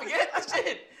 I forget that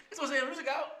shit. This was saying music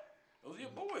out. Those are your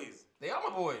boys. They are my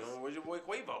boys. Where's your boy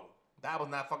Quavo? That was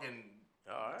not fucking.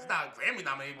 All right. It's not Grammy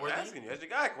nominated I'm worthy. asking you. That's your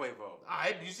guy, Quavo. All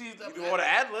right, you see, You do all the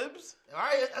ad libs. all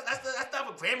right, that's not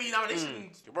for Grammy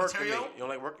nomination You work with me. material. You don't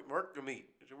like work with me.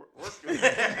 You work with me.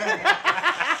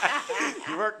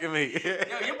 You work with me.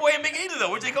 Yo, your boy ain't making either though.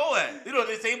 Where J. Cole at? You know,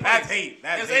 the same place. That's hate.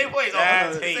 That's the same hate. place.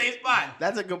 That's The same hate. spot.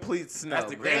 That's a complete snub.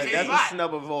 That's the greatest That's spot. a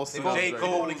snub of all They snubs. both right J.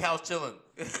 Cole there. on the couch chilling.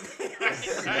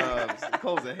 Snubs.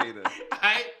 Cole's a hater.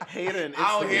 Alright? Hater and I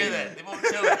don't hear instigator. that. They both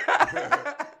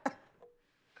chilling.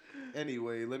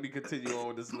 Anyway, let me continue on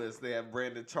with this list. They have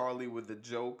Brandon Charlie with The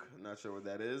Joke. Not sure what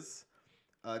that is.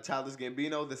 Childish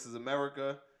Gambino, This Is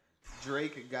America.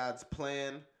 Drake, God's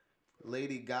Plan.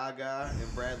 Lady Gaga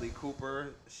and Bradley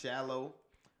Cooper, Shallow.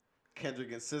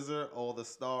 Kendrick and SZA, All the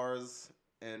Stars.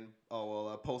 And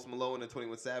Post Malone and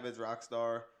 21 Savage,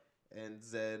 Rockstar. And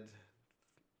Zed,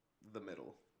 The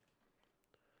Middle.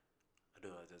 I do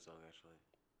like that song actually.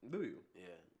 Do you?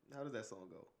 Yeah. How does that song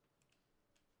go?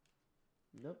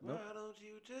 Nope. Why don't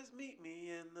you just meet me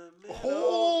in the middle?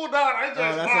 Hold on, I just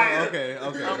Oh, that's fired. okay.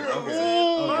 Hold Okay. on, Just that's a little.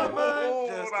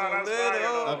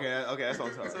 fire. Okay, that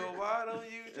song's hard. So why don't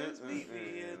you just meet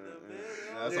me in the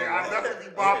middle? That's Yeah, I definitely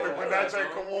be bopping when that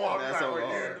joint come on. That I'm song like, go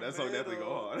yeah. hard. That song definitely go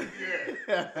hard.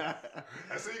 Yeah.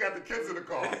 I see you got the kids in the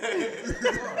car.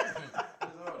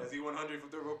 Is he 100 from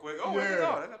the real quick? Oh, Yeah.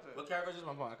 yeah. What character is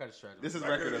my phone? I got distracted. This is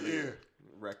record of the Yeah. year.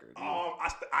 Record.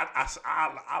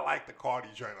 I like the Cardi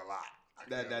joint a lot.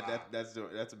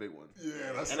 That's a big one.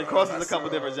 Yeah, that's And it crosses a that's couple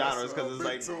different that's genres because it's big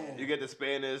like tune. you get the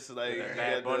Spanish, like you Bad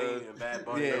get Bunny the and Bad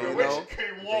Bunny. Yeah, The you way know? she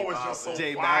came on was just so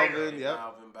J fire. Balvin, yep.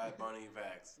 Alvin, Bad Bunny,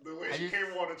 facts. The way she came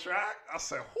on the track, I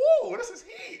said, "Whoo, this is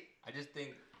heat." I just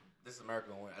think this is America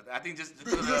gonna win. I think just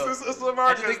This is I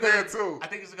America's just think there that- too. I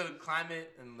think it's gonna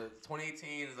climate in the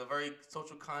 2018 is a very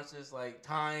social conscious like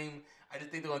time. I just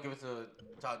think they're gonna give it to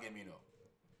Todd Gambino.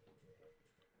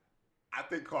 I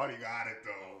think Cardi got it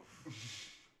though.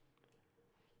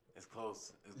 It's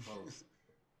close. It's close.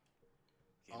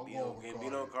 I'll go Gambino, with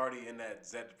Gambino, Cardi, and that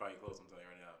Zed probably close. I'm telling you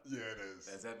right now. Yeah, it is.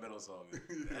 That Zed middle song.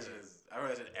 That shit is. I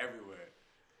heard that shit everywhere.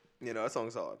 You know, that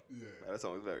song's hard. Yeah. That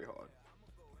song is very hard.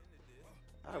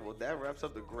 All right, well, that wraps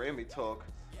up the Grammy talk.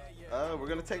 We're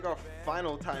going to take our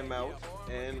final timeout,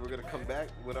 and we're going to come back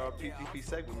with our PTP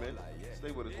segment.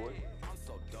 Stay with us, boy.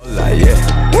 Like,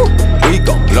 yeah. Woo. We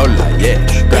gon' blow like, yeah.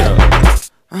 Straight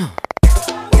up.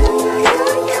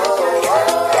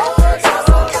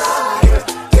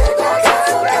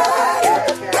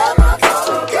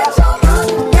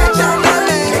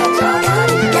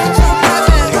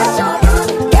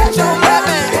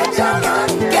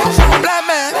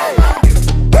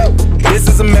 This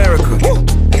is America.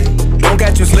 Don't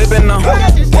catch you slipping now.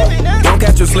 Don't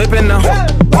catch you slipping now.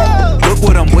 Look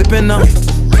what I'm whipping now.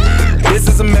 This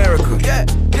is America.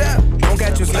 Don't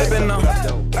catch you slipping now.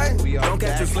 We are Don't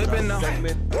catch you back with slipping our now.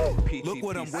 segment, PTP Look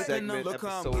what I'm whipping segment, now. Look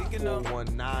how I'm episode geeking now.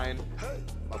 419.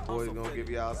 My boy's gonna give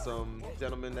y'all some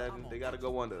gentlemen that they gotta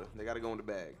go under. They gotta go in the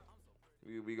bag.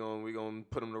 We gonna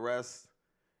put them to rest,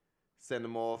 send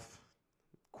them off,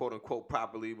 quote unquote,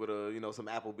 properly with some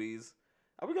Applebee's.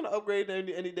 Are we gonna upgrade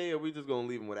any day, or are we just gonna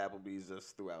leave them with Applebee's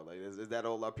just throughout? Like, is that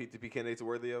all our PTP candidates are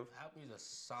worthy of? Applebee's a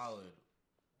solid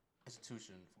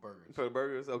institution for burgers. For the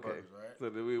burgers, okay. Burgers, right?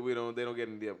 So they don't get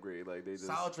any upgrade. Like they just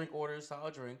Solid drink orders,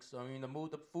 solid drinks. I mean,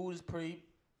 the food is pretty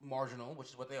marginal, which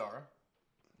is what they are.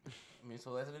 I mean,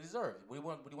 so that's what they deserve. What do you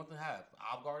want them to have?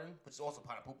 Olive Garden, which is also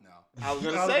pot of poop now. I was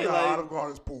gonna say Olive like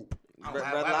Garden's poop. Red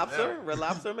Lobster, Red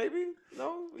Lobster maybe.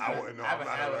 No, I wouldn't know. I I'm haven't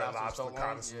not had a Red Red Lobster in so Lobster long.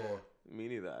 connoisseur. Yeah. me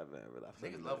neither. I haven't had Red Lobster.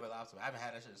 Niggas love Red Lobster. I haven't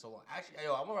had that shit in so long. Actually,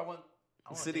 I remember I went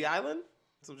City Island,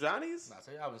 some Johnny's. Nah,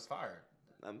 City Island was fire.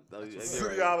 You're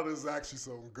City right. Island is actually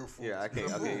some good food. Yeah, I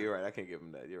can't. Okay, you're right. I can't give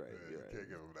him that. You're right. Yeah, You're you right. can't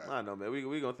give him that. I know, man.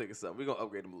 We gonna think of something. We gonna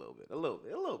upgrade him a little bit,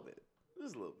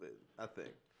 just a little bit. I think.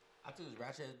 I took this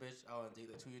ratchet ass bitch out on a date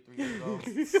like 2 or 3 years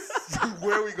ago.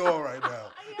 Where are we going right now?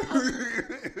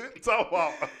 Talk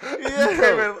about you Yeah.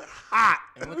 came in hot.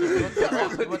 And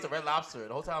we went to Red Lobster.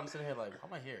 The whole time I'm sitting here like, why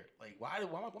am I here? Like, why am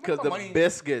I Because my the money?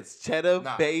 biscuits, cheddar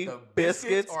Nah, bay the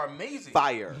biscuits, are amazing.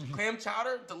 fire. Clam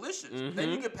chowder, delicious. Then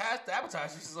you get past the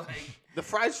appetizers, it's like The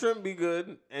fried shrimp be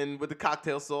good, and with the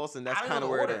cocktail sauce, and that's I didn't kind of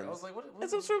know where the it order. I ends. was like, what And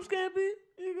some shrimp scampi.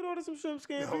 You can order some shrimp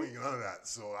I don't scampi. eat none of that,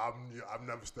 so I've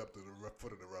never stepped in the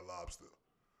foot in the Red Lobster.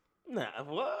 Nah,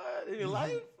 what in your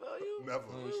life? You Never.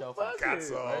 you shelf fuck Cats,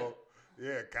 it,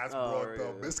 right? Cats Oh,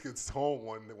 brought yeah. biscuits home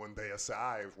one day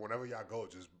aside. Whenever y'all go,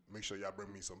 just make sure y'all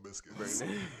bring me some biscuits.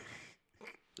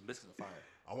 the biscuits are fire.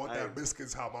 I want that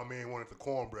biscuits how my man wanted the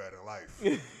cornbread in life.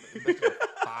 The biscuits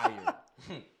are fire.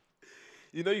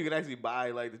 You know you can actually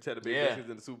buy like the cheddar bay Yeah. biscuits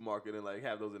in the supermarket and like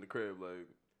have those in the crib. Like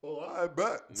Oh, I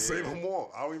bet. Save them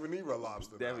more. I don't even need Red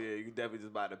Lobster. now. definitely, you can definitely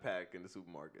just buy the pack in the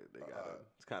supermarket. They got it.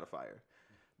 It's kind of fire.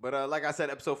 But like I said,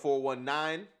 episode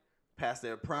 419, past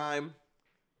their prime.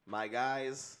 My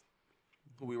guys,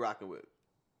 who we rocking with?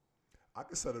 I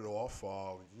can set it off.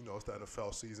 It's the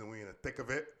NFL season. We in the thick of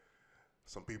it.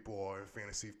 Some people are in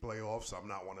fantasy playoffs. I'm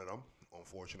not one of them,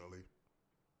 unfortunately.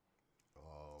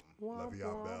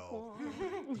 Le'Veon Bell,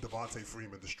 Devontae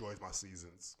Freeman destroys my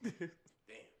seasons. Damn.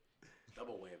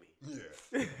 Double whammy.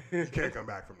 Yeah, you can't come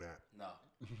back from that. No,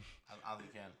 I don't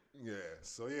think you can.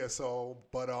 Yeah.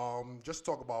 But just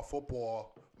talk about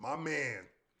football. My man,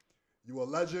 you a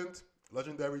legend,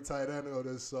 legendary tight end of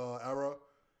this era.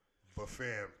 But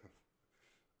fam,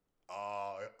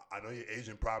 I know your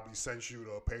agent probably sent you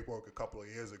the paperwork a couple of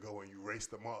years ago and you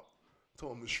raced him up.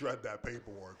 Told him to shred that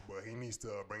paperwork, but he needs to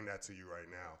bring that to you right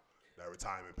now. That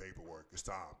retirement paperwork. It's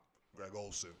time. Greg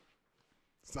Olson.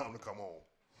 It's time to come home.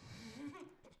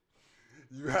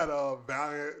 You had a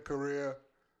valiant career.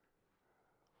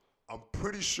 I'm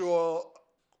pretty sure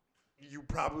you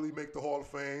probably make the Hall of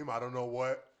Fame. I don't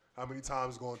know how many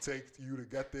times it's going to take you to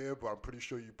get there, but I'm pretty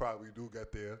sure you probably do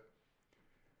get there.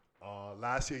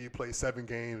 Last year you played 7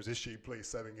 games. This year you played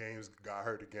 7 games. Got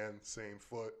hurt again. Same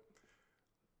foot.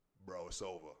 Bro, it's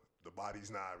over. The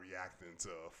body's not reacting to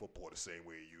football the same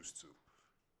way it used to.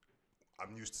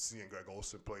 I'm used to seeing Greg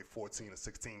Olsen play 14 or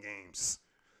 16 games.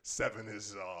 7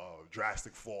 is a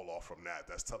drastic fall off from that.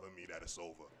 That's telling me that it's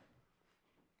over.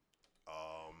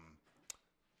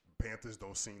 Panthers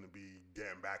don't seem to be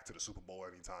getting back to the Super Bowl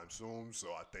anytime soon. So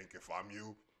I think if I'm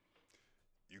you,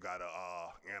 you got to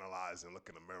analyze and look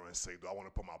in the mirror and say, do I want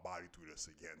to put my body through this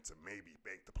again to maybe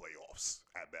make the playoffs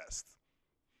at best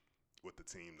with the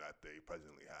team that they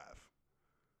presently have?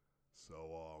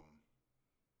 So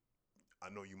I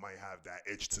know you might have that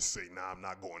itch to say, nah, I'm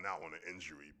not going out on an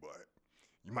injury, but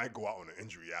you might go out on an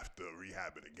injury after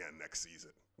rehabbing again next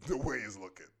season, the way it's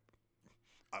looking.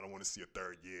 I don't want to see a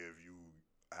third year of you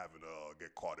having to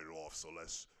get carted off. So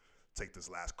let's take this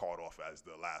last card off as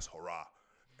the last hurrah.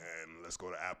 And let's go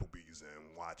to Applebee's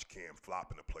and watch Cam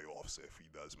flop in the playoffs if he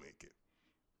does make it.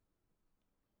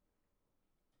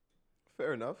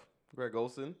 Fair enough. Greg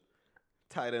Olsen,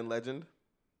 tight end legend.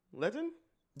 Legend?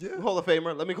 Yeah. Hall of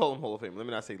Famer. Let me call him Hall of Famer. Let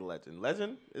me not say legend.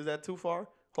 Legend? Is that too far?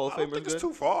 Hall of I don't Famer think is it's good?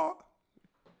 too far.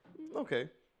 Okay.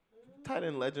 Tight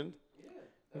end legend.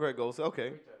 Greg Olsen.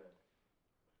 Okay.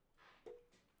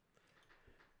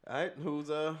 All right. Who's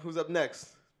up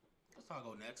next? Let's talk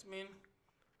go next. I mean,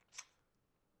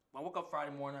 I woke up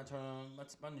Friday morning. I turned on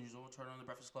my usual. Turned on the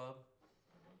Breakfast Club.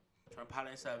 Turned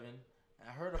Pilot 7, and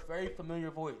I heard a very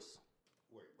familiar voice.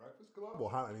 Wait, Breakfast Club or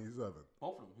Hotline 87?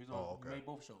 Both of them. He's on. Oh, okay. He made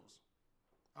both shows.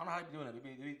 I don't know how he be doing that.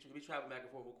 He be traveling back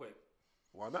and forth real quick.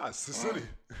 Why not? It's the city.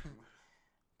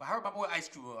 But I heard my boy Ice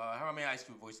Cube. I heard my man Ice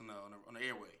Cube voice on the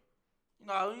airway. You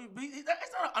know,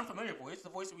 it's not an unfamiliar voice. It's a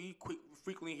voice that we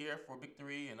frequently hear for Big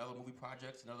 3 and other movie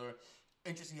projects and other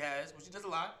interests he has, which he does a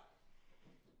lot.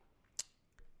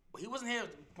 But he wasn't here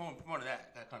promoting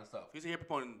that kind of stuff. He was here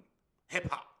promoting hip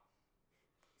hop,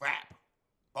 rap,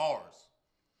 bars.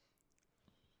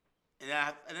 And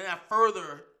then I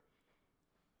further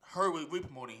heard we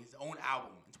promoting his own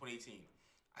album in 2018.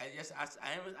 I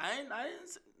didn't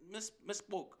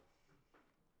misspoke.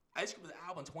 Ice Cube's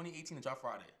album 2018 to drop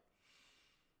Friday.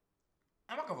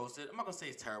 I'm not gonna roast it. I'm not gonna say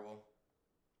it's terrible.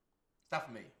 It's not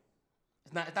for me.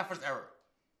 It's not for his era.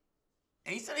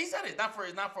 And he said it's not for.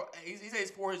 He said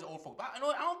it's for his old folks. But I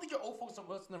don't think your old folks are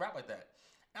listening to rap like that.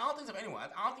 And I don't think it's of anyone.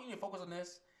 I don't think you need to focus on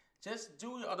this. Just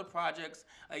do your other projects.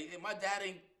 Like my dad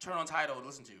ain't turn on Tidal to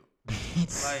listen to you.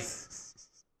 Like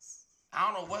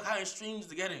I don't know what kind of streams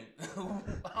they're getting.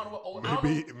 I don't know.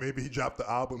 Maybe he dropped the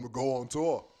album and go on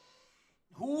tour.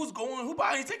 Who's going? Who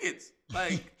buying tickets?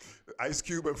 Like Ice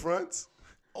Cube and friends.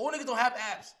 Old niggas don't have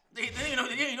apps. They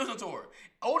ain't know some tour.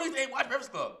 Old niggas ain't watch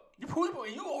Breakfast Club. You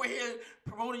over here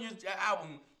promoting your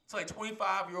album to like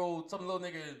 25-year-old some little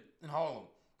nigga in Harlem.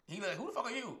 He like, who the fuck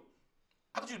are you?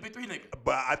 I thought you was a Big 3 nigga.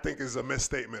 But I think it's a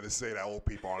misstatement to say that old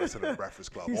people aren't listening to the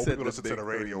Breakfast Club. He Old said people the listen to the Big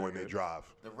radio 3 when they nigga. drive.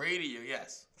 The radio,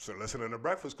 yes. So listen to the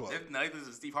Breakfast Club. This is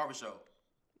a Steve Harvey show.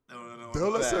 They'll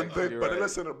listen, Facts, but you're they right.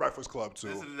 listen to the Breakfast Club too.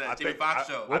 This is that I Jimmy think- Fox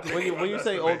I- show. I think When you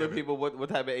say underestimated older it. people, what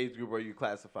type of age group are you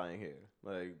classifying here?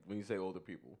 Like when you say older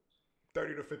people.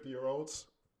 30 to 50-year-olds.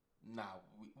 Nah,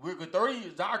 we're good. 30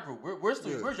 is our group. We're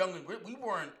still Yeah. we're younger. We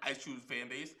weren't Ice Cube's fan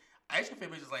base. Ice Cube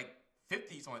fan base is like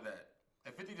 50, something like that.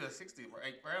 Like 50 to 60,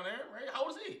 right around there, right? How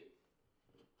old is he?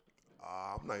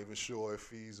 I'm not even sure if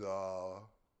he's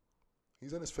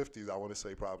in his 50s. I want to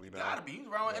say probably now. Gotta be. He was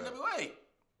around Yeah. NWA.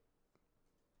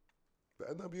 The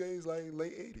NWA is like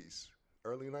late 80s,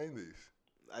 early 90s.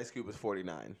 Ice Cube is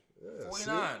 49. Yeah,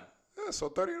 49. see? Yeah, so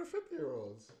 30 to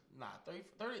 50-year-olds. Nah, 30,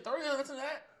 listen to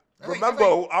that. That's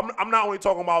Remember, I'm not only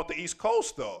talking about the East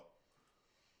Coast though.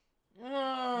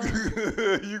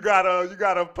 You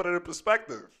gotta put it in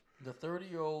perspective. the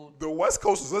 30-year-old, The West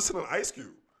Coast is listening to Ice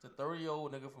Cube. the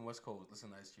 30-year-old nigga from West Coast, listen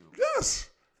to Ice Cube.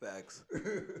 Yes. Facts.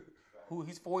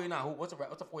 He's 49. What's a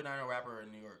 49-year-old rapper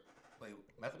in New York? Like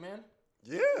Method Man?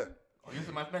 Yeah. Oh, you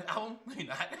listen to Method Man album? No, you're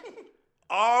not.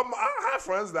 I have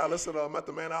friends that listen to a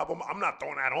Method Man album. I'm not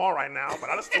throwing that on right now, but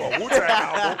I listen to a Wu-Tang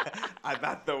album. I'm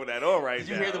not throwing that on right Did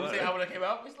you now. hear the Wu-Tang album that came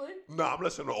out recently? No, I'm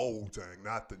listening to old Wu-Tang,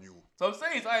 not the new. So I'm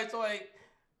saying, that's like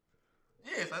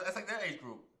that age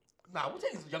group. Nah,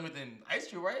 Wu-Tang is younger than Ice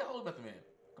Cube, right? How old is Method Man?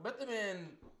 Method Man,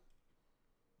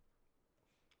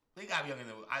 they gotta be younger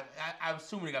than. I'm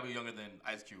assuming they gotta be younger than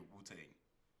Ice Cube, Wu-Tang.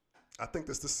 I think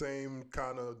that's the same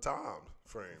kind of time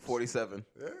frame. 47.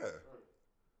 Yeah.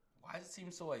 Why does it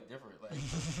seem so like different? Like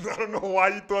I don't know why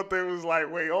you thought they was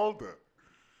like way older.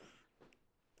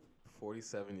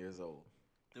 47 years old.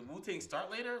 did Wu-Tang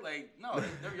start later? Like no,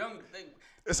 they're young.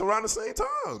 It's around the same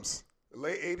times.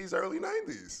 Late 80s, early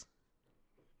 90s.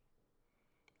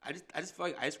 I just feel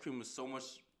like ice cream was so much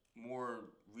more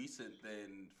recent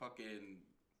than fucking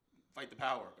Fight the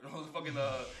Power. And all the fucking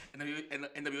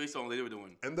NWA songs they were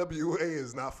doing. NWA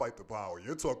is not Fight the Power.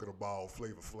 You're talking about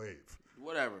Flavor Flav.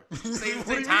 Whatever. What Same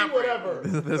do you time mean, frame. whatever?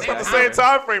 It's Same not the time same frame.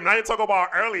 time frame. Now you're talking about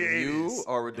early 80s. You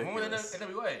are When was ridiculous.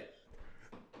 NWA?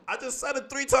 I just said it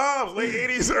 3 times. Late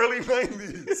 80s, early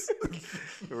 90s.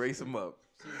 Erase them up.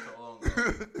 Seems so long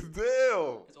ago.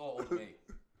 Damn. It's all old to me.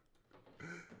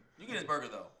 You get his burger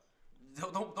though.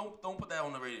 Don't put that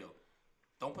on the radio.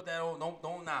 Don't put that on.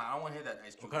 Don't. Nah, I don't want to hear that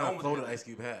Ice Cube. What kind No of one flow wants did to Ice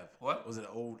Cube have? What? Was it an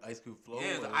old Ice Cube flow?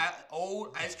 hear that. or- Yeah, the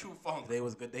old Ice Cube funk. Today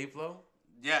was a good day flow?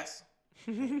 Yes.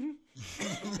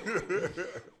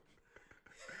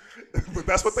 But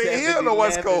that's what they hear on the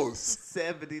West Coast.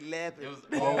 7-Eleven. It was.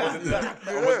 Or was it the,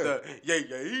 or was the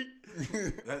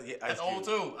yeah? That's old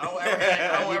too. I don't ever hear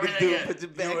that. I don't ever hear that again. Put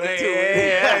your back You into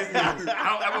ain't- it. I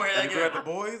don't ever hear that You got the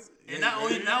again. boys? And not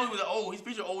only was it old, he's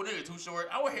featured old nigga, Too Short.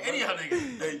 I don't hear any of y'all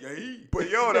niggas. But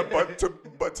yo,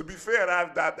 but to be fair,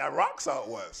 that rocks out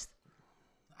west.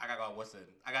 I gotta go West End.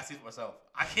 I gotta see for myself.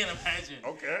 I can't imagine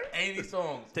Okay. any of these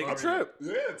songs. Take on a the radio. trip.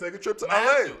 Yeah, take a trip to I might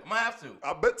have LA. to. I might have to.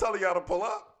 I've been telling y'all to pull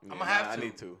up. I'm gonna have I to.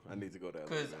 need to. I need to go there.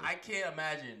 Because I can't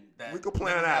imagine that. We could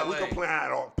plan niggas that. in We LA could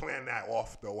plan that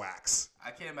off the wax.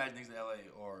 I can't imagine niggas in LA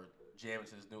or jamming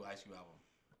to this new Ice Cube album.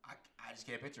 I just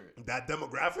can't picture it. That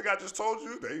demographic I just told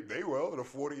you, they will. The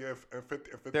 40 and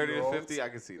 50 and 50 30 to year olds. 50, I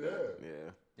can see that. Yeah.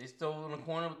 Yeah. They still in the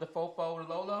corner with the fofo and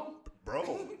Lolo.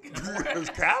 Bro, it's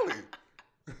Cali.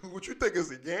 What you think is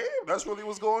the game? That's really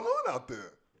what's going on out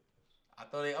there. I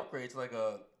thought they upgraded to like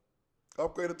a.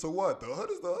 Upgraded to what? The hood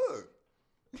is the hood.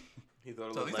 He thought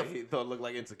it So looked these like are- he thought it looked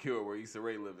like Insecure where Issa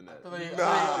Rae living at. I thought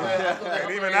they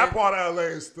And even that part of LA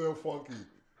is still funky.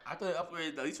 I thought they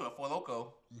upgraded at least to a 4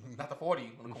 Loco, not the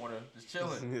 40 on the corner, just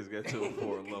chilling. He's got to a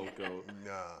four loco.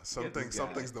 Nah, some Get this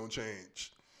things guy. don't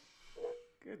change.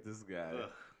 Get this guy.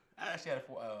 I actually had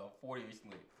a 40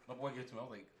 recently. My boy gave it to me. I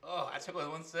was like, oh, I took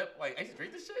one sip. Like, I used to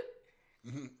drink this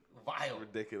shit? Vile.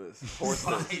 Ridiculous. Horse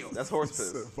piss. Vile. That's horse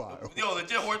piss. Vile. Yo,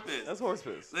 legit horse piss. That's horse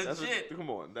piss. That's Legit. come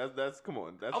on. That's come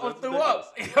on. That's I almost that's threw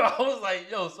up. I was like,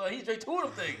 yo, so he drank 2 of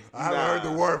them things. I haven't heard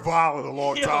the word vile in a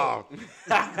long Yo. time.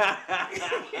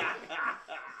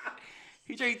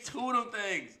 He drank 2 of them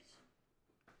things.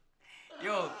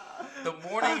 Yo, the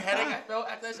morning headache I felt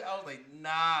after that shit, I was like,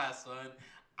 nah, son.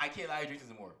 I can't allow you to drink this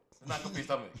anymore. It's not good for your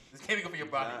stomach. This can't be good for your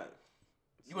body.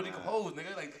 You gonna decompose,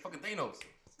 nigga, like fucking Thanos.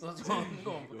 So you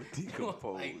gonna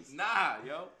decompose. Like, nah,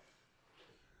 yo.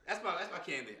 That's my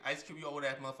candy. Ice Cube, you old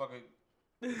ass motherfucker.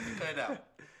 Cut it out.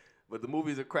 But the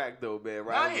movies are cracked though, man.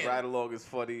 Ryan. Ride Along is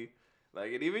funny.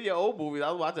 Like, and even your old movies.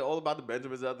 I was watching All About the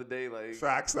Benjamins the other day. Like,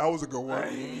 Facts, that was a good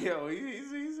one. yo,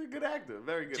 he's a good actor.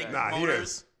 Very good Jake actor. Nah, he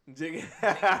Motors. is. Jiggy.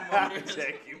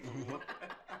 Motors.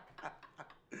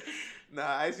 Nah,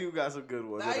 Ice Cube got some good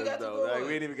ones. Nah, he in him, got some though. good Like, we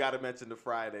ones. ain't even got to mention the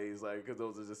Fridays, like, because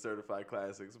those are just certified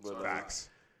classics. But Facts.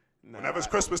 nah, Whenever it's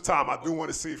Christmas time, I do want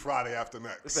to see Friday After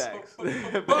Next. Facts.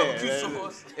 Barbecue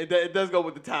sauce. It does go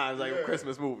with the times, like with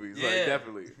Christmas movies. Like, Yeah.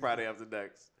 definitely. Friday After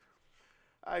Next.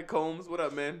 All right, Combs, what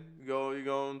up, man? You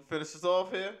going to finish us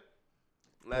off here?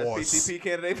 Last Pause. PTP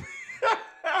candidate.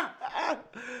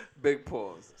 Big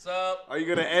pause. What's up? Are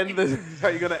you gonna end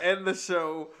the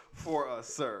show for us,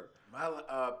 sir? My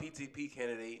PTP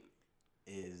candidate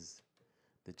is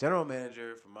the general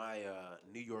manager for my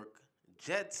New York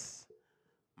Jets,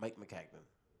 Mike McCagnon.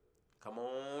 Come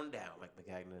on down, Mike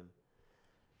McCagnon.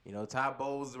 You know, Todd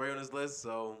Bowles is right on this list,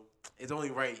 so it's only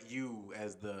right you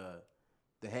as the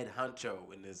head honcho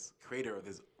and this creator of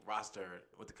this roster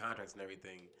with the contracts and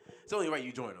everything. It's only right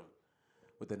you join them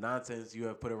with the nonsense you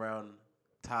have put around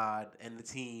Todd and the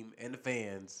team and the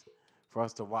fans for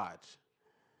us to watch.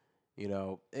 You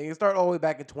know, and you start all the way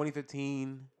back in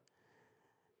 2015.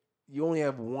 You only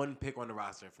have one pick on the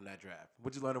roster from that draft,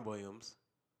 which is Leonard Williams.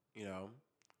 You know,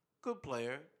 good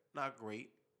player, not great,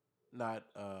 not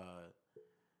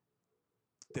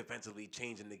defensively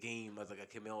changing the game as like a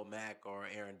Camille Mack or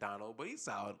Aaron Donald, but he's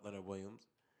solid, Leonard Williams.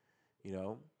 You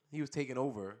know, he was taking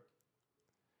over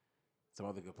some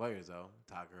other good players, though.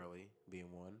 Todd Gurley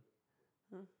being one.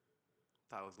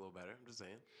 Todd looks a little better. I'm just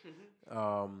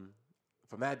saying.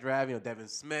 From that draft, you know, Devin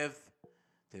Smith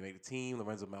didn't make the team.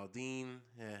 Lorenzo Maldine,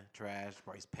 trash.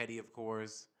 Bryce Petty, of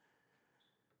course,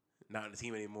 not on the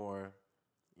team anymore.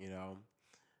 You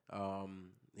know.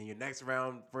 In your next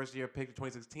round, first year pick of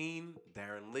 2016,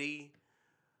 Darren Lee,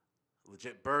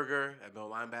 legit burger at middle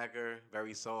linebacker,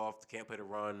 very soft, can't play the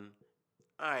run.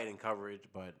 All right in coverage,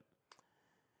 but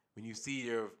when you see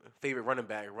your favorite running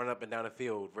back run up and down the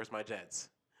field versus my Jets,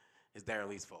 it's Darren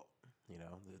Lee's fault. You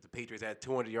know, the Patriots had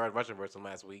 200 yards rushing versus them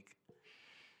last week.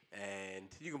 And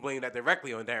you can blame that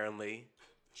directly on Darren Lee.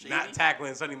 Shady? Not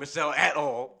tackling Sonny Michelle at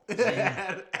all.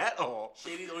 At all.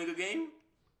 Shady's only good game.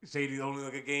 Shady's only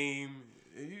like a game.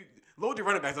 Load your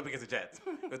running backs up against the Jets.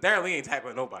 Because Darren Lee ain't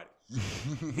tackling nobody.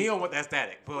 He don't want that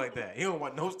static. Put it like that. He don't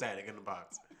want no static in the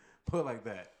box. Put it like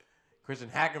that. Christian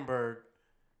Hackenberg,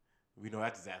 we know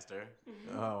that disaster.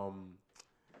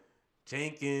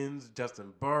 Jenkins,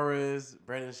 Justin Burris,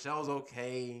 Brandon Shell's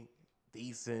okay,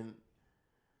 decent.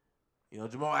 You know,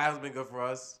 Jamal Adams been good for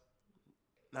us.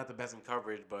 Not the best in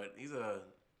coverage, but he's a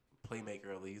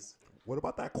playmaker at least. What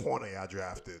about that corner y'all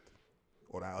drafted?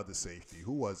 Or that other safety?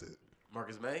 Who was it?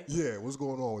 Marcus May? Yeah, what's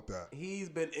going on with that? He's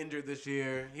been injured this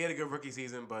year. He had a good rookie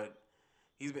season, but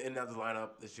he's been in and out of the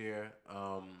lineup this year.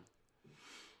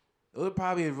 It was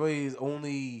probably really his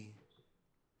only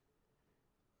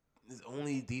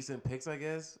decent picks, I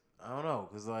guess. I don't know,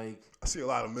 because, like, I see a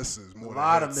lot of misses. a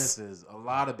lot of misses. A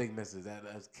lot of big misses. That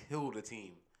has killed the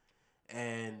team.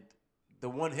 And the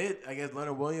one hit, I guess,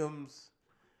 Leonard Williams,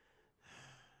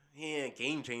 he ain't a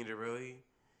game changer, really.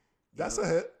 That's a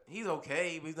hit. He's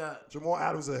okay, but he's not. Jamal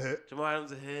Adams a hit. Jamal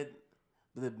Adams a hit.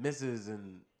 But the misses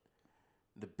and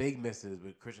the big misses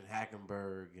with Christian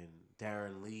Hackenberg and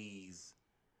Darren Lees,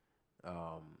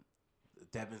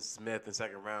 Devin Smith in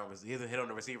second round. He hasn't hit on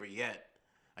the receiver yet.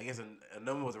 I guess a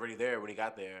number was already there when he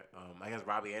got there. I guess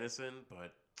Robbie Anderson,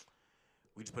 but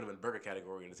we just put him in the burger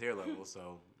category in the tier level,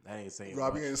 so that ain't saying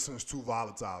Robbie much. Anderson's too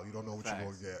volatile. You don't know what you're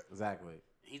going to get. Exactly.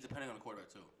 He's depending on the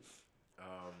quarterback, too.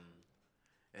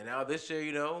 And now this year,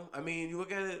 you know, I mean, you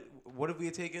look at it, what if we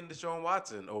had taken Deshaun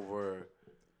Watson over...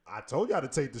 I told y'all to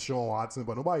take Deshaun Watson,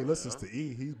 but nobody listens to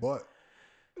E. He's butt.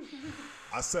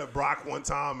 I said Brock one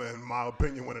time, and my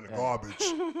opinion went in the garbage.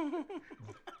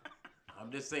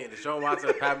 I'm just saying, Deshaun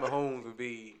Watson and Pat Mahomes would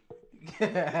be...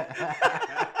 It'd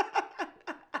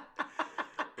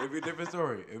be a different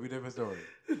story.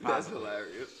 That's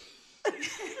hilarious. And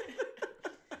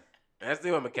that's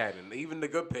the thing with McCagnon. Even the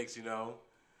good picks, you know.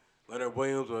 Leonard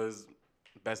Williams was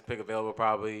best pick available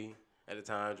probably at the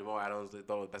time. Jamal Adams, they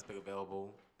thought was best pick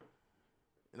available.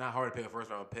 It's not hard to pick a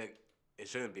first-round pick. It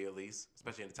shouldn't be, at least,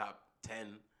 especially in the top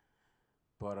 10.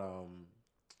 But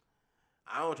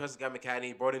I don't trust this guy McCagnon.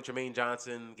 He brought in Tremaine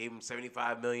Johnson, gave him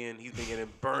 $75 million. He's been getting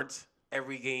burnt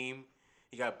every game.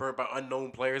 He got burnt by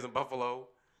unknown players in Buffalo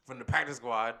from the practice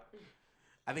squad.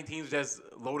 I think teams just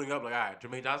loading up like, all right,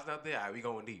 Tremaine Johnson out there, all right, we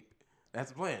going deep.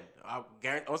 That's the plan. I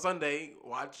guarantee on Sunday,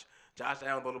 watch Josh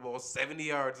Allen throw the ball 70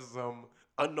 yards to some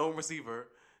unknown receiver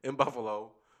in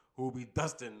Buffalo who will be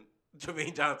dusting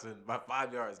Tremaine Johnson by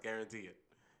 5 yards. Guarantee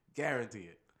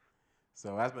it.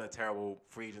 So that's been a terrible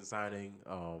free agent signing.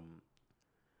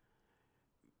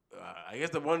 I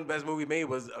guess the one best move we made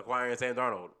was acquiring Sam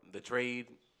Darnold. The trade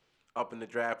up in the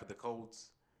draft with the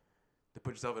Colts to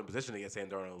put yourself in a position to get Sam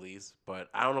Darnold at least. But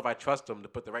I don't know if I trust him to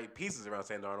put the right pieces around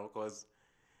Sam Darnold because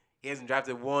he hasn't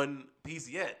drafted one piece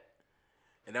yet.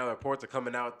 And now reports are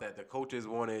coming out that the coaches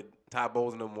wanted, Todd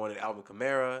Bowles and them wanted Alvin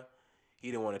Kamara.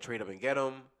 He didn't want to trade up and get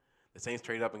him. The Saints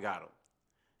traded up and got him.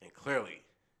 And clearly,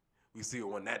 we see who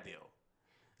won that deal.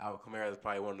 Alvin Kamara is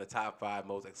probably one of the top 5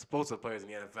 most explosive players in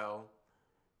the NFL.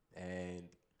 And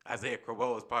Isaiah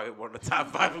Crowell is probably one of the top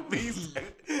 5 least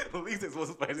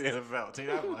explosive players in the NFL. I'll tell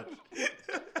you that much.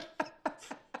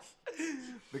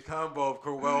 The combo of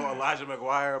Crowell, Elijah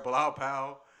McGuire, Bilal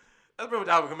Powell. That's pretty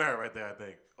much Alvin Kamara right there, I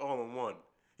think. All in one.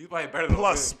 He's probably better than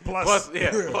plus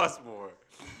more.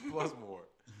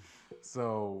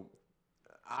 So,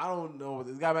 I don't know.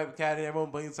 This guy, Mike McCadden, everyone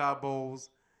blames Todd Bowles.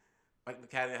 Mike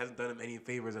McCadden hasn't done him any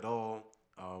favors at all.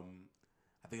 I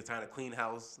think it's time to clean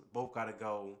house. Both got to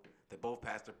go. They both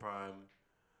passed their prime.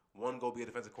 One go be a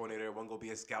defensive coordinator, one go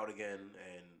be a scout again,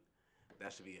 and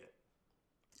that should be it.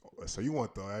 So you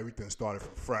want everything started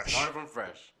from fresh. Started from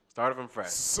fresh.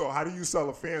 So how do you sell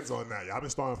the fans on that? Y'all been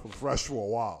starting from fresh for a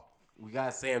while. We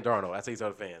got Sam Darnold. That's how you tell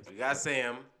the fans. We got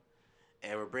Sam,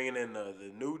 and we're bringing in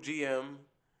the new GM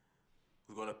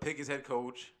who's going to pick his head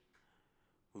coach,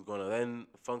 who's going to then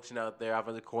function out there,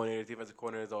 offensive coordinators, defensive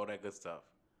coordinators, all that good stuff.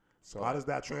 So how does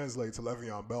that translate to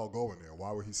Le'Veon Bell going there?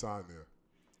 Why would he sign there?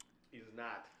 He's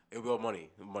not. It'll be all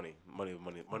money.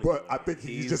 But I think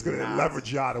he's just going to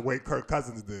leverage y'all the way Kirk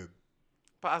Cousins did.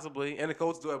 Possibly. And the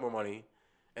Colts do have more money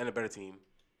and a better team.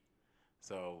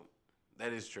 So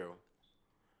that is true.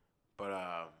 But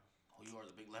you are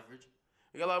the big leverage.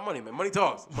 We got a lot of money, man. Money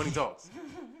talks. Money talks.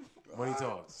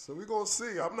 So we're going to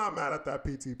see. I'm not mad at that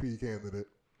PTP candidate.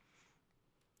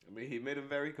 I mean, he made a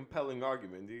very compelling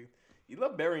argument. You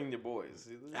love burying your boys.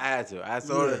 I had to.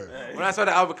 When I saw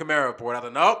the Alvin Kamara report, I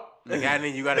thought, nope,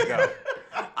 McCadden, you got to go.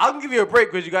 I can give you a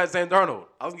break because you got Sam Darnold.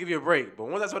 I was going to give you a break. But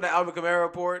once I saw the Alvin Kamara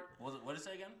report. What did it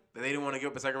say again? that they didn't want to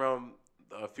give up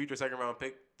a future second round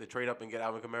pick to trade up and get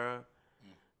Alvin Kamara.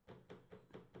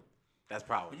 That's But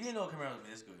problem. you didn't know Kamara was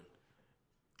this good.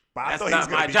 But I That's thought he was not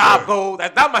gonna my be job, good. Cole.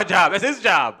 That's not my job. That's his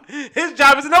job. His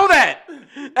job is to know that.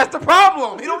 That's the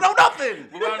problem. He don't know nothing.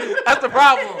 That's the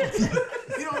problem.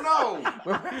 He don't know.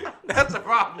 That's the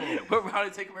problem. What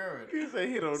round did he take Kamara in? You say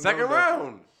he don't Second know nothing.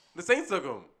 round. The Saints took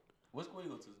him. What school you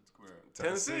go to Kamara?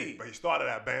 Tennessee. But he started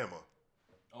at Bama.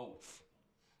 Oh.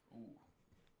 Ooh.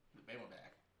 The Bama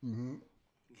back.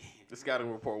 The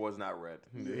scouting report was not read.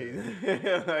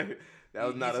 Like, that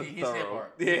was not a He said thorough.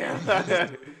 part. Yeah.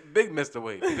 Big missed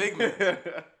away. Big miss.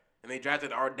 And they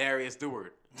drafted Darius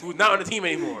Stewart, who's not on the team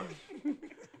anymore. And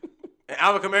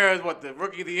Alvin Kamara is what, the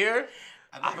rookie of the year?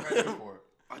 I've never heard that before.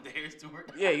 Darius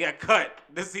Stewart. Yeah, you got cut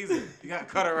this season. You got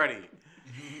cut already.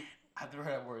 I've never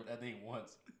heard that word, that name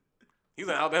once. He's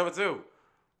on Alabama too.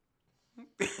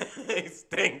 He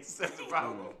stinks. That's the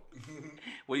problem.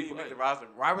 What do He you made play? the roster.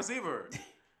 Wide receiver. Does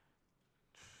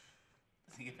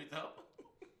he get picked up?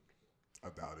 I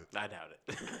doubt it. I doubt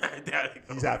it. I doubt it.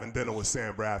 He's having dinner with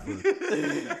Sam Bradford.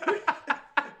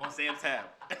 On Sam's tab.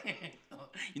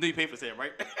 You know you paid for Sam,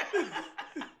 right?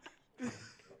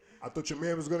 I thought your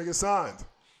man was gonna get signed.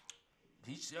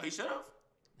 He should have.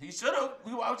 He should have.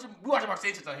 We watching Mark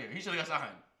Sanchez out here. He should have got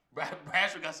signed. Bradford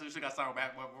should have got signed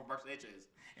with Mark Sanchez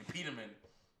and Peterman.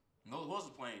 No, who else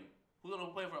is playing? Who's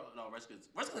gonna play for? No, Redskins.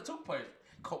 Redskins are two players.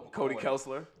 Cody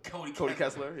Kessler. Cody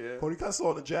Kessler, yeah. Cody Kessler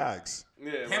on the Jags.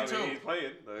 Yeah, Him too. He's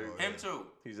playing. Like, Him too.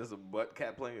 he's just a butt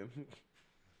cat playing.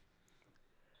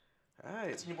 All right.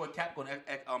 That's your boy Cap going to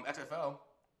XFL.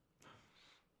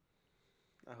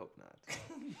 I hope not.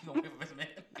 You gonna wait for Vince Man?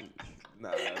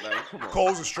 Nah, come on.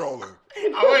 Cole's a stroller. I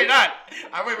really not.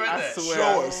 I really read I that. swear.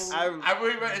 Show us. I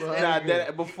really read it.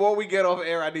 Nah, before we get off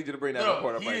air, I need you to bring that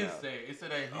report up he right didn't now. say it. It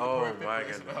said that he's Oh, the perfect my for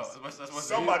goodness. XFL. That's what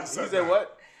Somebody You said said that.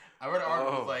 what? I read an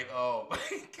article Oh. was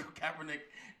like, Kaepernick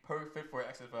perfect for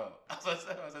XFL. As I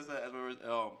said,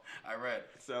 I read.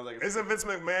 Sounds like Isn't Vince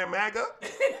McMahon MAGA?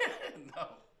 No,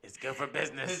 It's good for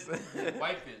business. his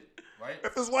wife is right.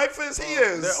 If his wife is, he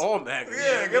is. They're all mad.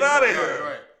 Yeah, get out of Right, here.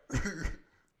 right.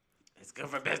 It's good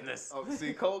for business. Oh,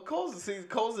 see, Cole's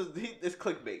is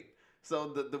clickbait. So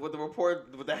what the report,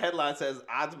 what the headline says,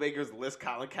 odds makers list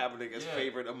Colin Kaepernick as Yeah.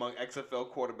 favorite among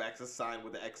XFL quarterbacks to sign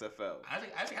with the XFL. I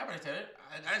think Kaepernick said it.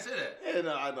 I didn't say that. Yeah,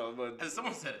 no, I know, but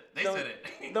Someone said it. They don't, said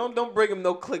it. don't bring him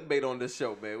no clickbait on this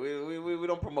show, man. We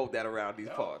don't promote that around these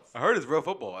parts. I heard it's real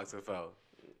football, XFL.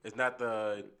 It's not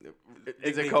the.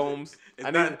 Is it Combs? It's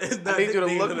I not- need, it's I not need you to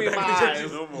nicknames look on me the in my back of the eyes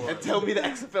jerseys no more. and tell me the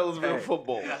XFL is real Hey.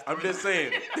 football. I'm just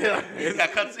saying. He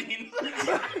got cutscenes.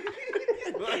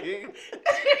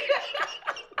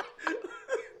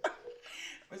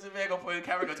 Mr. Man gonna put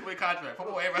Kaepernick on a two-way contract,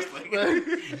 football and wrestling.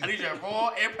 I need you at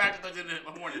Raw and practice in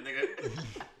the morning,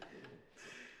 nigga.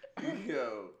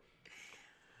 Yo.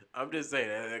 I'm just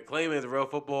saying. The claim is real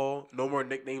football. No more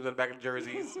nicknames on the back of the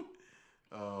jerseys.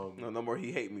 No more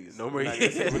he hate me's. No more We're not he-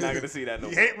 gonna see- We're not gonna see that no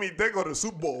He more. hate me. They go to the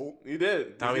Super Bowl. He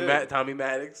did. Tommy He did.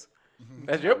 Maddox.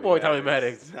 That's your boy, Tommy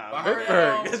Maddox. Nah, I heard Pittsburgh.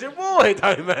 that, That's your boy,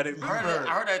 Tommy Maddox. I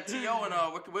heard that T.O.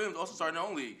 and Ricky Williams also starting their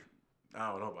own league. I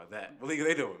don't know about that. What league are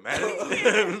they doing?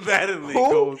 Madden? Madden league. Who?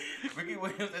 Coach. Ricky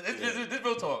Williams, this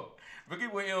real talk. Ricky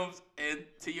Williams and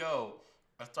T.O.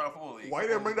 are starting a football league. Why you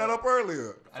didn't bring that up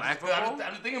earlier? Flag I'm football?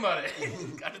 just thinking about it.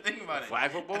 I'm just thinking about it.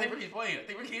 Flag football? I think Ricky's playing. I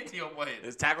think Ricky and T.O. playing.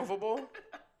 Is tackle football?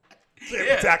 Can't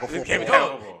Yeah. be tackle It football. can't be No,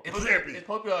 tackle football. it's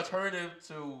supposed to be an alternative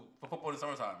for football in the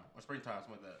summertime or springtime,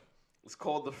 something like that. It's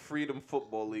called the Freedom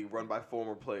Football League, run by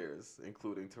former players,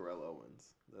 including Terrell Owens.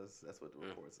 That's what the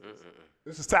report says.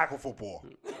 This is tackle football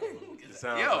It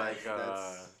sounds Yo, like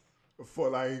that's- for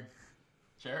like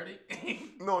Charity?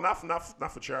 no, not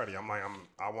for charity. I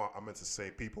meant to say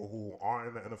people who aren't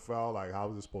in the NFL. Like, how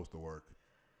is this supposed to work?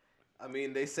 I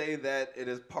mean, they say that it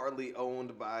is partly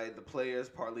owned by the players,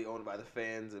 partly owned by the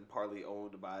fans, and partly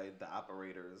owned by the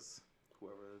operators,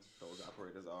 whoever those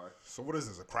operators are. So what is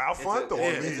this? A crowdfund or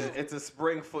a league? It's a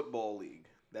spring football league.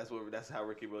 That's how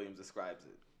Ricky Williams describes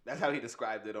it. That's how he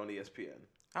described it on ESPN.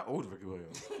 How old is Ricky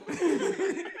Williams?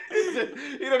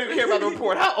 You don't even care about the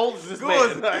report. How old is this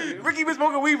man? Like, Ricky been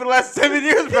smoking weed for the last 7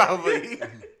 years, probably.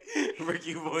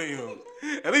 Ricky Williams.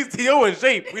 At least T.O. in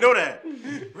shape. We know that.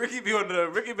 Ricky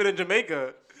been in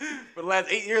Jamaica for the last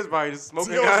 8 years, probably just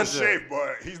smoking T.O.'s in ganja. shape,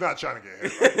 but he's not trying to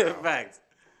get hit right now. Facts.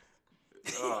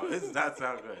 Oh, this does not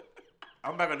sound good.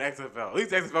 I'm back on the XFL. At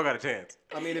least the XFL got a chance.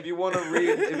 I mean, if you want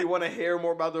to hear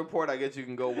more about the report, I guess you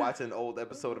can go watch an old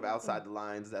episode of Outside the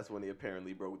Lines. That's when he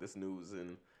apparently broke this news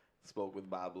and spoke with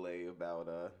Bob Lay about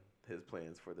his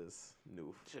plans for this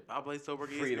new Shit, Bob Blade still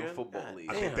working Freedom ESPN? Football God League.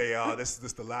 I damn. think they are. This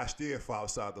is the last year for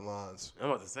Outside the Lines. I'm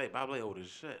about to say, Bob Blade old as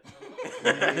shit.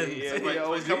 Yeah,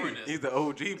 Somebody's he covering OG. this. He's the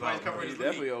OG Somebody's Bob covering Blade. He's his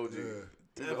definitely league. OG. He's the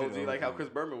Definitely OG like how OG. Chris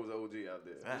Berman was OG out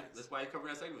there. Facts. That's why he's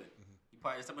covering that segment. He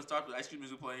probably someone starts with Ice Cube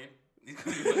music playing. He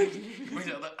brings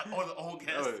out all the old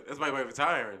guests. Oh, that's my way of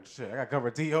retiring. Shit, I got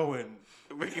covered T.O. and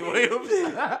Ricky Williams.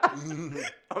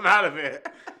 I'm out of here.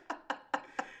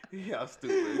 Yeah, I'm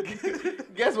stupid.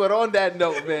 Guess what? On that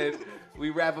note, man, we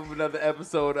wrap up another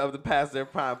episode of the Past Their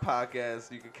Prime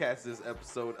podcast. You can catch this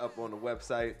episode up on the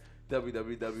website,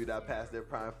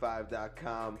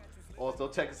 www.pasttheirprime5.com. Also,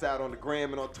 check us out on the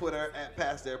gram and on Twitter at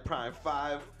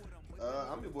PastTheirPrime5.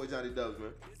 I'm your boy Johnny Dubs, man.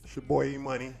 It's your boy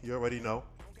E-Money. You already know.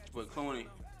 But Clooney.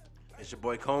 It's your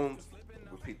boy Combs.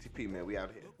 With PTP, man. We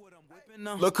out here.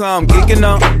 Look how I'm geeking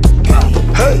up.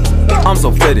 Hey, I'm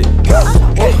so fitted.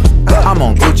 I'm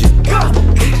on Gucci.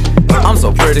 I'm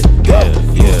so pretty. Yeah.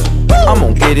 I'm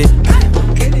gonna get it.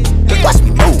 Watch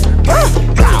me move.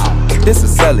 This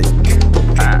is selling.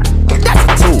 That's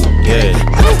a tool.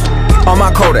 Yeah. On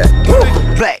my Kodak.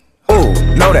 Black. Ooh,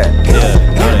 know that.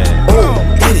 Yeah. Ooh,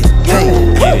 get it.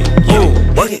 Ooh,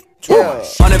 work it.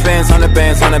 100 bands, 100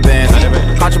 bands, 100 bands.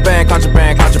 Contraband,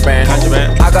 contraband, contraband.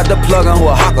 I got the plug on who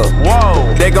a hawker.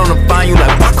 Whoa. They gonna find you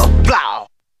like Paco. Blah.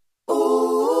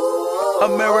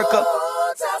 America.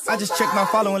 I just checked my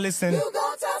follow and listen.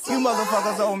 You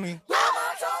motherfuckers owe me.